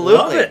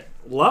 absolutely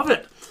Love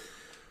it.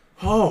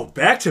 Oh,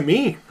 back to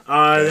me.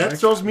 That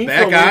throws me for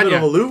a back little on bit ya.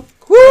 of a loop.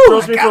 Woo,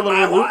 Throws me I for a got little my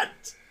bit of a loop. one.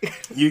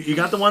 You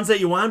got the ones that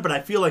you want, but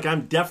I feel like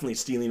I'm definitely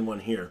stealing one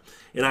here.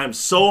 And I'm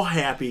so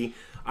happy.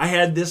 I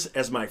had this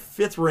as my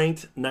 5th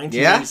ranked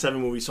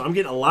 1997 movie, so I'm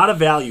getting a lot of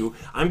value.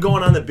 I'm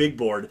going on the big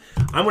board.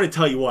 I'm going to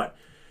tell you what.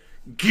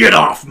 Get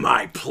off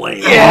my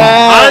plane.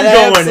 I'm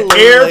going absolutely.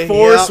 Air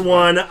Force Yep.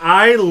 One.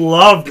 I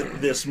loved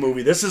this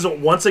movie. This is,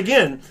 once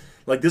again,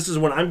 this is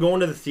when I'm going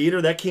to the theater.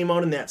 That came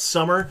out in that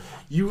summer.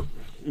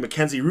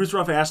 Mackenzie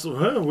Ruthroff asked,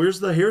 where's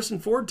the Harrison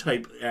Ford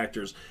type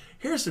actors?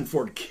 Harrison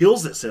Ford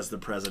kills this as the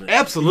president.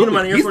 Absolutely. You get him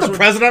on Air He's Force the One.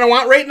 president I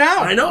want right now.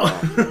 I know.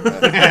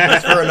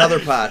 That's for another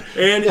pod.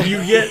 And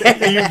you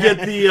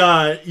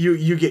get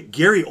you get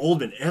Gary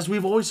Oldman, as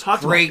we've always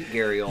talked Great about.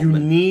 Gary Oldman. You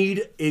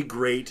need a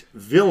great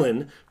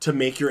villain to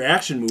make your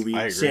action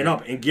movie stand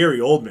up, and Gary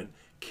Oldman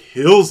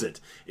kills it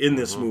in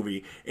this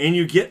movie. And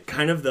you get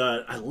kind of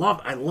I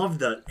love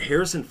the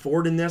Harrison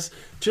Ford in this.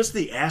 Just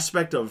the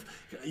aspect of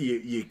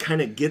you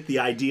kind of get the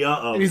idea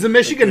of And he's a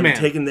Michigan him man.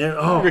 taking there.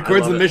 Oh, He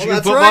records I love the it. Michigan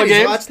That's football right. He's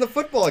game. watching the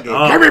football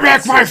game. Give me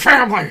back my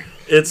family.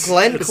 It's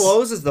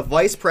Close is the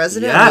vice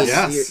president.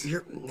 Yes.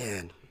 You're,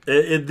 man.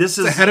 This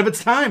is Ahead of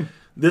its time.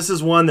 This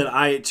is one that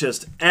I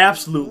just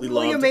absolutely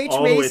William loved H. all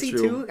the way Macy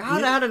through. too.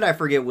 How did I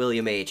forget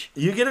William H?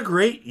 You get a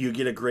great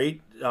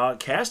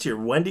cast here.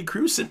 Wendy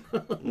Crewson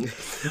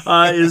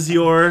is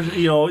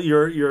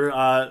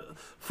your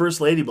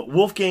First Lady, but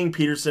Wolfgang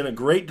Peterson, a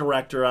great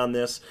director on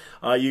this.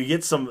 You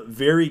get some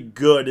very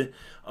good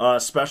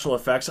special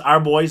effects. Our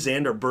boy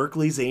Xander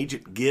Berkeley's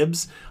Agent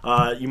Gibbs.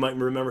 You might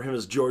remember him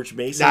as George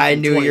Mason. I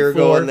from knew you were 24.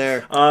 going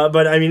there.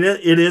 But I mean,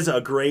 it is a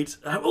great.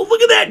 Oh,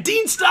 look at that,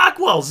 Dean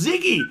Stockwell,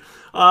 Ziggy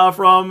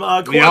from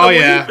Quantum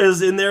Leap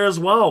is in there as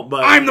well.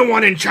 But I'm the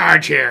one in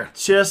charge here.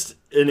 just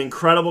an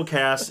incredible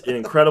cast, an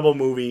incredible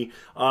movie,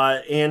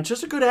 and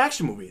just a good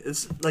action movie.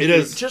 It's like It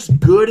is. just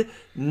good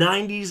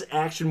 90s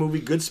action movie,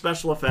 good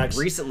special effects.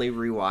 Recently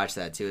rewatched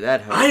that too.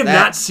 That I have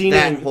not seen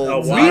it in a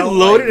whole while. We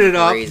loaded it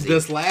up crazy.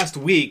 this last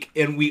week,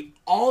 and we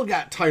all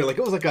got tired. Like,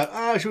 it was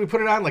like should we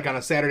put it on? Like, on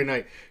a Saturday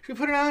night. Should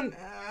we put it on?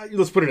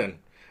 Let's put it in. And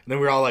then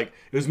we were all like,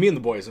 it was me and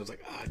the boys. And it was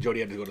like,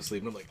 Jody had to go to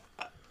sleep. And I'm like,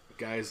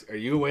 guys, are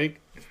you awake?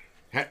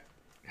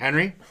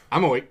 Henry?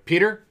 I'm awake.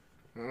 Peter?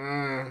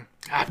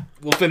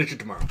 We'll finish it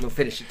tomorrow. We'll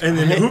finish it. And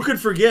then who could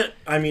forget,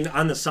 I mean,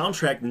 on the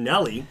soundtrack,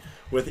 Nelly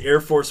with Air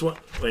Force One.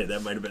 Wait,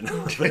 that might have been.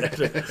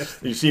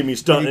 You see me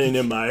stunting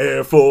in my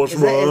Air Force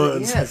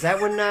Ones. Is that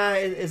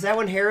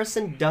when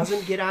Harrison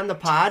doesn't get on the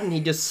pod and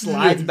he just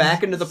slides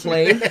back into the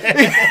plane?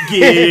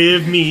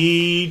 Give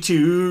me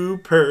 2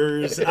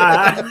 purrs.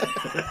 That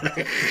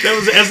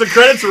was as the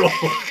credits roll.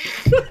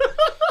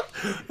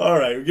 All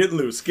right, get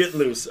loose, get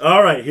loose.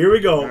 All right, here we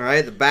go. All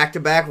right, the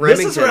back-to-back Remingtons.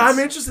 This is where I'm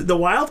interested. The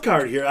wild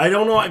card here. I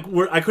don't know.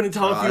 I couldn't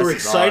tell if you were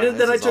this is all- excited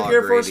that I this is took all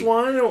Air Force gravy.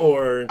 One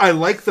or. I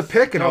like the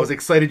pick, and I was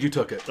excited you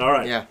took it. All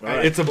right. Yeah. All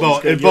right. It's a Well,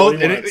 both. he's It gonna both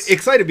get what he and wants.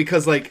 excited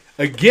because, like,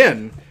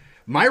 again,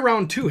 my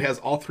round 2 has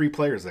all 3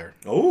 players there.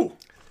 Oh.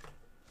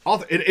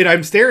 And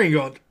I'm staring,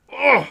 going,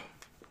 oh.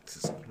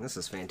 This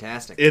is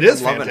fantastic. It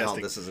is I'm loving fantastic.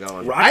 how this is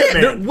going. Rocket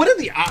Man. What is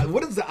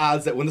the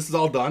odds that when this is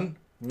all done,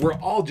 we're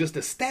all just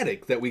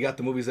ecstatic that we got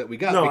the movies that we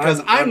got? No, because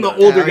I'm I'm the not.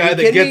 older Are guy you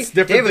that kidding gets me?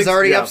 different Dave was things.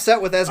 already Yeah.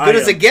 upset with as I good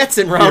as am. it gets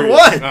in round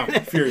Furious. one. Oh.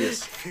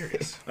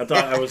 Furious. I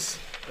thought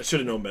I should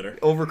have known better.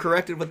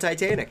 Overcorrected with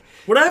Titanic.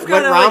 Would I have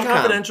Went got LA rom-com.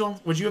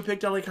 Confidential? Would you have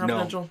picked LA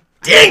Confidential?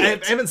 Dang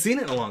I haven't seen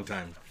it in a long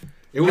time.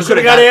 It We was could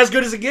have got it as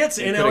good as it gets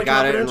in coulda LA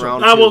got it in Confidential.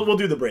 round two. We'll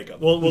do the breakup.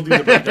 We'll do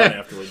the breakdown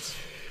afterwards.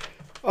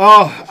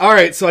 Oh, all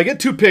right. So I get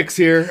 2 picks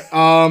here.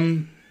 I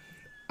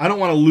don't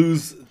want to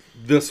lose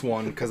this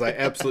one because I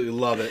absolutely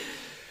love it.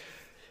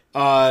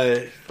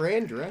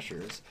 Fran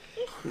Drescher's.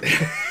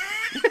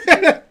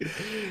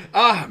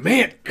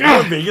 Man,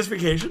 Or Vegas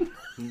Vacation.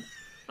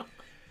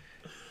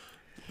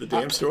 The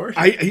damn store.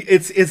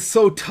 it's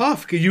so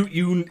tough. 'Cause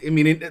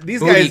these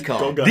Booty guys,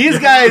 call. these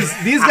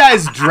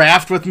guys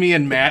draft with me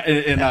in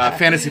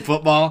fantasy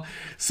football.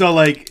 So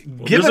like,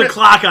 There's a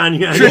clock on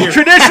you.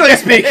 traditionally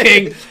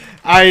speaking,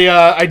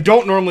 I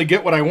don't normally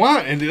get what I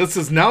want, and this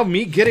is now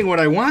me getting what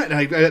I want. And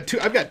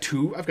I've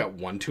got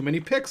one too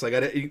many picks. I got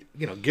to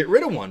get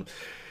rid of one.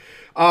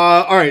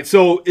 All right,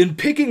 so in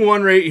picking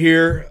one right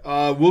here,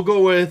 we'll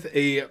go with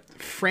a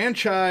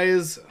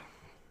franchise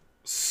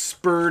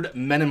spurred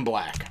Men in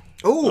Black.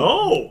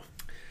 Oh.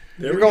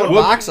 There we going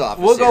go. box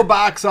office. We'll go here.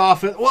 box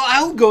office. Well,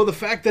 I'll go the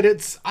fact that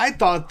I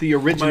thought the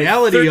My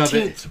originality of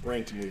it, 13th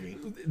ranked movie.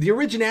 the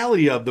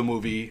originality of the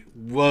movie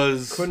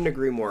was Couldn't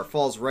agree more.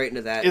 Falls right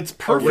into that It's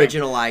perfect.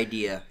 original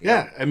idea.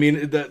 yeah. I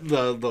mean,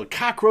 the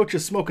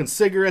cockroaches smoking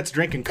cigarettes,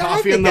 drinking I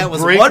coffee think in the that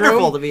was break wonderful,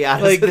 room. to be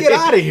honest Like, with get you.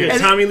 out of here. And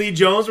Tommy Lee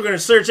Jones. We're going to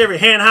search every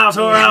hen house,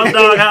 whorehouse,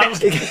 dog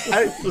house.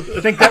 I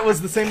think that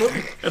was the same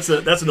movie. That's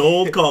an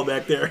old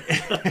callback there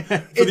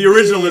for the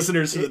original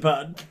listeners to the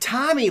pod.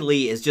 Tommy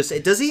Lee is just.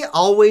 Does he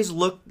always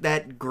look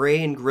that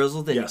gray and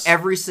grizzled in Yes.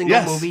 every single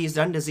Yes. movie he's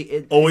done? Does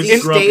he Always has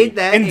he grumpy. stayed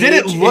that And did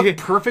it age? look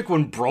perfect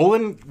when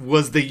Brolin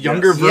was the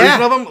younger Yes. version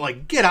Yeah. of him?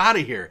 Like, get out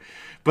of here.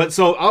 But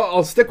so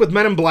I'll stick with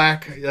Men in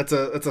Black. That's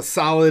a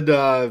solid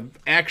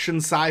action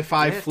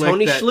sci-fi Yeah, flick.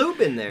 Tony that, Shalhoub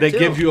in there, that too.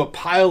 gives you a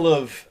pile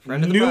of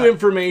Friend of the new pod.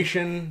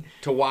 information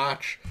to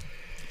watch.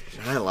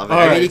 I love it. All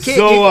I mean, right, you can't,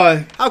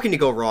 so, how can you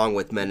go wrong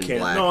with Men in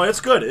Black? No, it's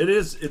good. It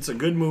is. It's a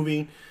good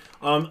movie.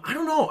 I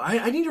don't know.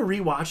 I need to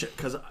rewatch it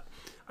because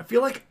I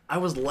feel like I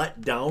was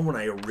let down when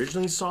I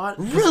originally saw it.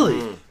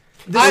 Really?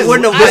 I It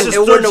wouldn't have this went, is it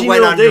wouldn't have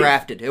went 13-year-old Dave.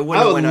 undrafted. It wouldn't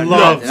I have would went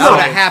love undrafted. I would have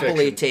science happily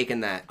fiction. taken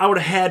that. I would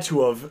have had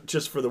to have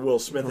just for the Will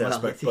Smith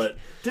aspect. But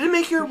did it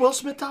make your Will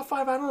Smith top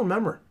 5? I don't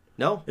remember.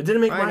 No, It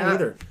didn't make Why mine not?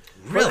 either.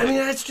 Really? But, I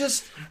mean, it's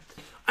just.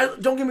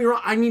 Don't get me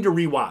wrong. I need to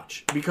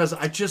rewatch because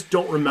I just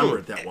don't remember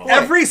it that well.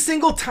 Every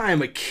single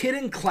time a kid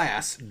in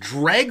class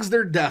drags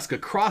their desk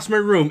across my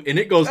room and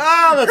it goes,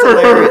 Oh, that's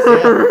hilarious.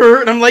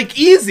 Yeah. and I'm like,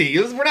 easy.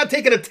 We're not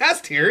taking a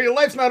test here. Your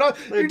life's not on.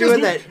 You're doing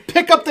just that.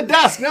 pick up the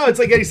desk. No, it's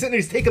like he's sitting there,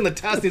 he's taking the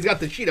test. And he's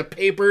got the sheet of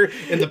paper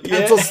and the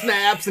pencil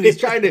snaps and he's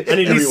trying to, I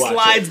need to he rewatch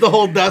slides it. the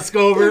whole desk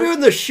We're over. doing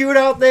the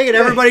shootout thing, and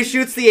everybody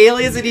shoots the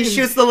aliens, and he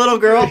shoots the little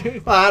girl.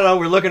 Well, I don't know.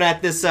 We're looking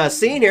at this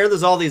scene here.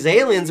 There's all these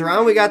aliens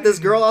around. We got this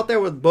girl out there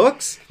with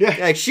books. Yeah.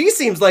 Like she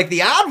seems like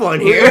the odd one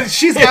here.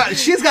 She's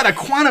got a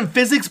quantum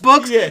physics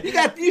book.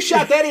 Yeah. You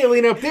shot that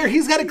alien up there.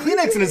 He's got a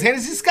Kleenex in his hand.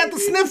 He's just got the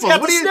sniffles.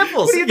 got What the are you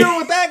sniffles. What are you doing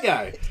with that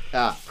guy?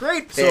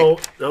 Great pick.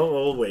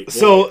 So, wait.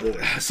 So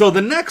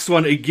the next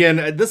one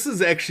again. This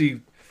is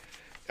actually,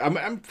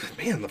 man,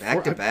 the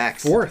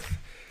Back-to-backs. fourth.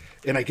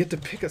 And I get to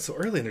pick it so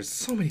early, and there's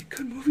so many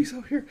good movies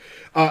out here.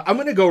 I'm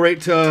going to go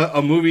right to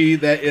a movie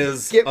that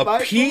is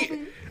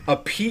a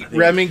Pete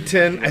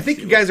Remington. I think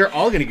you guys are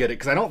all going to get it,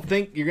 because I don't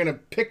think you're going to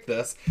pick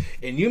this.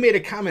 And you made a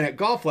comment at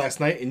golf last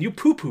night, and you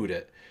poo-pooed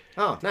it.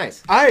 Oh,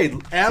 nice. I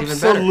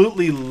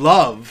absolutely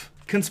love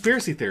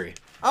Conspiracy Theory.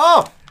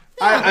 Oh,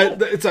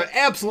 it's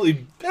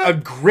a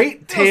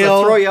great that was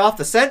tale. a throw you off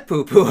the scent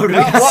poo-poo.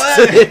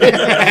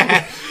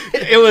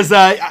 It was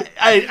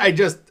I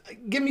just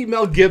give me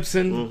Mel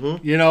Gibson.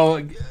 You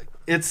know,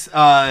 it's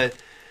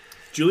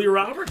Julia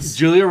Roberts.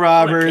 Julia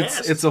Roberts.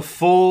 cast. It's a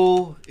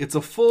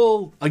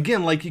full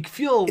again, like you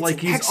feel like an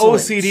he's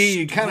excellent OCD.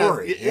 You kind of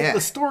story, yeah.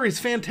 the story's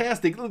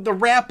fantastic. The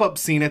wrap up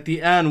scene at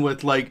the end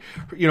with like,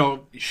 you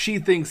know, she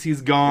thinks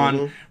he's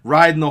gone,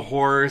 riding the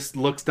horse,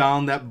 looks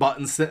down, that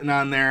button sitting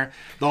on there.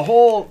 The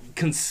whole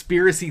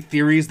conspiracy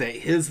theories that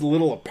his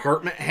little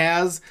apartment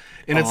has.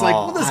 And it's like,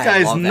 well, this I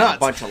guy's love that. nuts. A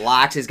bunch of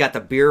locks. He's got the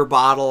beer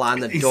bottle on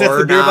the He sets the beer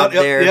doorknob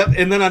bottle- there. Yep.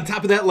 And then on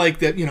top of that, like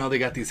that, you know, they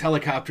got these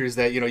helicopters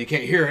that, you know, you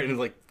can't hear it, and it's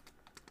like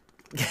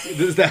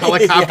there's the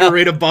helicopter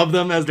right above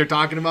them as they're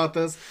talking about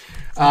this.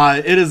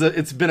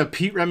 It's been a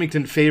Pete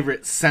Remington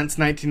favorite since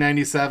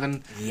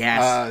 1997.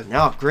 Yes.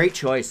 No, great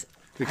choice.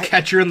 The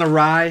Catcher in the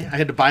Rye. I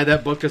had to buy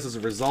that book just as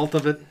a result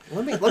of it.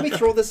 Let me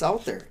throw this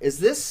out there. Is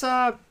this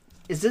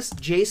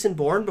Jason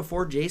Bourne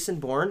before Jason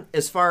Bourne?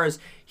 As far as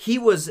he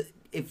was,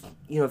 if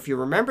you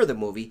remember the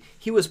movie,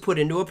 he was put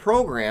into a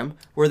program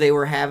where they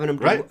were having him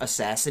do Right.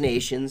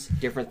 assassinations,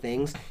 different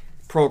things.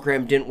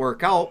 Program didn't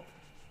work out.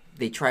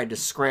 They tried to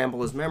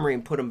scramble his memory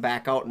and put him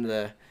back out into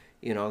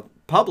the,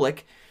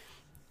 public.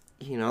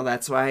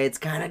 That's why it's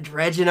kind of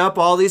dredging up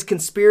all these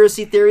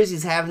conspiracy theories.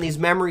 He's having these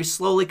memories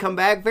slowly come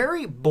back.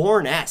 Very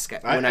Bourne-esque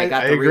when I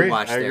got the agree.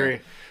 rewatch I there. agree.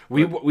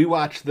 We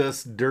watched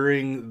this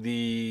during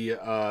the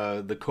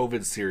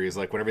COVID series,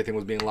 like when everything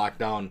was being locked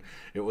down.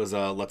 It was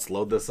let's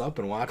load this up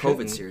and watch it.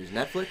 COVID series,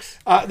 Netflix?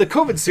 The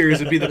COVID series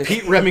would be the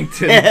Pete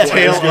Remington It's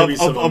tale gonna be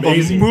some of a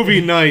amazing-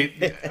 movie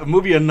night, a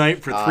movie a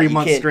night for 3 You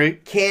months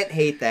straight. Can't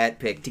hate that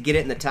pick. To get it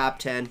in the top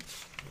 10,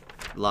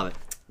 love it.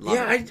 Love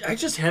it. I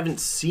just haven't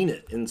seen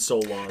it in so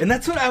long. And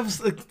that's what I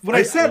was like. What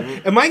I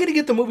said, am I going to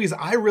get the movies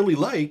I really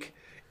like?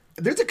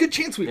 There's a good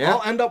chance we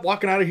all end up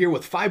walking out of here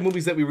with 5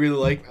 movies that we really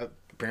like.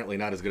 Apparently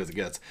not as good as it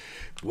gets.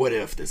 What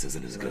if this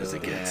isn't as good as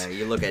it gets? Yeah,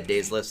 you look at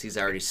Dave's list; he's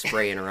already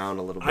spraying around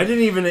a little bit. I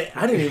didn't even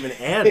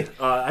add.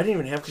 I didn't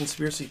even have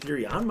conspiracy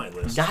theory on my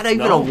list. Not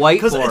even a whiteboard.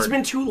 because it's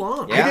been too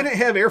long. Yeah. I didn't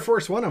have Air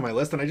Force One on my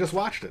list, and I just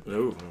watched it.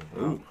 Ooh,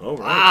 all right.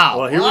 Wow,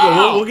 Well, here we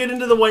go. We'll get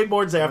into the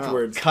whiteboards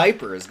afterwards.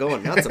 Kuiper is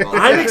going nuts about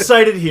I'm that.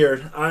 excited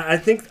here. I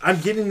think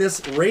I'm getting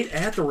this right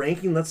at the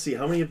ranking. Let's see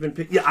how many have been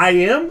picked. Yeah, I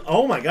am.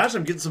 Oh my gosh,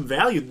 I'm getting some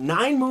value.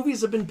 9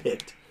 movies have been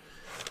picked.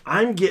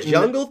 I'm getting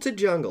Jungle to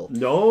jungle.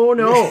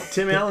 No.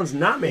 Tim Allen's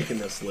not making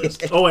this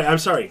list. Oh wait, I'm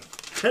sorry.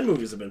 10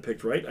 movies have been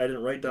picked, right? I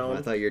didn't write down.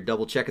 I thought you were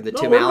double checking the No,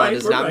 Tim we're Allen right,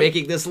 is we're not right.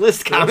 making this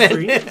list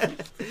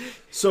comment.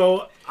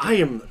 So I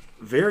am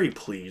very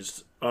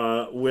pleased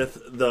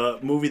with the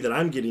movie that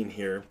I'm getting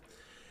here,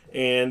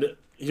 and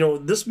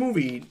this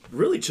movie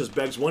really just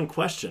begs one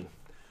question: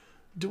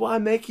 do I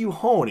make you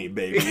horny,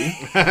 baby?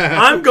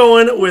 I'm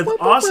going with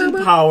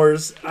Austin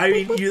Powers. I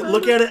mean, you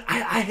look at it.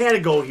 I had to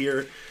go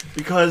here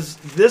because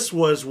this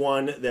was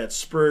one that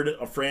spurred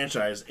a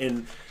franchise,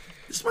 and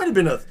this might have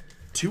been a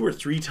 2 or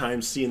 3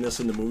 times seeing this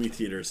in the movie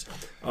theaters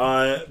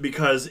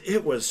because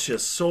it was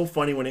just so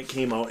funny when it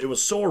came out. It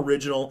was so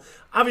original.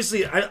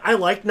 Obviously, I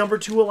like number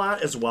 2 a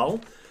lot as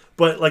well,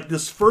 but like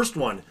this first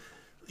one,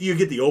 you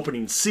get the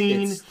opening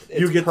scene. It's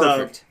you get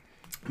perfect.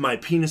 My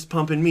Penis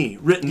Pumping Me,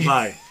 written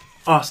by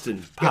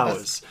Austin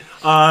Powers.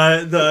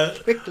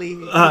 Quickly.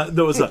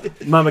 There was a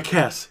Mama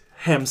Cass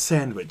ham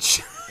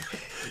sandwich.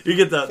 You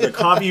get the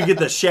coffee, you get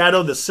the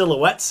shadow, the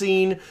silhouette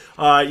scene.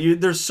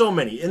 There's so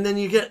many. And then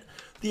you get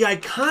the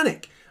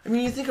iconic. I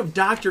mean, you think of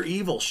Dr.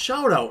 Evil.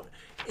 Shout out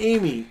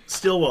Amy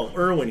Stillwell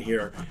Irwin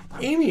here.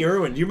 Amy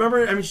Irwin, do you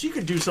remember? I mean, she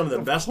could do some of the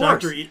best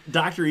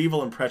Dr.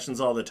 Evil impressions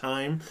all the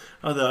time.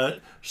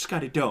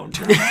 Scotty, don't.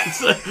 You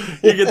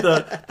get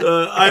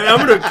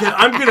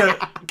I'm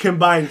gonna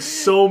combine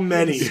so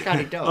many.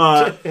 Scotty,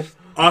 don't.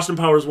 Austin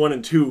Powers 1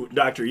 and 2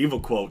 Dr.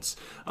 Evil quotes.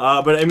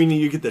 But I mean,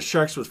 you get the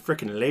sharks with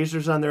frickin'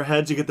 lasers on their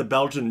heads. You get the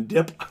Belgian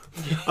dip.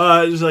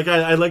 It's like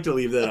I'd like to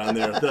leave that on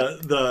there.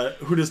 The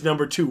who does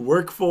number 2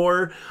 work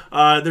for?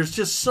 There's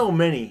just so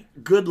many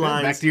good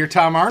lines. Back to your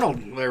Tom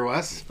Arnold there,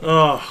 Wes.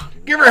 Oh,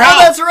 Give her help.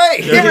 That's right.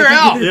 Give her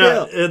help.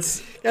 yeah,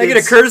 it's. Can I get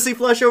a courtesy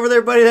flush over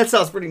there, buddy? That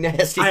sounds pretty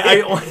nasty.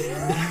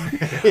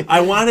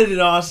 I wanted an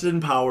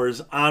Austin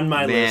Powers on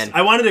my list.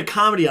 I wanted a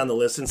comedy on the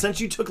list, and since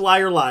you took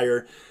Liar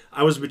Liar,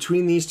 I was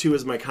between these 2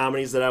 as my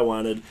comedies that I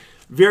wanted.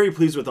 Very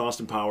pleased with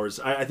Austin Powers.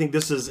 I think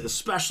this is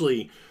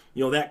especially,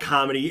 that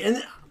comedy.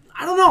 And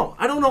I don't know.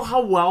 I don't know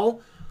how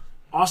well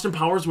Austin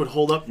Powers would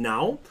hold up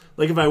now.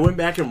 Like if I went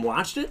back and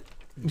watched it.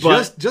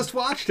 But Just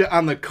watched it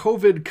on the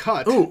COVID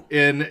cut. Ooh.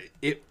 And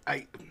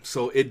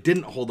so it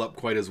didn't hold up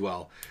quite as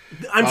well.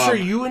 I'm sure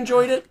you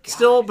enjoyed it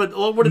still, but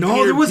what did No,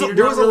 Peter, there was Peter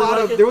there was a not really lot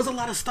like of it? there was a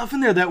lot of stuff in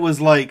there that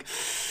was like,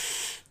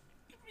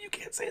 you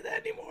can't say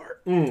that anymore.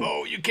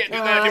 Oh, you can't do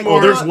that anymore.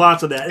 Oh, there's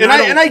lots of that, and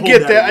don't I hold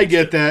get that. I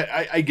against get it.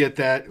 that. I get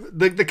that.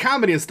 The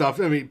comedy and stuff.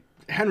 I mean,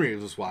 Henry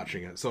was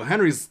watching it, so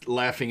Henry's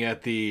laughing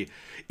at the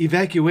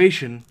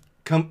evacuation.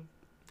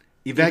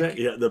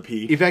 Yeah, the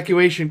P.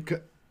 Evacuation.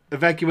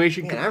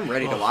 Man, I'm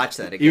ready to watch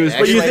that He again. was- but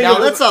Actually, you think now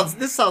it was-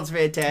 this sounds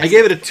fantastic. I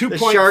gave it a The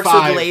 2.5. sharks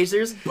with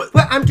lasers. But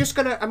I'm and a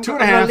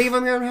gonna half. leave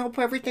them here and hope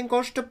everything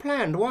goes to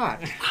plan. What?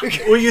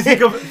 Well, you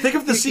think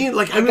of the scene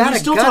like I mean, got we a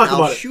still gun. talk I'll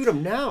about it. shoot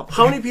them now.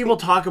 How many people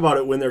talk about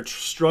it when they're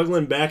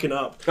struggling backing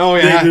up? Oh,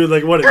 yeah. they do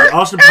like what?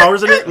 Austin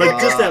Powers in it, like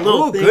just that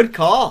little Ooh, thing. good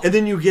call. And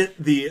then you get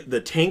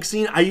the tank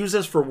scene. I use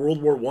this for World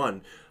War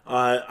One.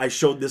 I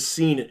showed this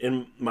scene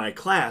in my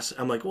class.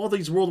 I'm like, well,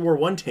 these World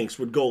War I tanks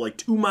would go like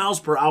 2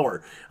 miles per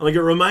hour. I'm like,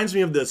 it reminds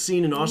me of the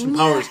scene in Austin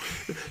Powers.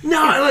 No,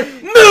 I'm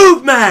like,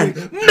 move, man,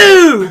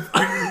 move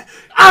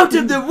out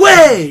of the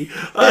way.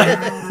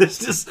 It's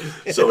just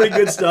so many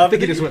good stuff. I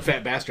think he just went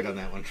fat bastard on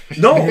that one.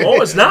 No,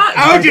 it's not.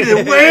 Out of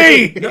the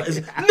way. No, it's,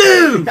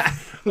 move.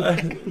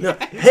 No,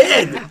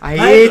 head.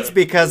 I eat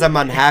because I'm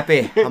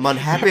unhappy. I'm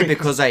unhappy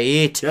because I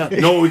eat. Yeah, you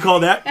know what we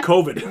call that?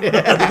 COVID.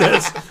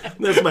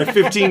 that's my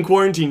 15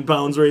 quarantine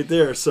pounds right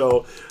there.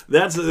 So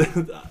that's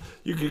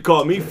you could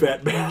call me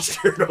fat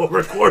bastard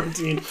over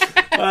quarantine.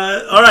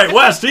 All right,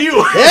 Wes, to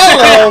you.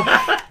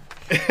 Hello,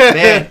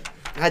 man.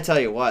 I tell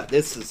you what,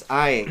 this is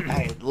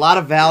a lot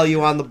of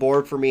value on the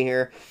board for me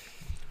here.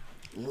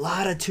 A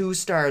lot of 2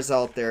 stars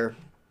out there.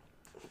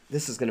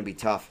 This is gonna be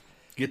tough.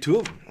 Get 2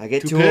 of them. I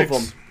get 2 picks.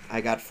 of them. I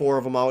got 4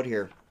 of them out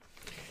here.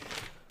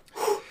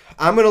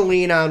 I'm gonna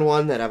lean on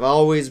one that I've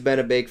always been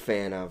a big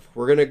fan of.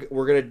 We're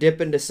gonna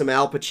dip into some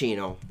Al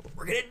Pacino.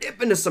 We're gonna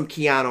dip into some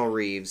Keanu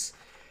Reeves.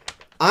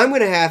 I'm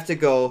gonna have to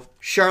go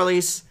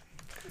Charlize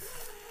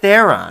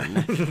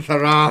Theron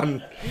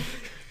Theron.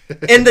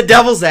 in The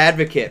Devil's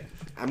Advocate.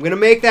 I'm gonna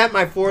make that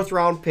my 4th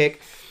round pick.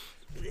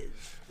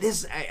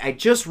 I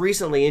just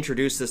recently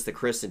introduced this to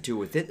Kristen too.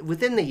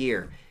 Within the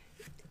year,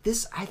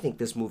 I think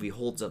this movie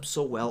holds up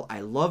so well.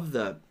 I love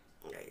the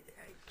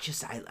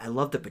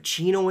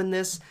Pacino in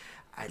this.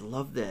 I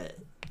love the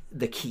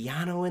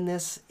Keanu in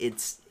this.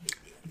 It's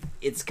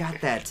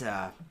got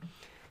that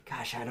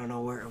gosh, I don't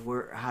know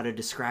where how to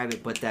describe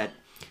it, but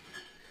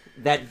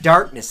that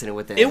darkness in it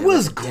with it. It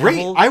was the great.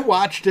 devil. I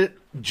watched it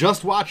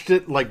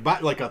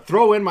like a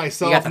throw in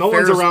myself. You got the No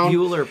one's Ferris around.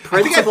 Bueller I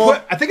principle.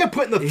 think I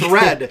put in the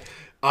thread.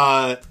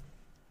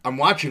 I'm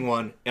watching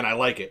one and I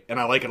like it, and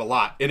I like it a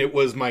lot. And it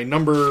was my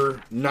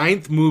number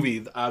 9th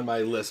movie on my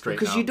list right now.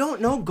 Because you don't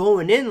know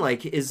going in,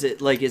 is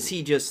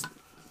he just,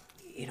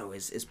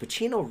 is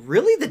Pacino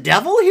really the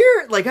devil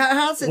here? Like,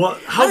 how's it? Well,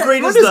 how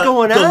great what is is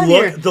going on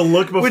look? here? The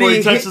look before When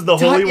he touches the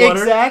holy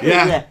water. Exactly.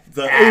 Yeah.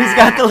 He's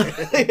got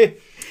the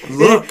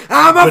Look,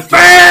 I'm a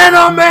fan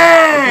of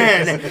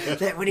man.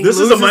 this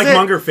is a Mike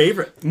Munger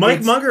favorite.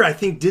 Mike Munger, I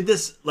think, did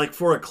this like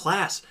for a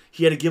class.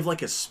 He had to give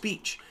like a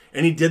speech,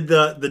 and he did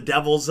the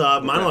devil's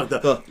monologue.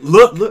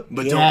 Look,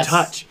 but yes.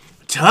 don't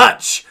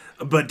touch,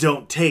 but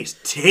don't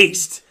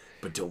taste,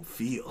 but don't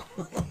feel.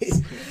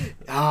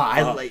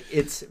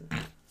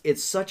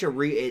 It's such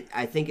a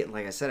I think it,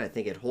 like I said, I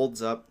think it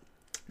holds up.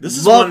 This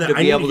is Love one that to I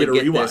be need able to to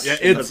get a get rewatch.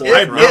 this.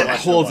 It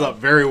holds up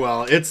very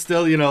well. It's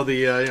still,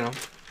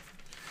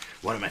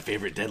 one of my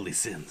favorite deadly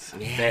sins.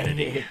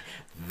 Vanity.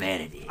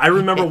 Vanity. I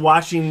remember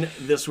watching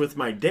this with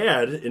my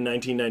dad in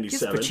Gives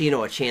 1997.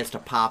 Pacino a chance to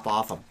pop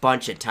off a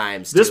bunch of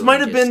times. This too,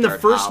 might and have just been the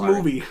start first hollering.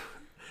 movie.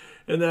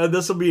 And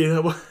this will be.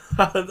 I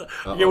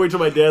can't wait till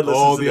my dad listens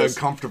Oh, to the this.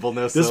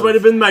 uncomfortableness. This might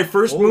have been my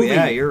first Oh movie.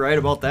 yeah, you're right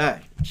about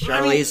that.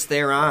 Charlize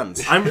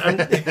Theron's. I'm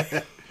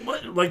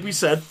like we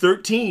said,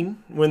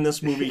 13 when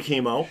this movie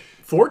came out.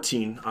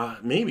 14,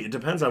 maybe. It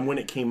depends on when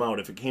it came out.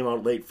 If it came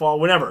out late fall,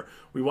 whenever.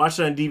 We watched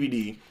it on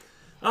DVD.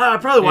 I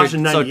probably watched it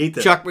in 98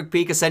 So then. Chuck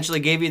McPeak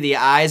essentially gave you the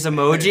eyes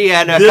emoji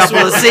and a This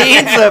couple of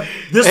scenes.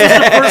 This was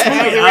the first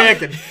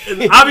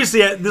movie. And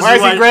obviously, this Why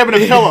is is he grabbing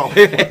a pillow?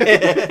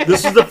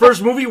 This was the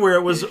first movie where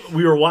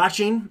we were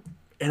watching,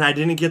 and I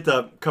didn't get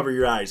the cover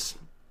your eyes.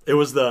 It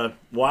was the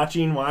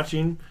watching.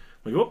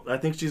 Like, oh, I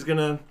think she's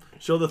gonna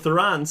show the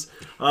Therons,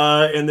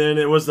 and then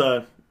it was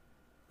the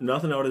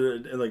nothing out of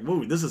it. And like,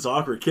 whoa, this is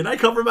awkward. Can I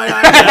cover my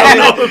eyes? I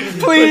don't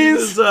know.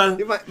 Please.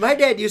 My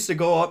dad used to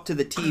go up to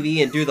the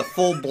TV and do the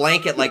full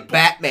blanket like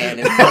Batman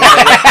in front of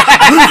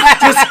it.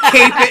 Just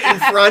cape it in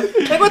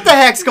front. Like, what the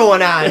heck's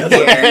going on here?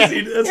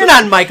 crazy. You're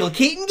not Michael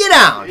Keaton. Get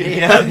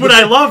down. But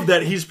I love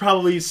that he's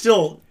probably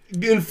still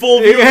in full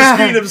view of the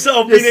screen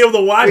himself, being able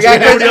to watch We it. got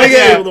Nobody else is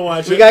good, able to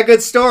watch we it. got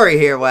good story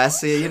here,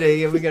 Wes. We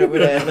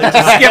gotta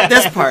just skip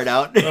this part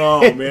out.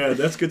 Oh man,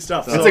 that's good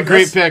stuff. That's a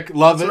great pick.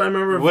 Love that's it. what I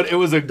remember. It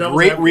was a Devil's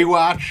great Advocate.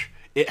 rewatch.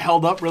 It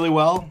held up really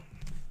well.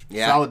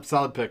 Yeah.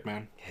 Solid pick,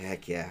 man.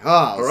 Heck yeah.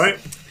 All right,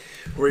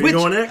 where are you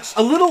going next?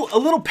 A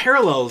little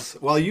parallels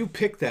while you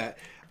pick that.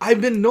 I've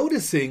been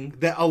noticing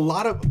that a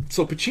lot of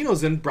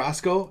Pacino's in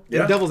Brasco Yeah.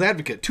 and Devil's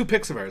Advocate, 2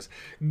 picks of ours.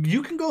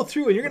 You can go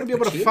through and you're going to be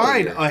able to Pacino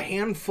find here. a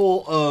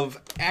handful of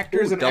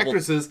actors and double-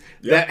 actresses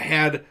Yeah. that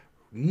had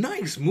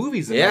nice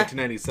movies in Yeah.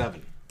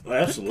 1997. Good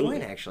Absolutely.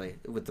 point, actually,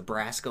 with the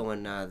Brasco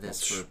and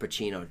this for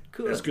Pacino.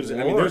 Good As good as, I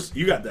Lord. mean,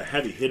 you got the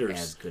heavy hitters.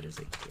 As good as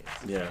it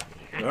gets. Yeah.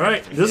 All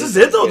right. This is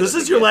it, though. This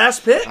is your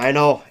last pick. I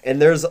know, and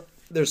there's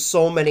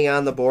so many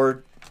on the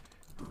board.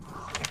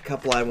 A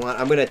couple I want.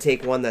 I'm gonna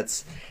take one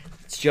it's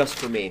just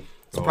for me.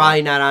 It's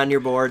probably not on your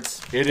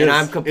boards, It and is.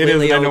 I'm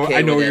completely It is. okay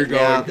I know with where it. you're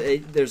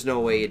going. Yeah, there's no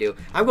way you do.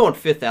 I'm going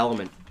Fifth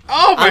Element.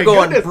 Oh my I'm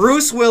going goodness.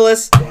 Bruce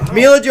Willis,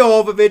 Mila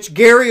Jovovich,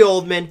 Gary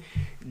Oldman.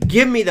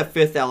 Give me the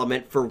Fifth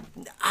Element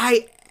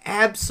I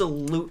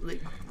absolutely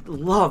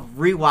love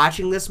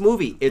rewatching this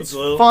movie. It's a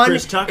little fun.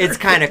 Chris Tucker. It's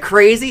kind of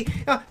crazy.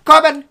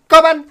 Coben,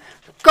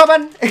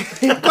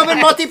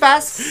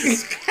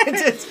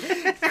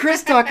 Motipas.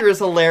 Chris Tucker is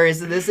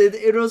hilarious in this.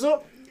 It was,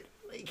 God,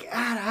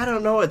 I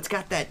don't know. It's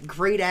got that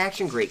great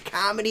action, great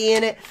comedy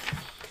in it.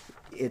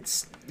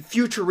 It's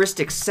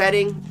futuristic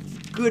setting,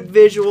 good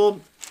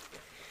visual.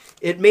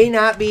 It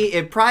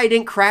probably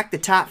didn't crack the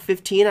top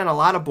 15 on a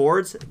lot of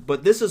boards,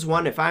 but this is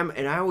one,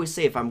 and I always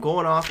say, if I'm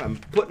going off, I'm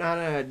putting on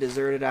a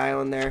deserted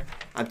island there,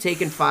 I'm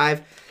taking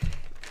 5.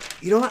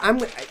 You know what? I'm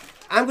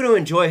going to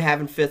enjoy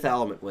having Fifth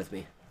Element with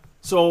me.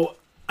 So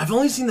I've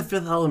only seen The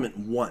Fifth Element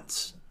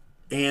once,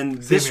 and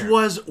this here.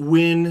 was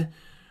when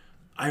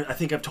I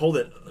think I've told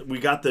it. We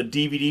got the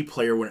DVD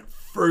player when it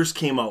first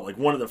came out, like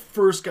one of the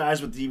first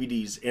guys with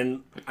DVDs,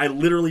 and I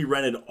literally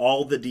rented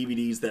all the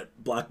DVDs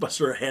that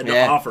Blockbuster had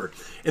to offer.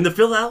 And The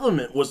Fifth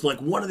Element was like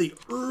one of the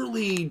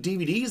early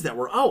DVDs that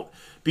were out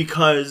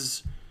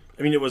because,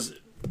 I mean, it was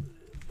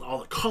all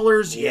the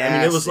colors. I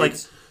mean, it was like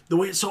the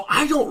way. So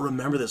I don't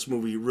remember this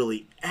movie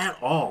really at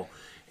all.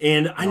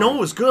 And I know it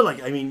was good.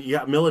 Like, I mean, you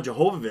got Mila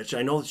Jovovich.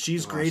 I know that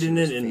she's great in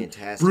it, and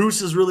fantastic.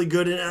 Bruce is really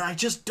good in it. And I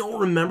just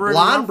don't remember it.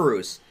 Blonde enough.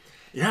 Bruce.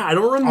 Yeah, I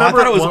don't Oh, remember. I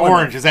thought it was well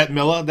orange. enough. Is that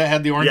Milla that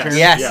had the orange Yes.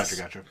 hair? Yes.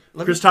 Gotcha.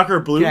 Chris Tucker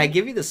blue. Can I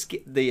give you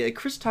the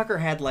Chris Tucker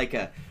had like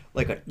a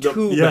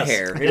tube yes.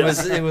 hair.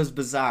 It was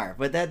bizarre,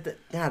 but the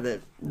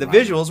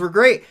visuals were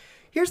great.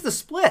 Here's the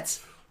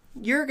splits.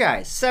 Your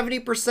guys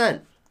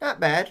 70%, not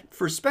bad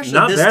for especially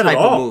Not this bad type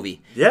at all. of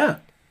movie. Yeah.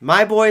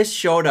 My boys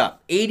showed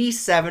up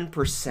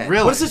 87%.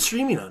 Really? What is it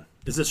streaming on?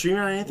 Is it streaming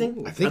on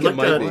anything? I think I'd it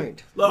might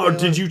to- be. Or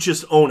did you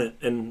just own it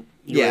and?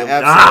 You Yeah, were-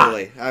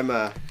 absolutely. I'm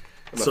a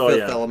So, Fifth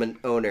yeah. Element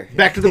owner.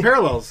 Back to the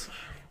parallels.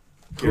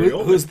 Gary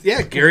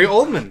Oldman. Gary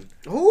Oldman.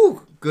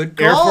 Ooh, good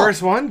call. Air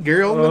Force One.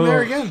 Gary Oldman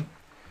there again.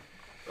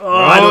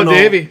 I don't know.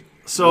 Davey.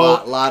 So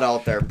lot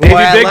out there. Davey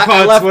Boy, Big I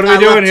Putts. left- What I are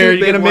we left doing here? two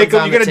You gonna big make? ones You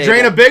on the gonna drain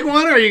a table. big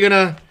one, or are you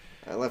gonna?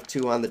 I left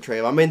 2 on the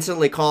trail. I'm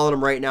instantly calling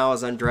them right now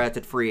as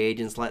undrafted free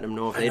agents, letting them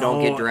know if they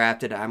don't get know.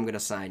 drafted, I'm going to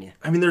sign you.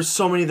 I mean, there's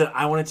so many that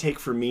I want to take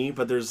for me,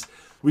 but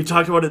we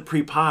talked about it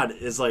pre-pod.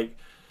 Is like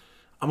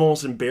I'm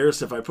almost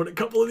embarrassed if I put a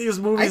couple of these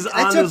movies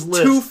I on took this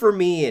list. 2 for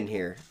me in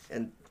here,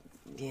 and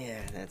yeah,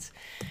 that's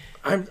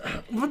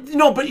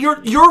But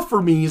your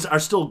for me's are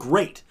still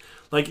great.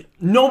 Like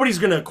nobody's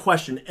gonna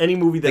question any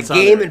movie the that's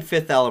game on there. and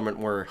Fifth Element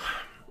were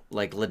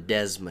like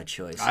Ledesma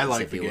choices, I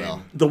like if the you game.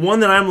 will. The one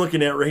that I'm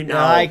looking at right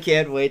now. I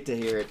can't wait to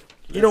hear it.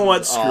 You know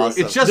what? Screw it.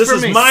 It's just this for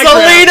is me. my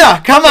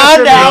Selena, come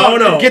on down.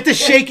 No. Get the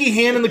shaky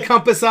hand and the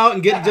compass out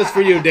and get it just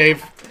for you,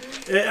 Dave.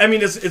 I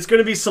mean, it's going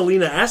to be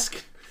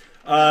Selena-esque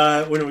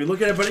when we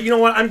look at it. But you know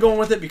what? I'm going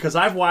with it because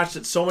I've watched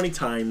it so many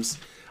times.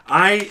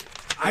 I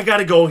got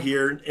to go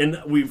here,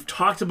 and we've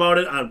talked about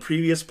it on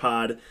previous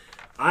pod.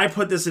 I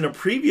put this in a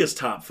previous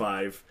top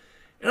 5,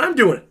 and I'm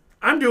doing it.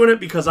 I'm doing it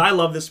because I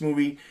love this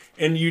movie.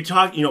 And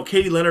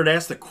Katie Leonard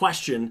asked the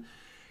question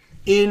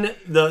in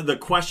the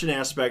question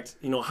aspect.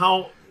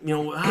 How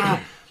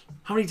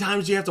many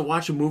times do you have to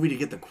watch a movie to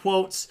get the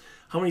quotes?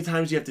 How many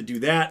times do you have to do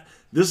that?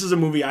 This is a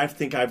movie I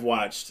think I've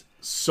watched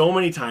so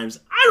many times.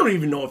 I don't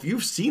even know if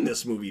you've seen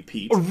this movie,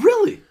 Pete.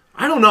 Really?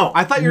 I don't know.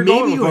 I thought you were Maybe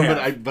going with you one,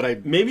 have. but I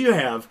Maybe you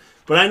have.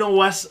 But I know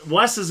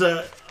Wes is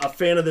a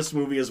fan of this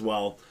movie as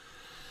well.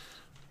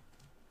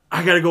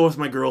 I got to go with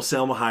my girl,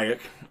 Salma Hayek.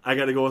 I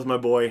got to go with my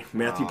boy,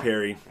 Matthew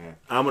Perry.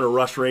 I'm going to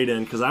rush right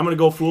in because I'm going to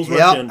go Fools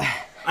Rush in.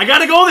 I got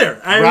to go there.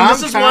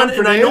 This is Rom-com one, for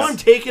and I know days. I'm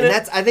taking And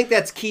it. I think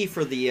that's key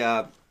for the.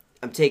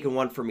 I'm taking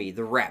one for me.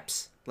 The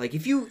reps. Like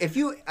if you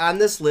on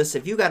this list,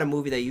 if you got a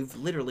movie that you've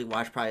literally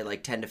watched probably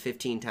like 10 to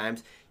 15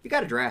 times, you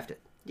got to draft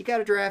it. You got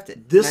to draft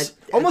it. This- And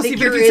I almost think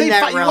even if you're you in say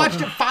that you realm.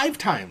 watched it 5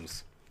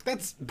 times.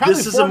 That's probably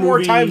This is 4 a more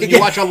movie- times than you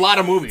watch a lot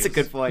of movies. That's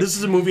a good point. This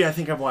is a movie I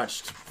think I've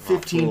watched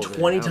 15,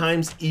 20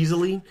 times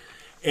easily.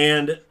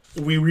 And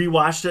we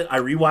rewatched it. I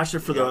rewatched it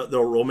for the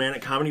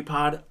romantic comedy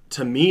pod.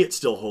 To me, it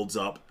still holds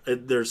up.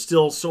 There's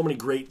still so many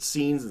great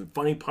scenes and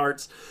funny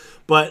parts.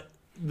 But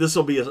this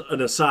will be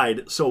an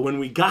aside. So when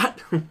we got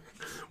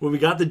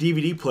the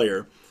DVD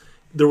player,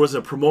 there was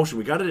a promotion.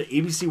 We got it at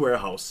ABC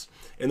Warehouse.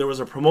 And there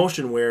was a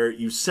promotion where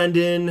you send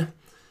in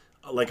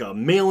like a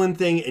mail-in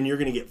thing and you're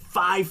going to get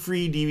 5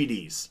 free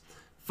DVDs.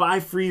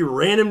 5 free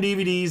random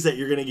DVDs that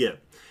you're going to get.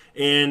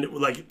 and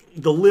like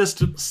the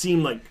list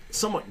seemed like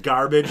somewhat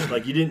garbage.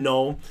 Like you didn't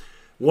know.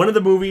 One of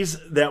the movies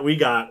that we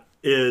got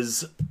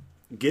is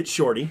Get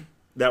Shorty.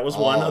 That was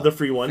one of the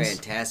free ones.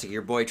 Fantastic.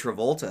 Your boy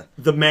Travolta.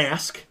 The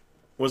Mask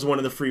was one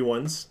of the free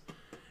ones.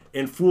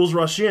 And Fools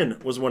Rush In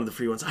was one of the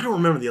free ones. I don't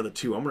remember the other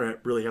two. I'm going to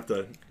really have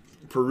to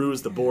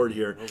peruse the board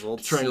here to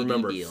try and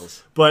remember.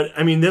 Deals. But,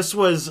 I mean, this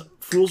was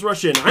Fools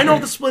Rush In. I know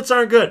the splits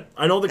aren't good.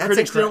 I know the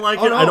critics didn't like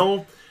it. No. I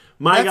know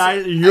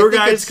your I think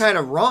guys. it's kind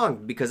of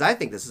wrong because I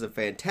think this is a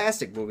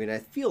fantastic movie, and I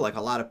feel like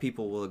a lot of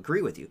people will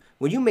agree with you.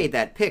 When you made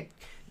that pick,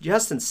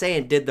 Justin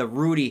Sand did the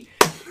Rudy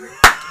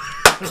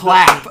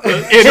clap.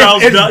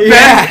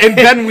 And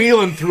Ben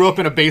Whelan threw up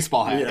in a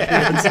baseball hat.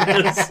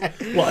 Yeah.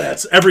 Well,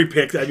 that's every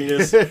pick. I mean,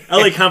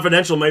 LA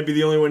Confidential might be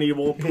the only one you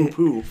won't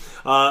poo-poo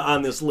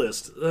on this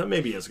list.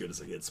 Maybe as good as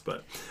it gets,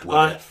 but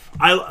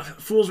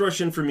Fools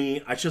Rush In for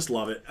me, I just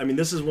love it. I mean,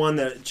 this is one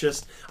that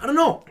just, I don't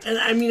know. And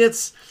I mean,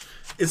 it's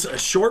a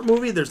short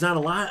movie. There's not a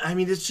lot. I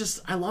mean, it's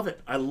just, I love it.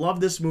 I love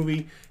this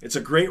movie. It's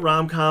a great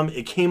rom-com.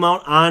 It came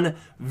out on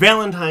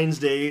Valentine's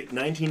Day,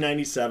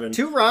 1997.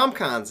 2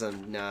 rom-coms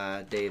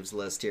on Dave's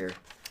list here.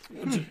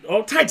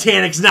 Oh,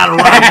 Titanic's not a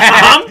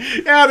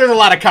rom-com. Yeah, there's a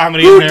lot of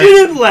comedy Who in there.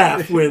 didn't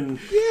laugh when...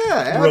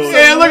 Yeah,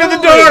 Yeah, look at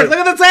the door. Look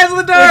at the size of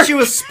the door. When she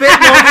was spitting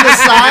over the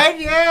side.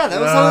 Yeah, that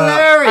was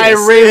hilarious. I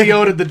Ray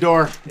Liotta'd the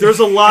door. There's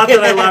a lot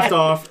that I left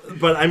off,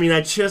 but I mean,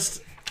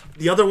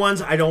 the other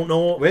ones, I don't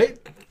know. Wait,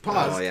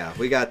 pause. Oh yeah,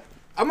 we got.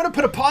 I'm gonna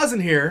put a pause in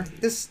here.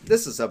 This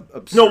is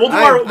absurd. No, we'll do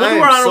our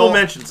honorable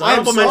mentions. I'm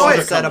Honorable so mentions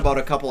are upset coming. about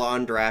a couple of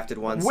undrafted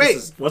ones.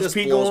 Wait, what's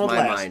Pete blows going with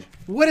my last? mind.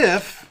 What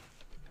if?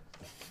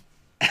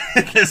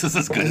 This is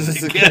as good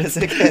as it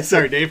gets.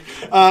 Sorry, Dave.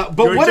 But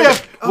what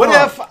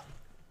if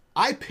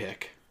I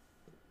pick?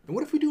 And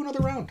what if we do another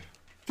round?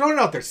 Throwing it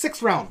out there,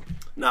 6th round.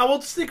 No,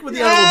 we'll stick with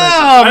the honorable mentions.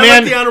 Oh I man,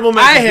 like the honorable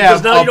mentions I because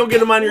have now you don't get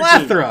them on your team.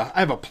 plethora. I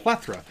have a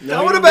plethora. Now I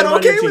you would have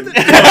don't been get 'em okay on with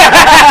your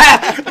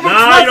it. team.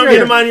 Now you don't get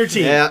them on your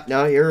team. Yeah,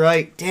 no, you're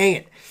right. Dang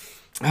it.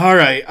 All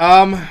right.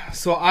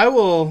 So I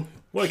will.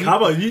 Like, how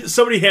about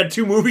somebody had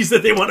 2 movies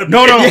that they want to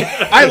No.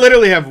 I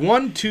literally have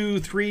 1, 2,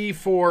 3,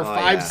 4,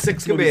 5, yeah.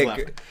 6 Could be movies a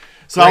left.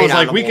 So I was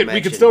like, we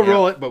honorable could still mention,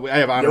 roll yeah. it, but I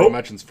have honorable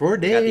mentions for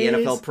days. Got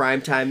the NFL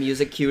primetime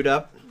music queued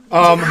up.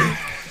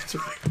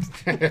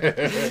 You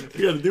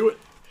got to do it.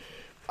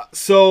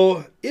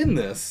 So in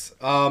this,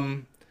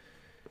 I'm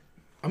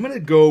gonna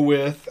go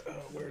with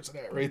where's it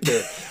at? Right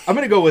there. I'm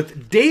gonna go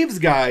with Dave's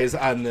guys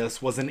on this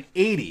was an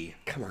 80.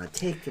 Come on,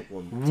 take the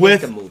one.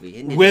 With take the movie.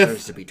 It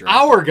deserves to be with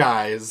drafted. our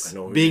guys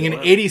know who being you an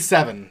are.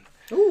 87.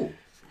 Ooh.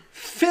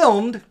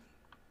 Filmed,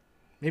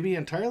 maybe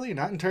entirely,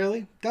 not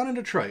entirely, down in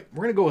Detroit.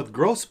 We're gonna go with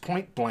Grosse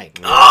Point Blank.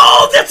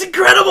 Oh, that's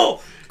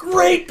incredible.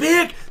 Great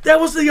pick. That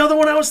was the other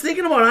one I was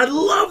thinking about. I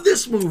love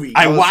this movie.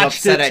 I was watched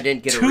upset it I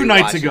didn't get a 2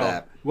 nights rewatch of ago.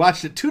 that.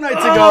 Watched it 2 nights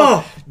Oh.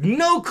 ago.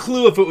 No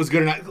clue if it was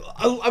good or not.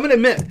 I'm gonna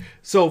admit.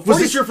 So Was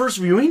this your first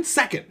viewing?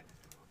 second?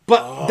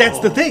 But that's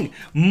the thing.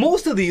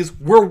 Most of these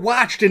were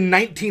watched in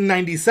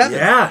 1997.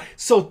 Yeah.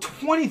 So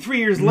 23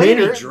 years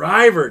later. Minnie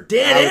Driver.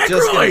 Dan I was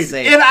just gonna Aykroyd.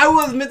 say. And I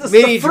will admit, this is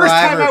Minnie the first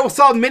Driver. time I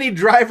saw Minnie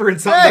Driver in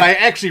something Hey. that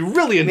I actually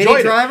really enjoyed.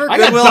 Minnie Driver, I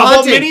got Good Will double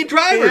Hunting. Minnie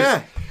Drivers.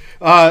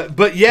 Yeah.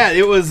 But yeah,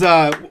 it was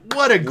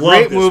what a Love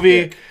great this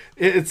movie. pick.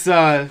 It's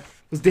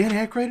was Dan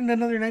Aykroyd in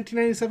another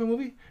 1997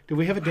 movie? Did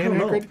we have a Dan don't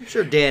know. Aykroyd? I'm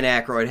sure Dan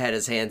Aykroyd had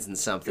his hands in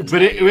something.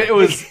 But it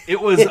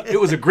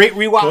was a great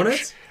rewatch.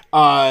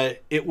 Donuts?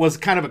 It was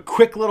kind of a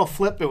quick little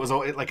flip. It was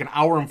like an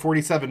hour and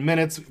 47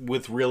 minutes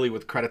with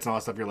credits and all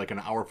that stuff. You're like an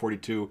hour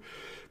 42,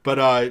 but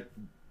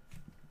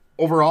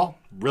overall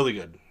really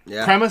good.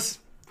 Yeah. Premise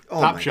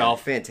Oh top my shelf.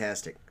 God,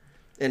 fantastic.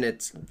 And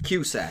it's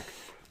Cusack.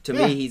 To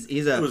Yeah. me,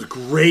 he's a It was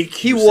great.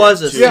 he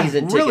was a Cusack, too.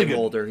 season really ticket good.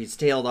 holder. He's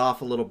tailed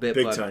off a little bit,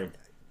 Big but time.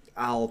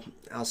 I'll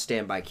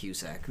stand by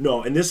Cusack.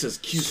 No, and this is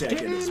Cusack at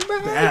his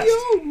best.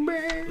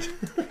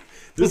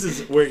 This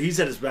is where he's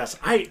at his best.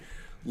 I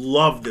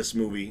love this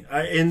movie.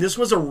 And this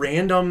was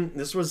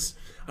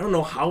I don't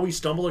know how we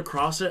stumbled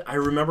across it. I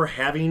remember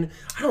I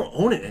don't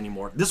own it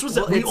anymore. This was,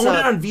 we owned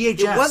it on VHS.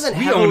 It wasn't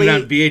We heavily, owned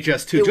it on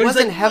VHS too. It Johnny's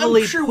wasn't like,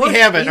 heavily I'm sure pushed we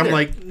have it. either. I'm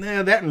like,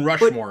 nah, that and But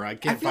Rushmore. I I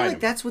can't feel find like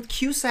them. that's with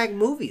Cusack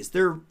movies.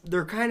 They're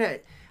kind of,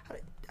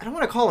 I don't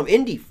want to call them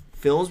indie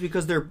films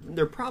because they're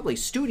probably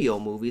studio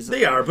movies.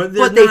 They are, but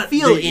they not-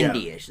 feel yeah.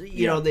 indie-ish.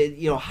 You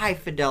know, high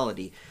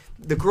fidelity.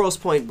 The Grosse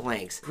Point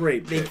Blanks.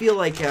 Great They pick. feel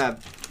like, yeah,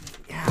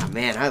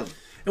 man.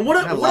 And what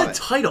I a love it.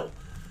 title.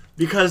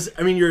 Because,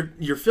 I mean,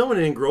 you're filming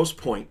it in Grosse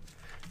Point.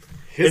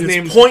 His and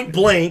name's it's point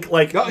blank.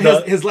 Like No,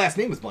 the- his last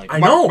name is blank. I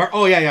know.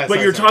 Oh yeah. But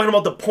sorry, you're sorry. talking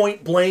about the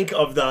point blank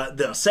of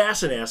the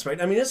assassin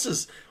aspect. I mean, this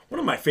is one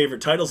of my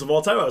favorite titles of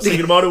all time. I was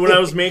thinking about it when I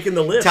was making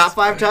the list. Top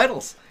 5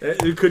 titles.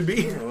 It could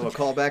be. We'll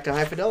call back to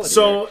High Fidelity.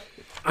 So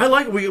I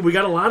like we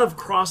got a lot of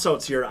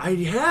crossouts here. I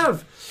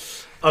have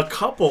a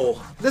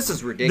couple. this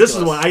is ridiculous. This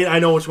is one I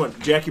know which one.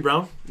 Jackie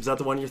Brown, is that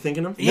the one you're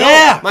thinking of?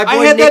 Yeah, My I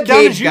boy had Nick that down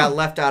Cage as you. got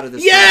left out of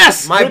this.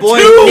 Yes! draft. My With boy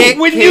two! Nick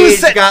When you Cage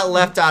said- got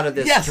left out of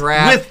this Yes,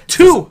 draft. with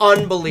two.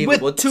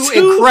 Unbelievable. With Two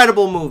two.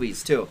 incredible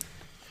movies too.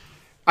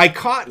 I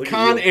caught Look at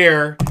Con you.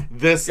 Air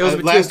this It was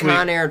between last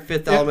Con week. Air and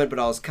Fifth Element, but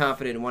I was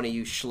confident in one of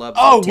you schlubs.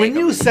 Oh, would take when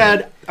them. you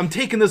said, I'm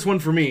taking this one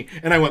for me,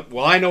 and I went,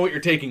 well, I know what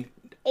you're taking.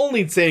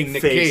 Only saying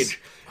Nick Face. Cage.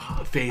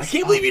 Face. I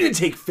can't believe you didn't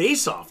take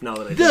Face Off now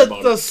that I think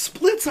about The it.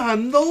 splits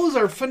on those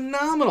are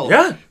phenomenal.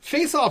 Yeah.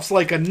 Face Off's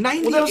like a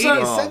 90, that was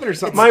 87 or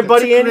something. My like that.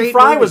 buddy a Andy great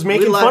Fry movie. was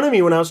making We fun left of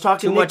me when I was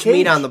talking too to much Nick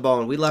meat Cage. on the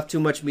bone. We left too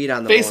much meat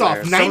on the Face bone. Off,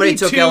 there. Somebody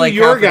 92 took LA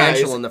your guys,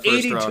 Confidential in the first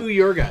 82 round.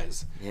 your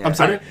guys. Yeah. I'm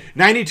sorry,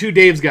 92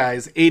 Dave's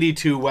guys,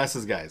 82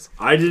 Wes's guys.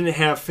 I didn't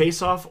have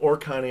Face Off or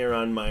Con Air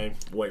on my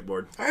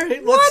whiteboard. All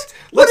right,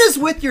 What is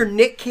with your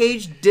Nick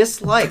Cage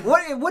dislike?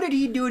 What did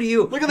he do to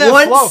you? Look at that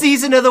One flow.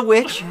 season of The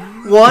Witch.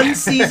 One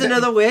season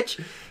of The Witch.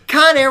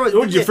 Con Air was.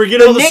 Would you forget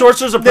all the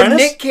Sorcerer's Apprentice? The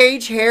Nick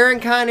Cage hair in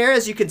Con Air,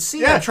 as you can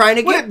see, I'm trying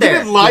to get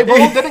there.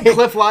 Didn't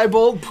Cliff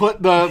Leibold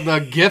put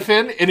the GIF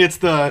in, and it's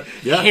the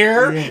Yeah.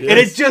 hair, Yeah, and it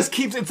is. it just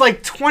keeps. It's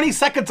like 20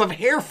 seconds of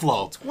hair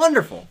flow.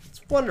 Wonderful.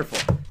 It's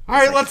wonderful. All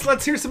right,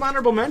 let's hear some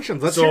honorable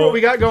mentions. Let's So- hear what we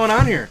got going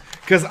on here,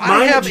 because I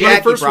Mine- have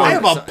Jackie first one. I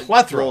have Brown a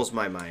plethora. blows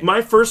my mind.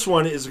 My first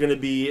one is going to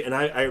be, and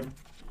I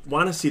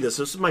want to see this.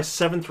 This is my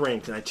 7th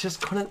ranked, and I just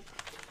couldn't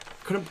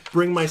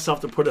bring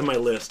myself to put it in my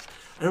list.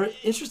 And I'm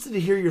interested to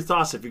hear your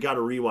thoughts if you got to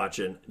rewatch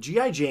it.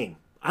 G.I. Jane.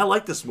 I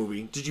like this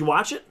movie. Did you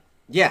watch it?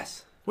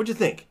 Yes. What'd you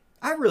think?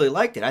 I really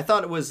liked it. I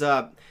thought it was.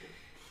 I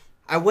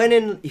went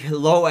in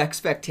low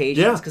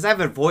expectations Yeah. because I've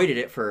avoided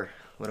it for,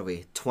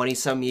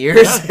 20-some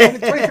years.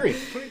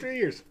 23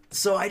 years.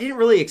 So I didn't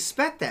really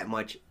expect that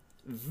much.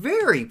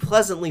 Very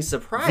pleasantly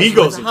surprised.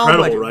 Vigo's with how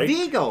incredible, much right?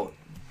 Vigo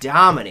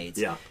dominates.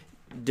 Yeah.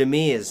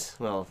 Demi is,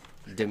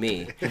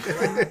 Demi.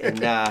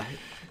 And,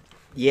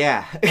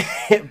 yeah.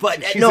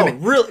 But,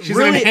 really. She's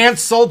really, an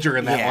enhanced soldier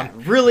in that yeah,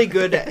 one. really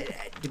good.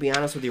 To be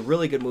honest with you,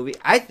 really good movie.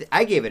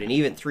 I gave it an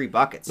even 3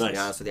 buckets, to be Nice.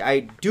 honest with you. I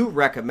do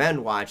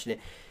recommend watching it.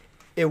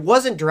 It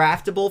wasn't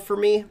draftable for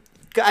me.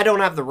 I don't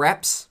have the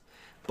reps,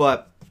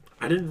 but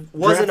I didn't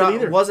wasn't draft it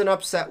either. wasn't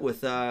upset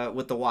with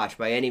the watch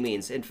by any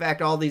means. In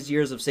fact, all these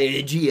years of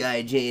saying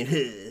G.I.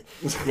 Jane,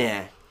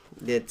 nah,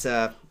 it's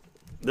There's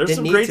didn't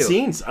some need great to.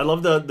 scenes. I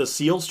love the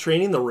SEALs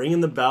training, the ring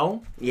and the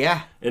bell,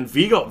 yeah. and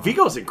Vigo.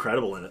 Vigo's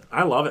incredible in it.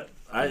 I love it.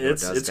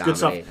 It's does good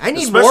stuff. dominate. I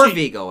need Especially- more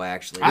Vigo.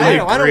 Actually,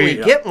 I why don't we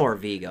agree. get more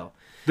Vigo?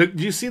 Do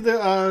you see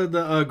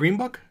the Green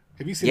Book?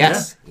 Have you seen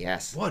Yes,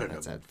 yes. What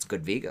that's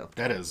good Vigo.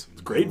 that? That is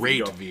Great great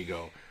Vigo.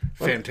 Vigo.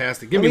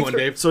 Fantastic. Give me one,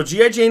 Dave. So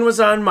G.I. Jane was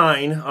on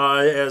mine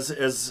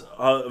as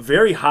a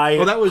very high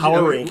Oh, that was-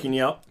 power ranking.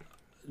 Yep.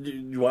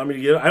 You want me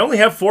to get it? I only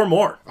have 4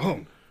 more.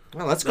 Oh,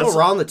 Well, let's go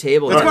around the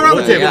table. Let's here. go around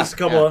the Yeah, table. yeah, Just a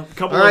couple yeah.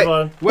 of All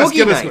right. Wes, Boogie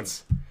give us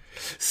Nights.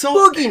 so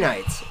Boogie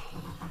Nights.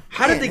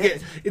 how did they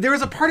get? There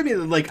was a part of me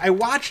that I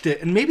watched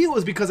it, and maybe it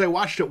was because I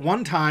watched it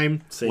one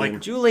time, Same.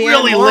 Julianne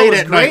really Moore late was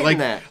at great night, in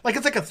that. like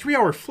it's like a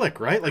 3-hour flick,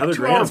 right? Like Heather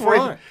 2 hours.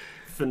 Graham. Moore.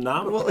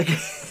 Phenomenal.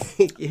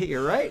 Well,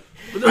 you're right.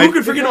 Who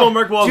could forget about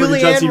Mark Wahlberg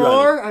and John Julianne C.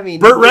 Moore. Reilly? I mean,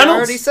 Burt I Reynolds.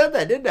 already said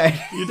that, didn't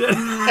I? You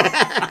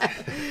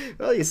did.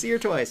 Well, you see her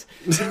twice.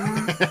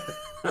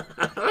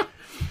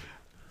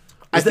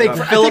 I think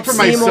for Philip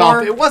myself,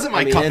 Seymour. it wasn't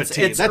my I mean, cup it's, of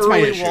tea. It's That's my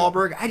early issue.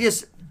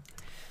 Wahlberg.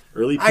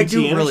 Early P.T. I do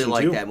really Anderson,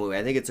 like too. that movie.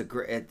 I think it's a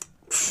great.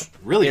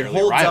 Really, It early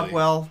holds Riley. up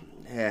well.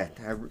 Yeah,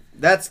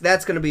 that's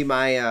going to be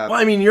my. Well,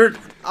 I mean, you're.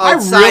 I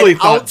outside- really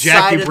thought outside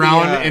Jackie of the,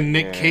 Brown uh, and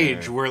Nick yeah.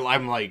 Cage were.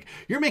 I'm like,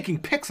 you're making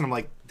picks, and I'm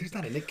like, there's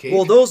not a Nick Cage.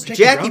 Well, those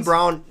Jackie Brown's-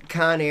 Brown,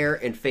 Con Air,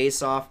 and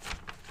Face Off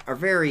are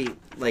very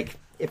like.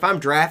 If I'm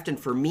drafting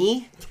for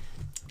me,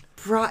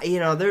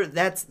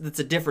 that's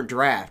a different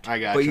draft. I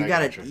got But you, you I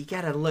gotta got you. you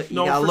gotta look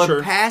No, you gotta for look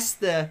sure. past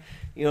the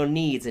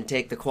needs and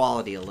take the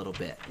quality a little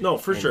bit. No,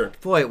 for sure.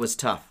 Boy, it was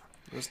tough.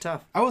 It was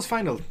tough. I was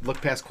fine to look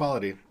past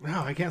quality.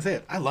 No, I can't say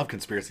it. I love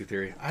conspiracy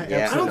theory. I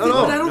Yeah. I don't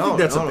absolutely think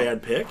that's a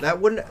bad pick.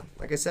 That wouldn't.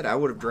 Like I said, I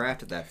would have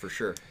drafted that for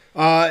sure.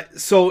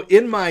 So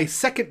in my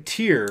second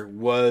tier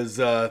was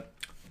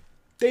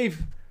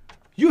Dave.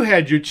 You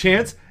had your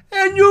chance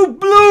and you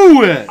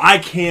blew it. I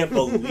can't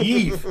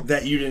believe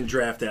that you didn't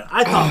draft that.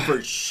 I thought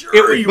for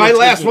sure you my were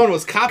last taking one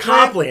was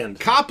Copland. Copland.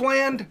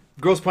 Copland.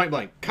 Grosse Point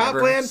Blank. Never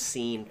Copland.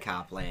 seen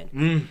Copland.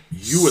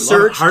 You would love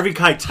Searched Harvey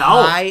Keitel.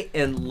 High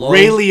and low.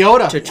 Ray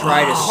Liotta. to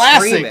try to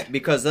Classic. stream it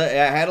because I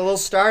had a little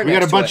star. We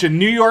got a bunch of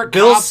New York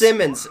Bill cops.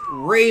 Simmons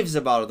raves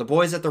about it. The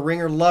boys at the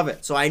Ringer love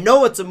it. So I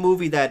know it's a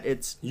movie that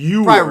it's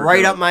You probably were right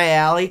good. up my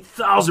alley.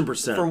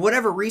 1,000%. For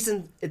whatever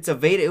reason, it's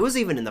evaded. It was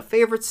even in the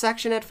favorites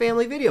section at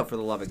Family Video, for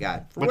the love of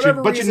God. For Bunch whatever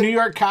of reason, New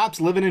York cops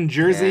living in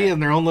Jersey Yeah. in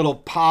their own little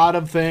pod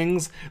of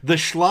things. The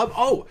schlub.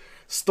 Oh,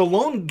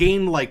 Stallone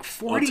gained like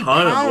 40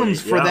 ton of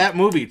pounds weight, for yeah. that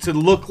movie to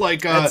look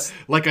like That's-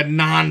 a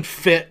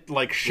non-fit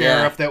sheriff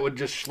Yeah. that would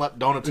just schlep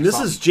donuts. And or this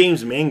is something.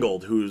 James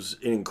Mangold, who's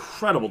an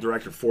incredible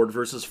director. Ford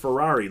versus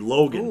Ferrari,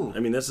 Logan. Ooh. I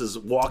mean, this is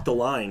Walk the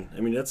Line.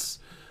 I mean,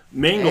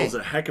 Mangold's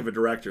a heck of a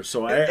director.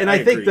 So I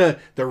think agree.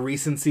 the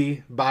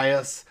recency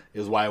bias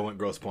is why I went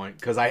Grosse Point,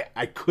 because I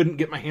couldn't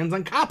get my hands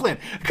on Copland.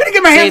 I couldn't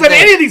get my hands Same on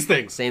thing. any of these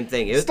things. Same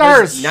thing.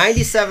 Stars.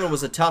 97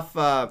 was a tough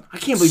I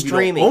can't believe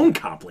streaming. you don't own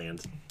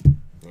Copland.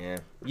 Yeah.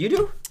 You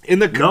do?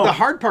 And the No.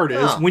 hard part is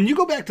Huh. when you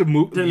go back to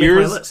Didn't make my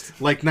years list.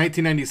 like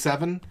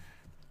 1997,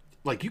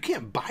 like you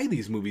can't buy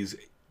these movies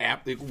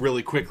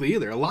really quickly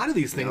either. A lot of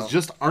these things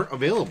just aren't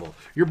available.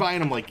 You're buying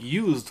them like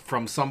used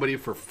from somebody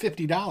for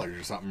 $50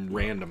 or something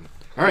random.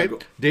 All right,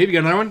 Dave, you got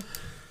another one?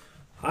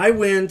 I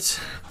went.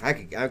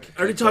 I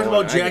already talked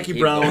about Jackie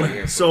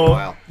Brown.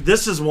 So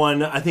this is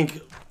one I think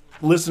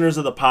listeners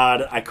of the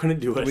pod, I couldn't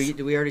do it.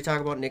 Did we already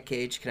talk about Nick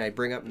Cage? Can I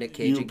bring up Nick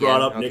Cage You again?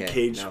 brought up Nick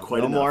Cage quite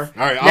enough. more.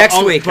 All right,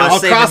 Next week. I'll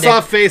save cross Nick-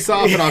 off Face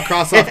Off and I'll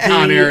cross off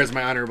Con Air as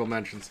my honorable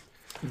mentions.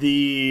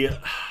 The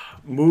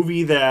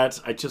movie that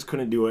I just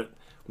couldn't do it,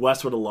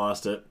 Wes would have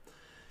lost it.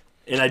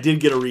 And I did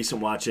get a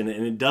recent watch in it,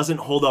 and it doesn't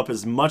hold up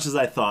as much as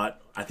I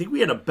thought. I think we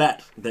had a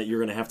bet that you're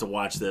going to have to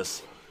watch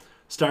this.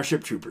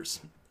 Starship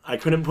Troopers. I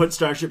couldn't put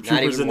Starship Not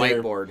Troopers even in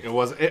there. whiteboard.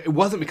 It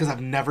wasn't because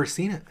I've never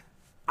seen it.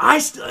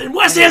 And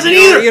Wes hasn't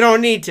either. You don't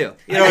need to.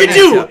 You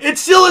do. It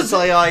still is.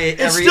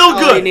 It's still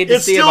good.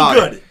 It's still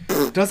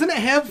good. Doesn't it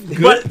have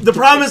good? But the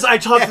problem is I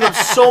talked it up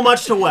so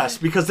much to Wes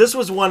because this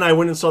was one I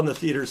went and saw in the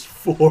theaters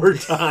 4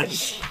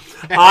 times.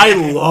 I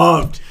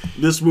loved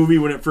this movie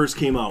when it first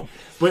came out.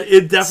 But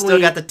it definitely...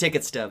 Still got the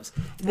ticket stubs.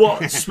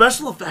 Well,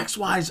 special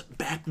effects-wise,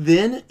 back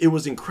then, it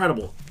was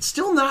incredible.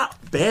 Still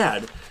not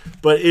bad,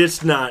 but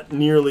it's not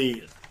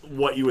nearly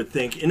what you would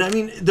think. And, I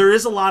mean, there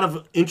is a lot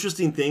of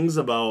interesting things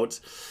about...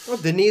 Oh,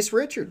 Denise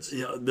Richards.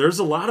 You know, there's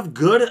a lot of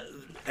good...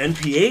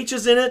 NPH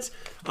is in it.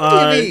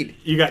 What do you mean?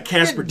 You got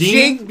Casper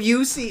Dean. Jake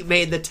Busey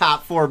made the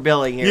top 4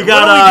 billing here. You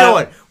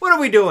got, what are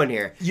we doing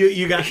here?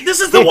 You got.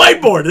 This is the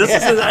whiteboard.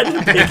 I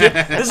didn't pick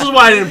it. This is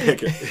why I didn't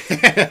pick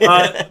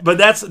it. But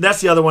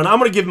that's the other one. I'm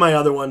going to give my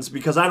other ones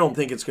because I don't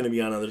think it's going to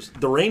be on others.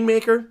 The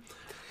Rainmaker.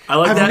 I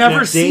like that. I've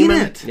never seen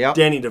Damon, it. Yep.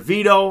 Danny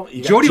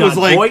DeVito. Jody was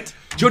like, Voight.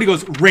 Jody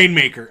goes,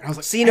 Rainmaker. And I was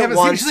like, Seen I it haven't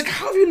once. She's like,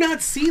 how have you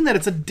not seen that?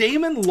 It's a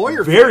Damon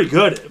lawyer Very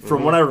good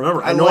from what I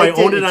remember. I know I liked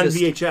owned it, it on just-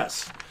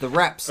 VHS. The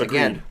reps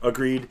again.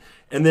 Agreed.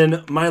 And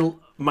then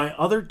my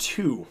other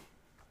two,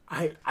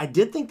 I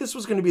did think this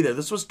was going to be there.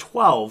 This was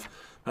 12.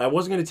 I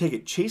wasn't going to take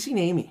it. Chasing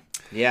Amy.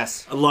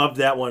 Yes. I loved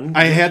that one.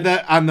 I had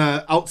that on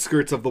the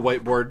outskirts of the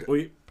whiteboard.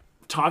 We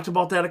talked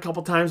about that a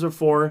couple times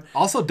before.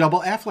 Also,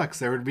 double Afflecks.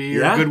 There would be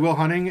your Good Will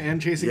Hunting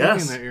and Chasing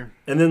Amy in that year.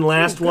 And then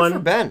last Good one. for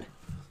Ben.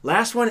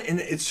 Last one, and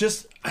it's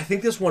just, I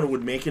think this one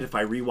would make it if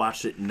I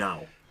rewatched it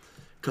now.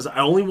 Because I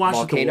only watched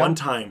it the Volcano? one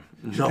time.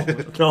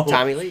 No.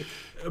 Tommy Lee.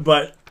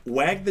 But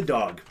Wag the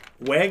Dog.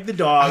 Wag the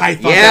Dog. I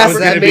thought Yes, that was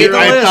that going to made be. the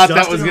I list. thought that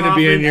Dustin was going to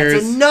be in Hoffman, yours.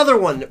 That's another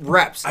one that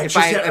reps. If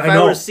I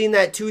know. would have seen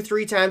that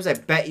 2-3 times, I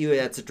bet you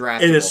that's a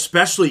draft. And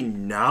especially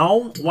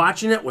now,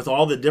 watching it with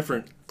all the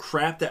different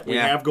crap that we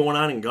Yeah. have going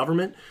on in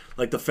government.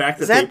 Like the fact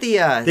that, Is that they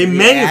the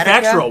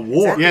manufacture Attica? a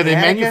war. Is that Yeah, they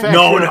Attica? manufacture.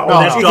 No,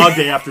 that's Dog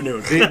Day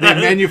Afternoon. They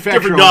manufacture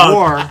Different a dog.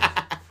 war.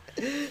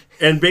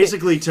 And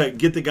basically to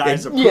get the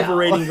guys' approval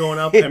rating going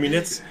up. I mean,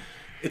 it's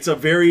a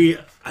very...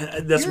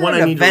 that's You're one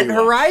an I need Event to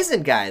rewatch.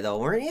 Horizon guy, though,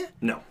 weren't you?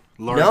 No.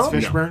 Lawrence No?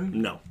 Fishburne.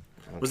 No.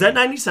 Was that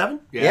 97?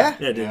 Yeah.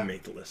 Yeah, it didn't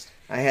make the list.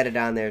 I had it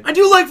on there. I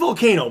do like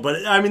Volcano,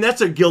 but I mean, that's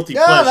a guilty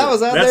Yeah, pleasure. that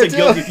was on that's there, a too.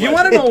 guilty pleasure. You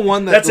want to know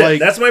one that That's like it.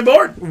 That's my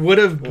board. would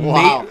have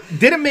Wow.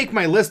 didn't make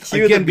my list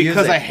Cue again the because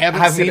music. I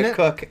haven't I'm seen gonna it.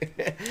 cook.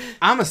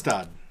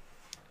 Amistad.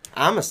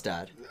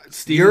 Amistad.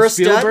 Steven You're a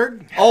Spielberg.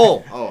 stud?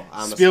 Oh,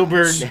 Amistad.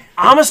 Spielberg.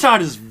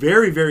 Amistad is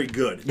very, very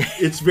good.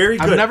 It's very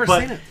good. I've never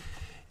but seen it.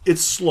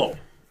 It's slow.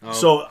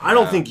 So I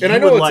don't think you And I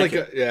know would it's like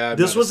like it. I'm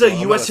This not was slow- a I'm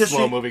U.S. not a slow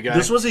history movie guy.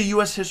 This was a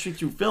U.S. history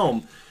through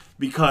film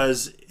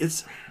because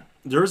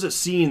there's a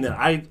scene that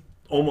I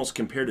almost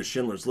compared to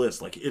Schindler's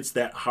List. Like it's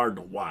that hard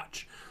to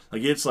watch.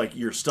 Like it's like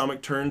your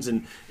stomach turns,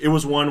 and it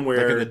was one where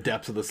like in the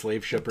depths of the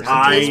slave ship or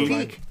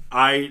something.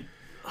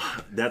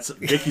 that's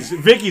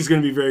Vicky's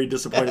going to be very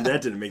disappointed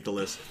that didn't make the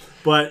list.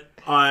 But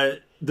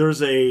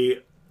there's a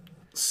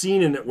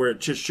scene in it where it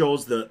just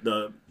shows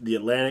the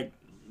Atlantic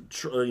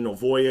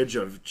voyage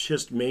of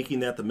just making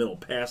that the Middle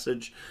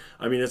Passage.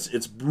 I mean,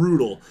 it's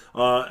brutal.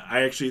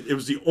 It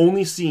was the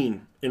only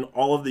scene in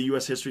all of the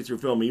U.S. history through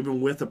film,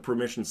 even with a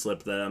permission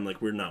slip, that I'm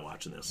like, we're not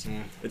watching this.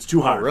 It's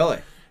too hard. really?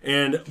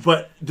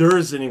 But there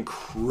is an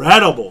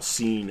incredible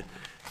scene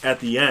at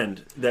the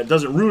end that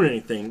doesn't ruin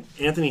anything.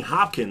 Anthony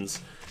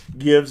Hopkins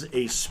gives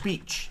a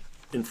speech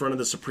in front of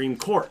the Supreme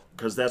Court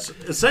because that's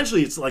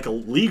essentially it's like a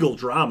legal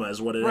drama,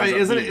 is what it Right?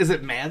 ends up Isn't it? being. Is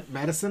it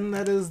Madison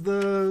that is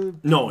the?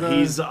 No, the,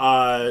 he's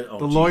the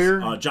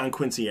lawyer? John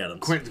Quincy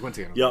Adams.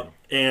 Quincy. Yep,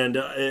 and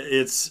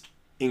it's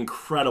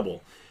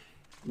incredible.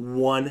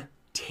 One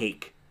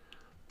take,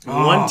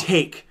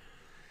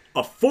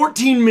 a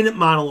 14-minute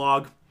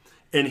monologue,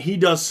 and he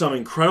does some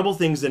incredible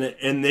things in it.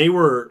 And they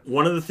were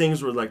one of the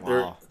things where like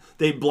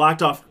they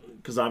blocked off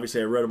because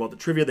obviously I read about the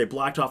trivia. They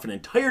blocked off an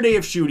entire day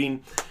of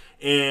shooting,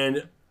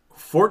 and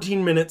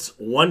 14 minutes,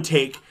 one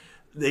take.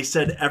 They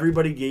said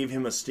everybody gave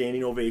him a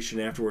standing ovation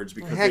afterwards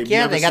because Heck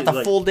yeah, they got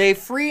the full day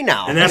free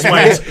now. and that's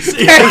why it's,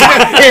 Day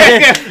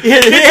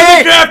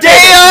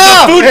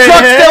off! Food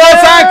truck's still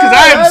outside because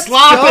I am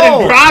slopping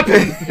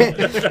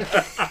and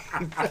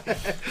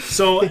dropping.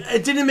 so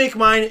it didn't make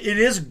mine. It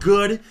is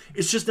good.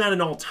 It's just not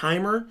an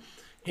all-timer.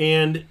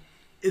 And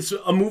it's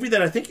a movie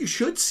that I think you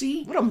should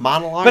see. What a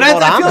monologue But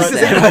about I feel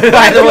omelets like there,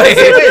 by the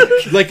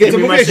way. Like it's a Give me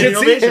movie my I should standing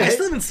see. ovation. I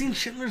still haven't seen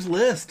Schindler's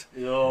List.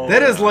 Oh,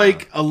 That is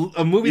like a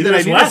movie Neither that I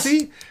is need Wes. to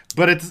see,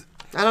 but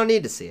I don't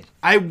need to see it.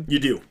 I you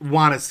do.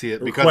 want to see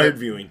it because Required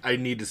viewing. I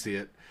need to see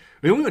it.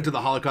 I mean, we went to the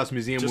Holocaust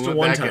Museum. Just we a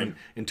went back one-time.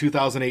 in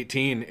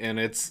 2018, and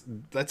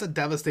that's a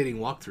devastating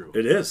walkthrough.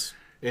 It is.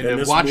 And And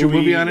to this watch a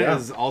movie on it yeah.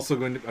 is also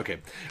going to... Okay.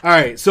 All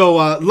right. So,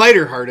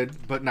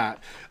 lighter-hearted, but not.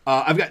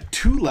 I've got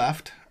 2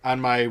 left on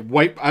my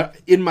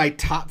in my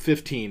top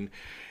 15.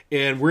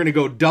 And we're going to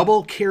go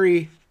double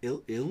Carrie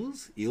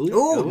Ills?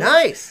 Ooh,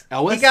 nice.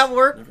 Elwes? He got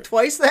work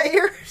twice that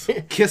year?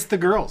 Kiss the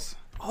Girls.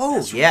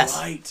 Oh, yes.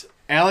 Right.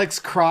 Alex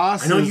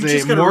Cross I know, is you a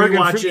just gotta Morgan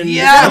rewatch Freeman. it.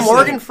 Yeah,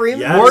 Morgan Freeman.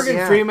 Yes. Morgan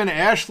Yeah. Freeman,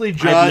 Ashley I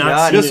have not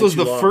Judd. seen This it was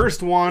too the long.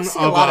 first one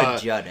seen a of lot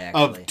of Judd,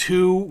 actually. of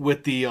 2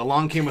 with the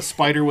Along Came a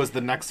Spider was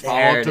the next follow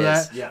There up to it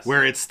is. that, Yes.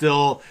 where it's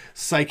still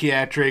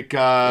psychiatric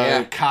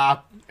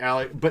cop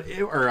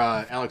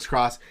Alex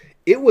Cross.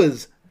 It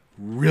was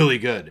really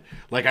good.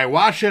 Like I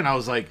watched it and I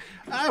was like,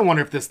 I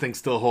wonder if this thing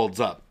still holds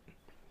up.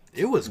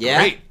 It was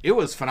great. It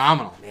was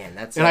phenomenal. Man,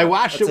 that's and I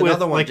watched that's it with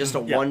another one, like just a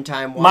Yeah.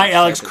 one-time watch. My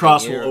Alex type of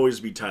Cross thing. will always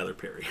be Tyler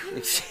Perry.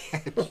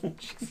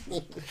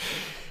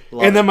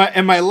 And then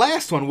my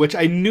last one, which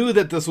I knew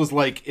that this was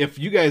like, if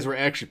you guys were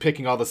actually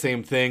picking all the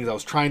same things, I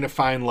was trying to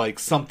find like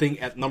something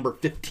at number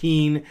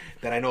 15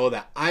 that I know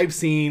that I've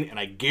seen, and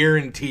I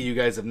guarantee you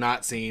guys have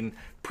not seen.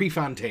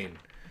 Prefontaine.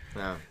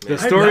 Oh, The man.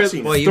 story,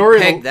 seen it. Well, you story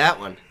of- pegged that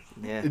one.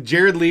 Yeah.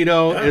 Jared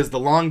Leto Yeah. is the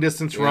long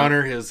distance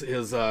runner. His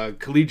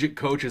collegiate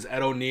coach is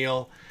Ed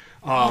O'Neill.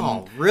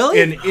 Oh, really?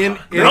 And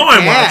Now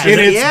I'm watching and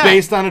it. it's Yeah.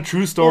 based on a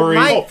true story.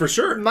 Well, Oh, for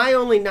sure. My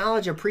only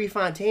knowledge of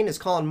Prefontaine is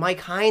calling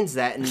Mike Hines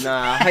that in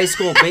high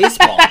school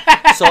baseball.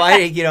 So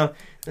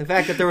the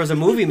fact that there was a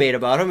movie made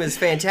about him is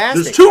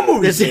fantastic. There's 2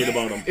 movies made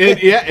about him.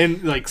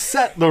 And like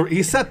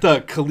he set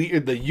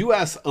the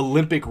U.S.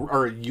 Olympic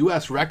or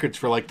U.S. records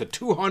for like the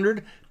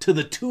 200 to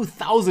the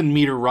 2,000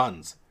 meter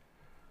runs.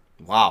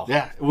 Wow.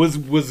 Yeah, it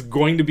was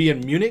going to be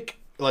in Munich,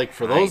 like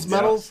for those Nice.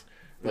 medals.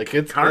 Like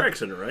it's Car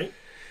accident, right?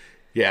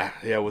 Yeah,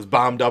 it was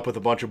bombed up with a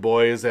bunch of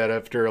boys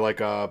after like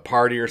a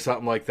party or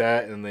something like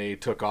that, and they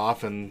took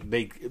off and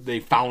they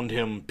found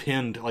him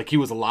pinned, like he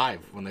was alive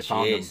when they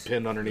found him Jeez.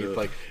 pinned underneath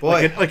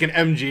Boy. like an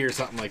MG or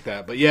something like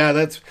that. But yeah,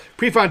 that's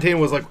Prefontaine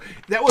was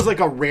like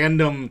a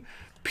random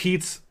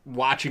Pete's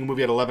watching a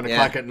movie at 11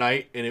 o'clock at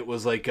night, and it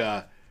was like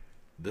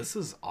this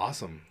is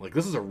awesome. Like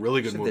this is a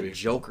really good movie. The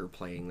Joker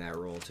playing that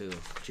role too,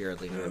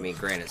 Jared Leto. I mean,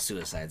 granted,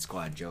 Suicide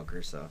Squad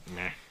Joker. So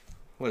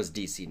what does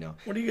DC know?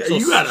 What do you got? So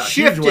You got a huge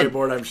shifting-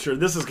 whiteboard, I'm sure.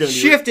 This is going to be...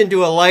 Shift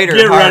into a lighter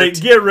Get heart. ready.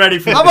 Get ready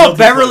for How the about guilty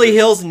Beverly pleasures.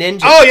 Hills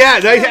Ninja? Oh yeah,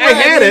 I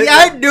had it.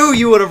 I knew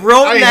you would have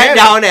wrote I that had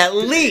down it. at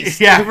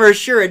least. Yeah. For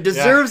sure. It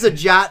deserves a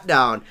jot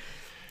down.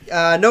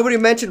 Nobody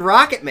mentioned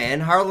Rocket Man,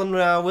 Harlan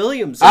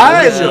Williams.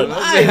 I should.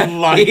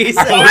 like He's-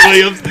 Harlan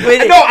Williams.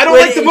 When- No, I don't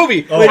when like the he-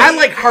 movie. I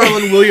like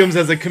Harlan Williams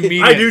as a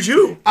comedian. I do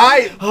too.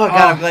 Oh God,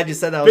 I'm glad you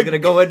said that. I was going to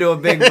go into a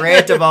big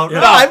rant about.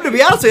 No, I'm going to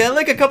be honest with you. I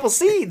like a couple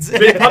seeds.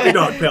 Big puppy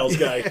dog pals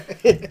guy.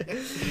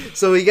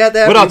 So we got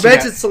that. What We else you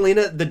mentioned got?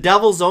 Selena, The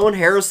Devil's Own,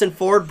 Harrison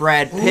Ford,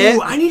 Brad Pitt.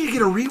 Ooh, I need to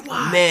get a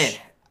rewatch. Man,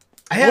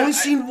 I've only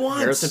seen once.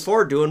 Harrison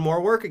Ford doing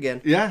more work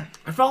again. Yeah,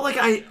 I felt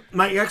like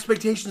my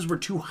expectations were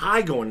too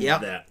high going Yep.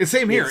 into that. the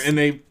same here.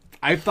 And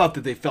I thought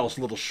that they fell a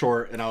little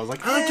short, and I was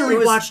like, I like to it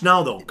was- rewatch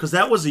now though, because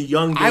that was a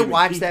young. I David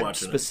watched Peak that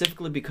watching it.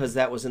 specifically because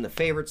that was in the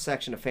favorite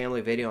section of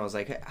Family Video. I was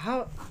like,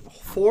 how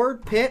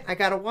Ford, Pitt, I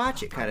got to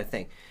watch it kind of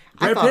thing.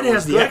 I Brad thought Pitt it was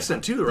has the good.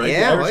 accent too, right?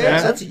 Yeah, The well, Irish yeah,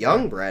 accent. that's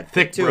young Brad Pitt,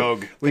 Thick too.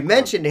 brogue. We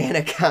mentioned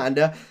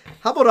Anaconda.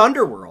 How about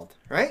Underworld,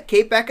 right?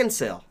 Kate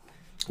Beckinsale.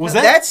 Was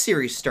that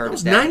series started?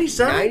 was that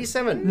 97?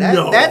 97.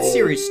 No. That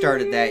series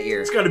started that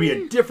year. It's got to be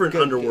a different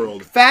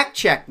underworld. Fact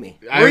check me.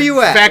 I Where you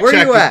at? fact Where you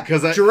checked it at?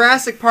 'cause I-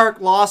 Jurassic Park,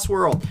 Lost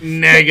World.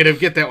 negative.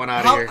 Get that one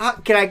out of here. How,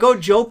 can I go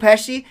Joe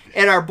Pesci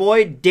and our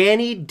boy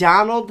Danny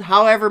Donald,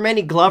 however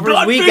many Glovers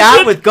Gone we Fishing?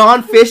 got with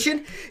Gone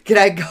Fishing? Can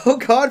I go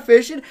Gone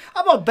Fishing?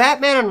 How about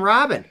Batman and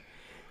Robin?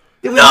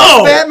 Did we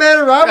No! miss Batman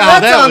and Robin? Oh,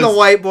 That's that on was- the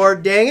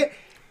whiteboard, dang it.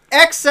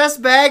 Excess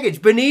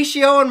baggage.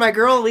 Benicio and my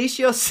girl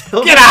Alicia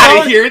Silverstone. Get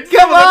outta here.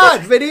 Come on.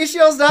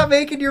 Benicio's not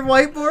making your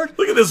whiteboard?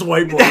 Look at this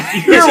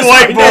whiteboard. Your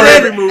whiteboard whiteboard,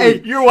 every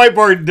movie. your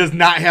whiteboard does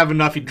not have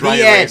enough dry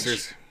The Edge.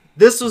 erasers.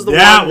 This was the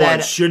That one one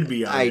that should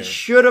be on I there.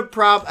 should have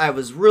I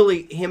was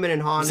really hemming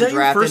and hawing Is to that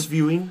your draft first it.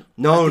 viewing?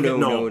 No, I think no, it-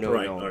 no, no,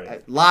 right, no. all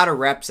right. A lot of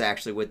reps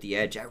actually with The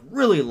Edge. I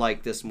really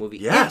like this movie.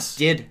 Yes. It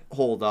did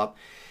hold up.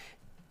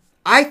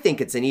 I think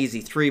it's an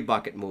easy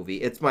 3-bucket movie.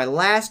 It's my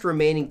last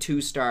remaining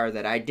 2-star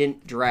that I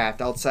didn't draft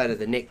outside of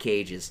the Nick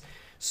Cages.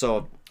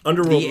 So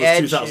Underworld The was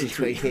Edge,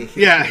 2003.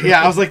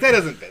 Yeah. I was like, that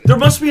doesn't. There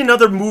must be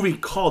another movie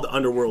called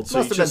Underworld. So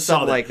Must you have been just saw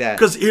something like that.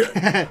 Because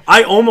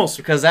I almost,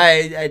 because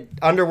I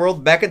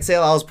Underworld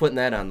Beckinsale, I was putting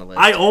that on the list.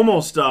 I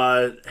almost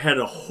had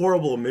a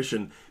horrible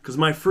omission because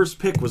my first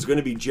pick was going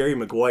to be Jerry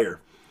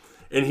Maguire,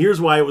 and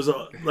here's why it was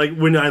like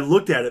when I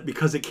looked at it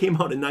because it came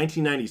out in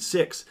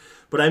 1996.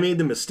 But I made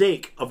the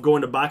mistake of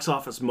going to Box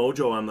Office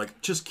Mojo. I'm like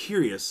just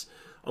curious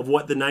of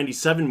what the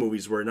 97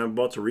 movies were, and I'm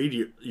about to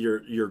read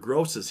your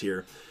grosses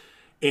here.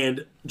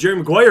 And Jerry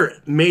Maguire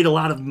made a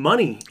lot of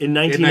money in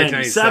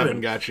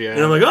 1997. Gotcha, yeah.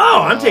 And I'm like,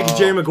 oh, I'm taking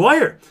Jerry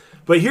Maguire.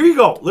 But here you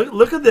go.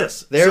 Look at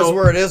this. There's So-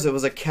 where it is. It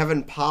was a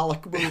Kevin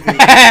Pollock movie.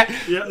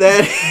 Yeah.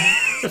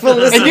 that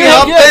Melissa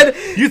And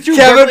Upton, you threw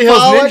Kevin Beverly Hills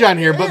Pollock. Ninja on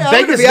here, but Hey, I'm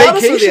gonna Vegas be honest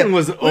with Vacation you.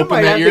 was We open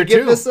might that have year to give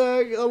too. this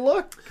a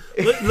look.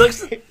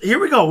 Here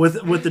we go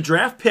with the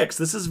draft picks.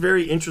 This is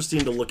very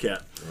interesting to look at.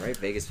 All right,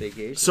 Vegas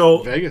Vacation.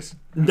 So, Vegas.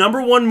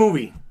 number one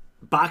movie,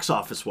 box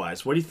office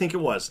wise, what do you think it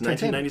was?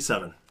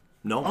 1997.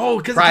 No. Oh,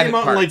 because it Private came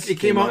out Parts it came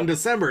came out out. in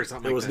December or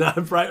something. It was like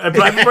not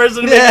Private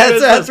Person. Yeah,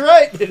 that's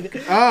right.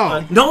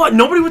 Oh, No,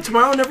 nobody with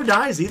Tomorrow Never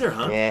Dies either,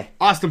 huh? Yeah.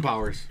 Austin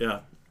Powers. Yeah.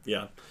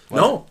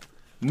 No.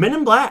 Men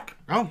in Black.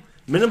 Oh,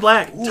 Men in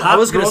Black. Ooh, Top I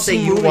was going to say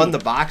grossing you movie. won the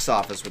box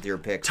office with your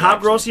pick. Top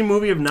actually. grossing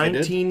movie of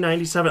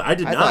 1997. I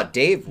did I not. thought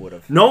Dave would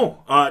have.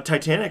 No,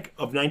 Titanic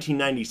of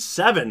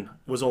 1997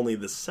 was only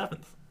the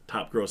 7th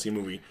top grossing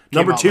movie.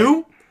 Number out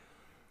 2,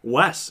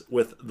 Wes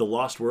with The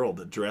Lost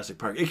World at Jurassic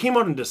Park. It came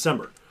out in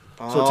December.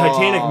 So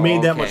Titanic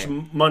made that much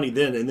okay. money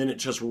then, and then it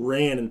just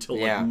ran until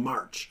Yeah. like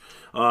March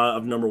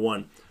of number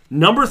 1.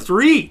 Number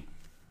 3,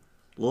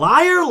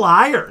 Liar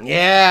Liar.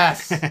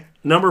 Yes.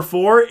 Number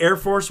 4, Air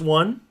Force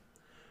One.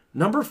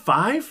 Number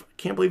 5,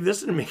 can't believe this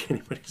didn't make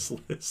anybody's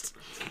list.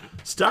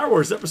 Star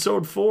Wars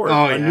Episode 4,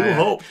 A New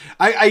Hope.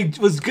 I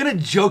was gonna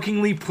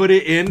jokingly put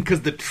it in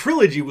because the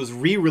trilogy was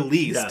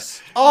re-released.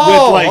 Yes.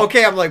 Oh,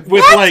 okay. I'm like,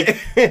 with what? like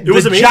It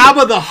was the amazing.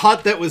 Jabba the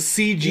Hutt that was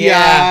CGI.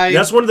 Yeah,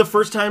 That's one of the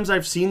first times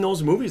I've seen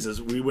those movies.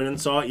 Is we went and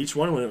saw each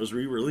one when it was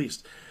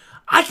re-released.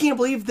 I can't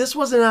believe this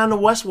wasn't on the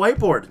West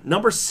whiteboard.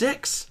 Number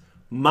 6,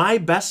 My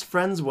Best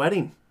Friend's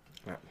Wedding.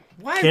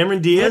 What?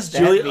 Cameron Diaz, What's that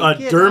Julia, mean?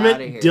 Get Dermot,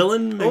 outta here.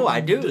 Dylan. Oh,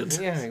 I do.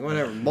 Yeah,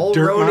 whatever.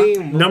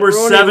 Mulroney. Number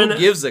Mulroney, 7. Who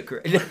gives a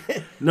credit?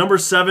 Number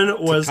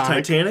 7 was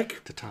Titanic.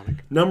 Titanic. Titanic.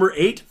 Number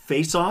 8,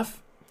 Face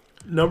Off.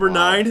 Number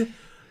 9,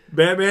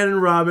 Batman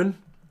and Robin.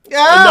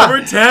 Yeah. And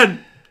number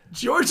 10,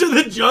 George of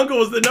the Jungle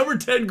was the number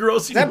 10 grossing.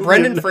 Is that movie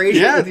Brendan of Fraser?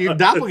 Yeah, your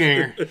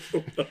doppelganger.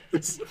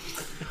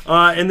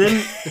 And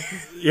then,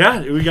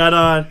 we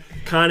got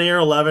Con Air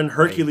 11,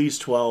 Hercules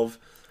 12.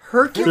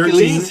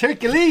 Hercules.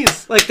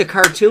 Hercules. Like the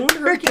cartoon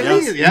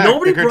Hercules? Yes. Yeah,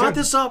 Nobody the cartoon. brought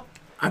this up.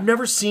 I've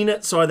never seen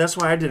it, so that's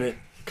why I didn't.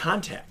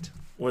 Contact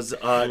was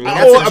That's a I'm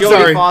Jodie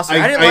sorry. Foster.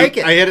 I didn't like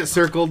it. I had it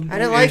circled. I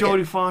didn't like it.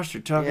 Jodie Foster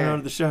talking Yeah. out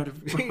of the shadow.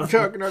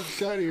 Talking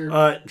outside of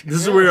here.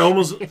 This is where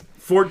almost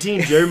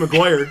 14. Jerry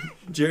Maguire.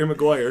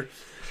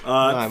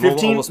 I'm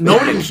 15. almost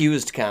Nobody.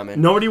 accused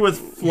comment. Nobody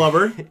with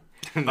Flubber.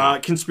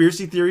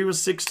 Conspiracy Theory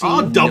was 16.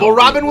 Oh, double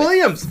Robin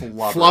Williams.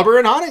 Flubber. Flubber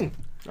and Hunting.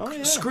 Oh,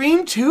 yeah.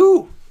 Scream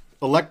 2.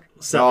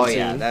 17. Oh,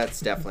 yeah. That's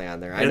definitely on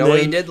there. I And know what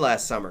then- he did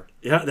last summer.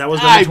 Yeah, that was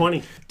number I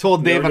 20.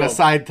 told There Dave we on a go.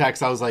 side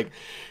text, I was like,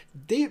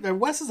 Dave,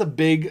 Wes is a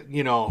big,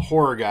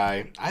 horror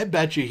guy. I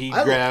bet you he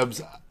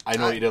grabs I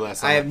Know What You Did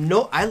Last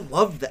Summer. I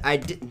love that. I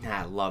did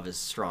not love is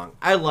strong.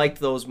 I liked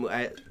those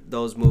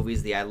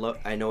movies.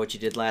 I Know What You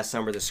Did Last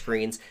Summer, the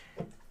screens.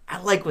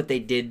 I like what they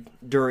did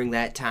during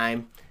that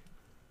time.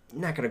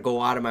 I'm not going to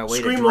go out of my way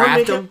Scream to 1 draft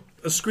make them.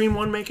 it? A Scream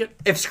 1 make it?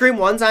 If Scream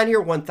 1's on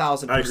here,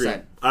 1,000%. I agree.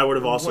 I would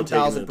have also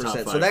taken it in the top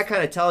 5. So that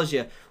kind of tells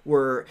you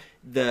where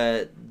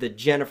the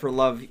Jennifer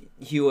Love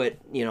Hewitt,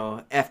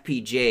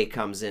 FPJ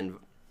comes in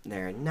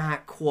there.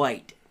 Not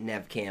quite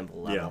Nev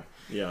Campbell level.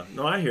 Yeah.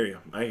 No, I hear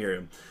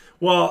you.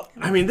 Well,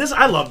 I mean,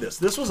 I love this.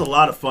 This was a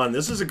lot of fun.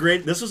 This was a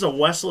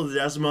Wes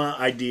Ledesma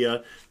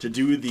idea to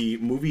do the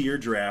movie year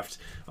draft.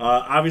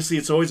 Obviously,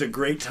 it's always a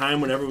great time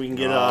whenever we can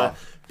get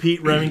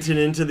Pete Remington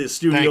into the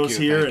studios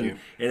here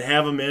and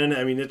have him in.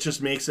 I mean, it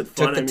just makes it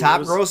fun. Took the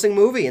top grossing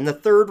movie in the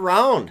 3rd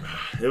round.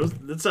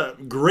 It's a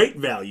great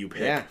value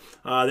pick. Yeah.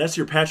 That's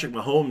your Patrick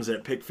Mahomes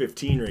at pick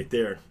 15 right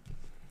there.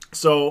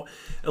 So,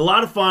 a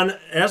lot of fun.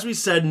 As we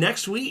said,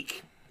 next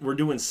week we're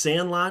doing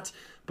Sandlot.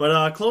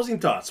 But closing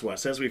thoughts,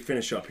 Wes, as we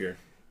finish up here.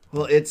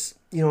 Well, it's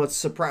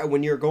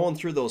when you're going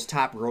through those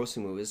top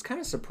grossing movies, it's kind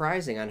of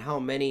surprising on how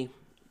many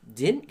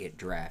didn't get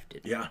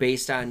drafted. Yeah.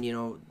 Based on,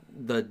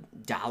 the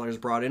dollars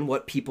brought in,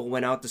 what people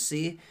went out to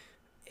see,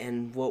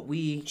 and what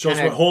we Shows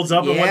what holds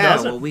up and what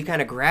doesn't. what we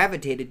kind of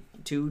gravitated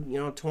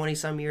to, 20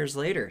 some years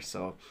later.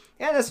 So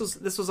yeah, this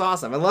was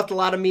awesome. I left a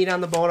lot of meat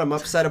on the bone. I'm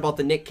upset about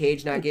the Nick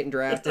Cage not getting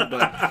drafted,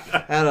 but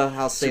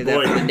I'll save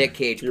that for the Nick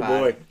Cage Your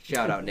pod. boy.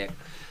 Shout out, Nick.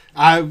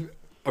 I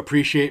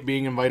appreciate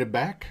being invited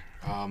back.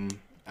 I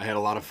had a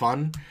lot of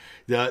fun.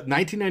 The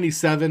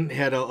 1997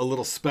 had a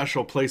little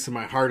special place in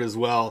my heart as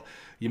well.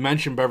 You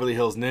mentioned Beverly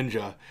Hills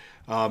Ninja.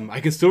 I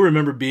can still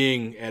remember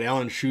being at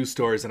Allen's Shoe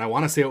Stores, and I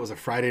want to say it was a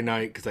Friday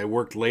night because I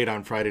worked late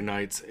on Friday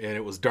nights, and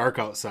it was dark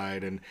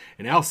outside, and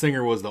Al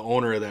Singer was the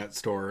owner of that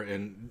store,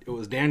 and it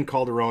was Dan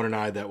Calderon and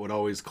I that would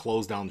always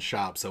close down the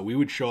shop. So we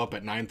would show up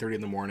at 9:30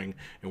 in the morning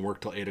and work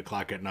till 8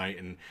 o'clock at night,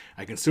 and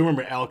I can still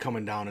remember Al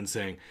coming down and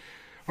saying,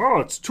 "Oh,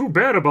 it's too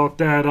bad about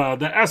that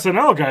the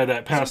SNL guy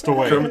that passed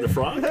away." Kermit the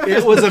Frog?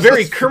 it was a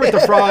very Kermit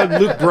the Frog,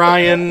 Luke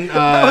Bryan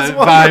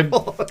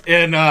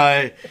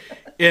vibe,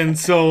 and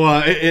so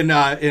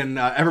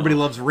everybody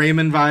loves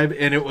Raymond vibe,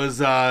 and it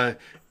was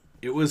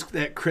it was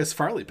that Chris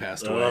Farley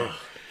passed away.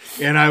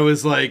 And I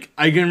was like,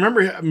 I can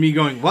remember me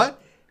going,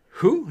 what?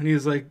 Who? And he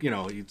was like,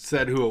 he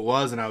said who it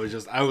was, and I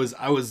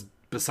was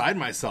beside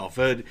myself.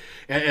 At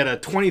a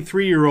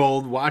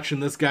 23-year-old watching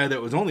this guy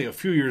that was only a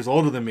few years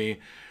older than me,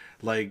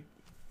 like,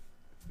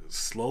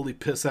 slowly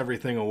piss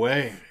everything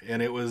away.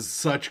 And it was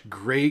such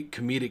great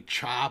comedic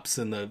chops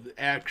and the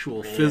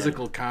actual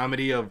physical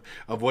comedy of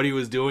what he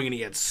was doing. And he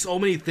had so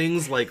many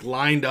things like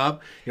lined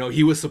up.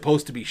 He was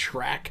supposed to be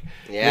Shrek.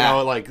 Yeah.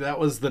 Like that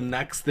was the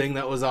next thing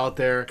that was out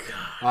there.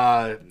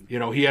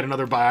 He had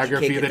another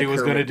biography that he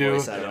was going to do.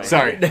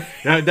 Sorry.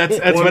 That's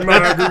One what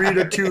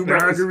margarita, two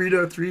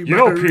margarita, three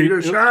margarita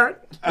Pete, shot.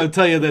 I'll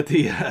tell you that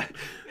the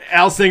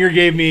Al Singer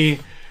gave me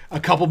a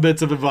couple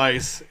bits of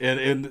advice,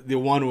 and the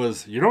one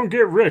was, you don't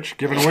get rich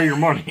giving away your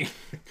money.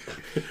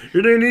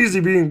 It ain't easy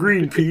being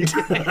green, Pete.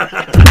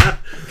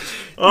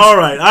 All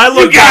right, I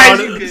look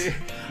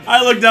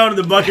down and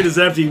the bucket is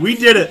empty. We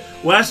did it,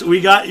 Wes.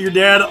 We got your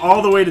dad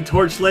all the way to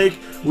Torch Lake.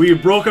 We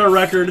broke our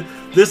record.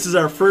 This is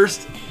our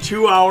first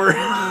 2-hour.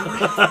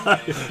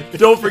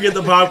 Don't forget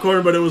the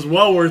popcorn, but it was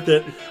well worth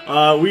it.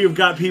 We have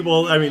got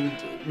people. I mean,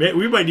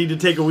 we might need to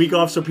take a week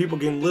off so people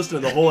can listen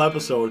to the whole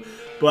episode.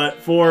 But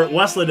for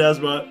Wes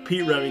Ledesma,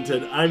 Pete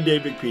Remington, I'm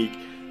Dave McPeak.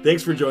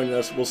 Thanks for joining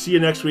us. We'll see you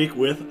next week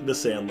with The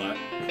Sandlot.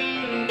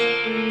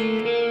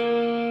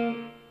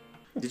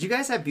 Did you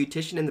guys have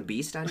Beautician and the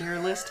Beast on your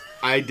list?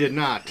 I did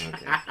not.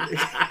 Okay.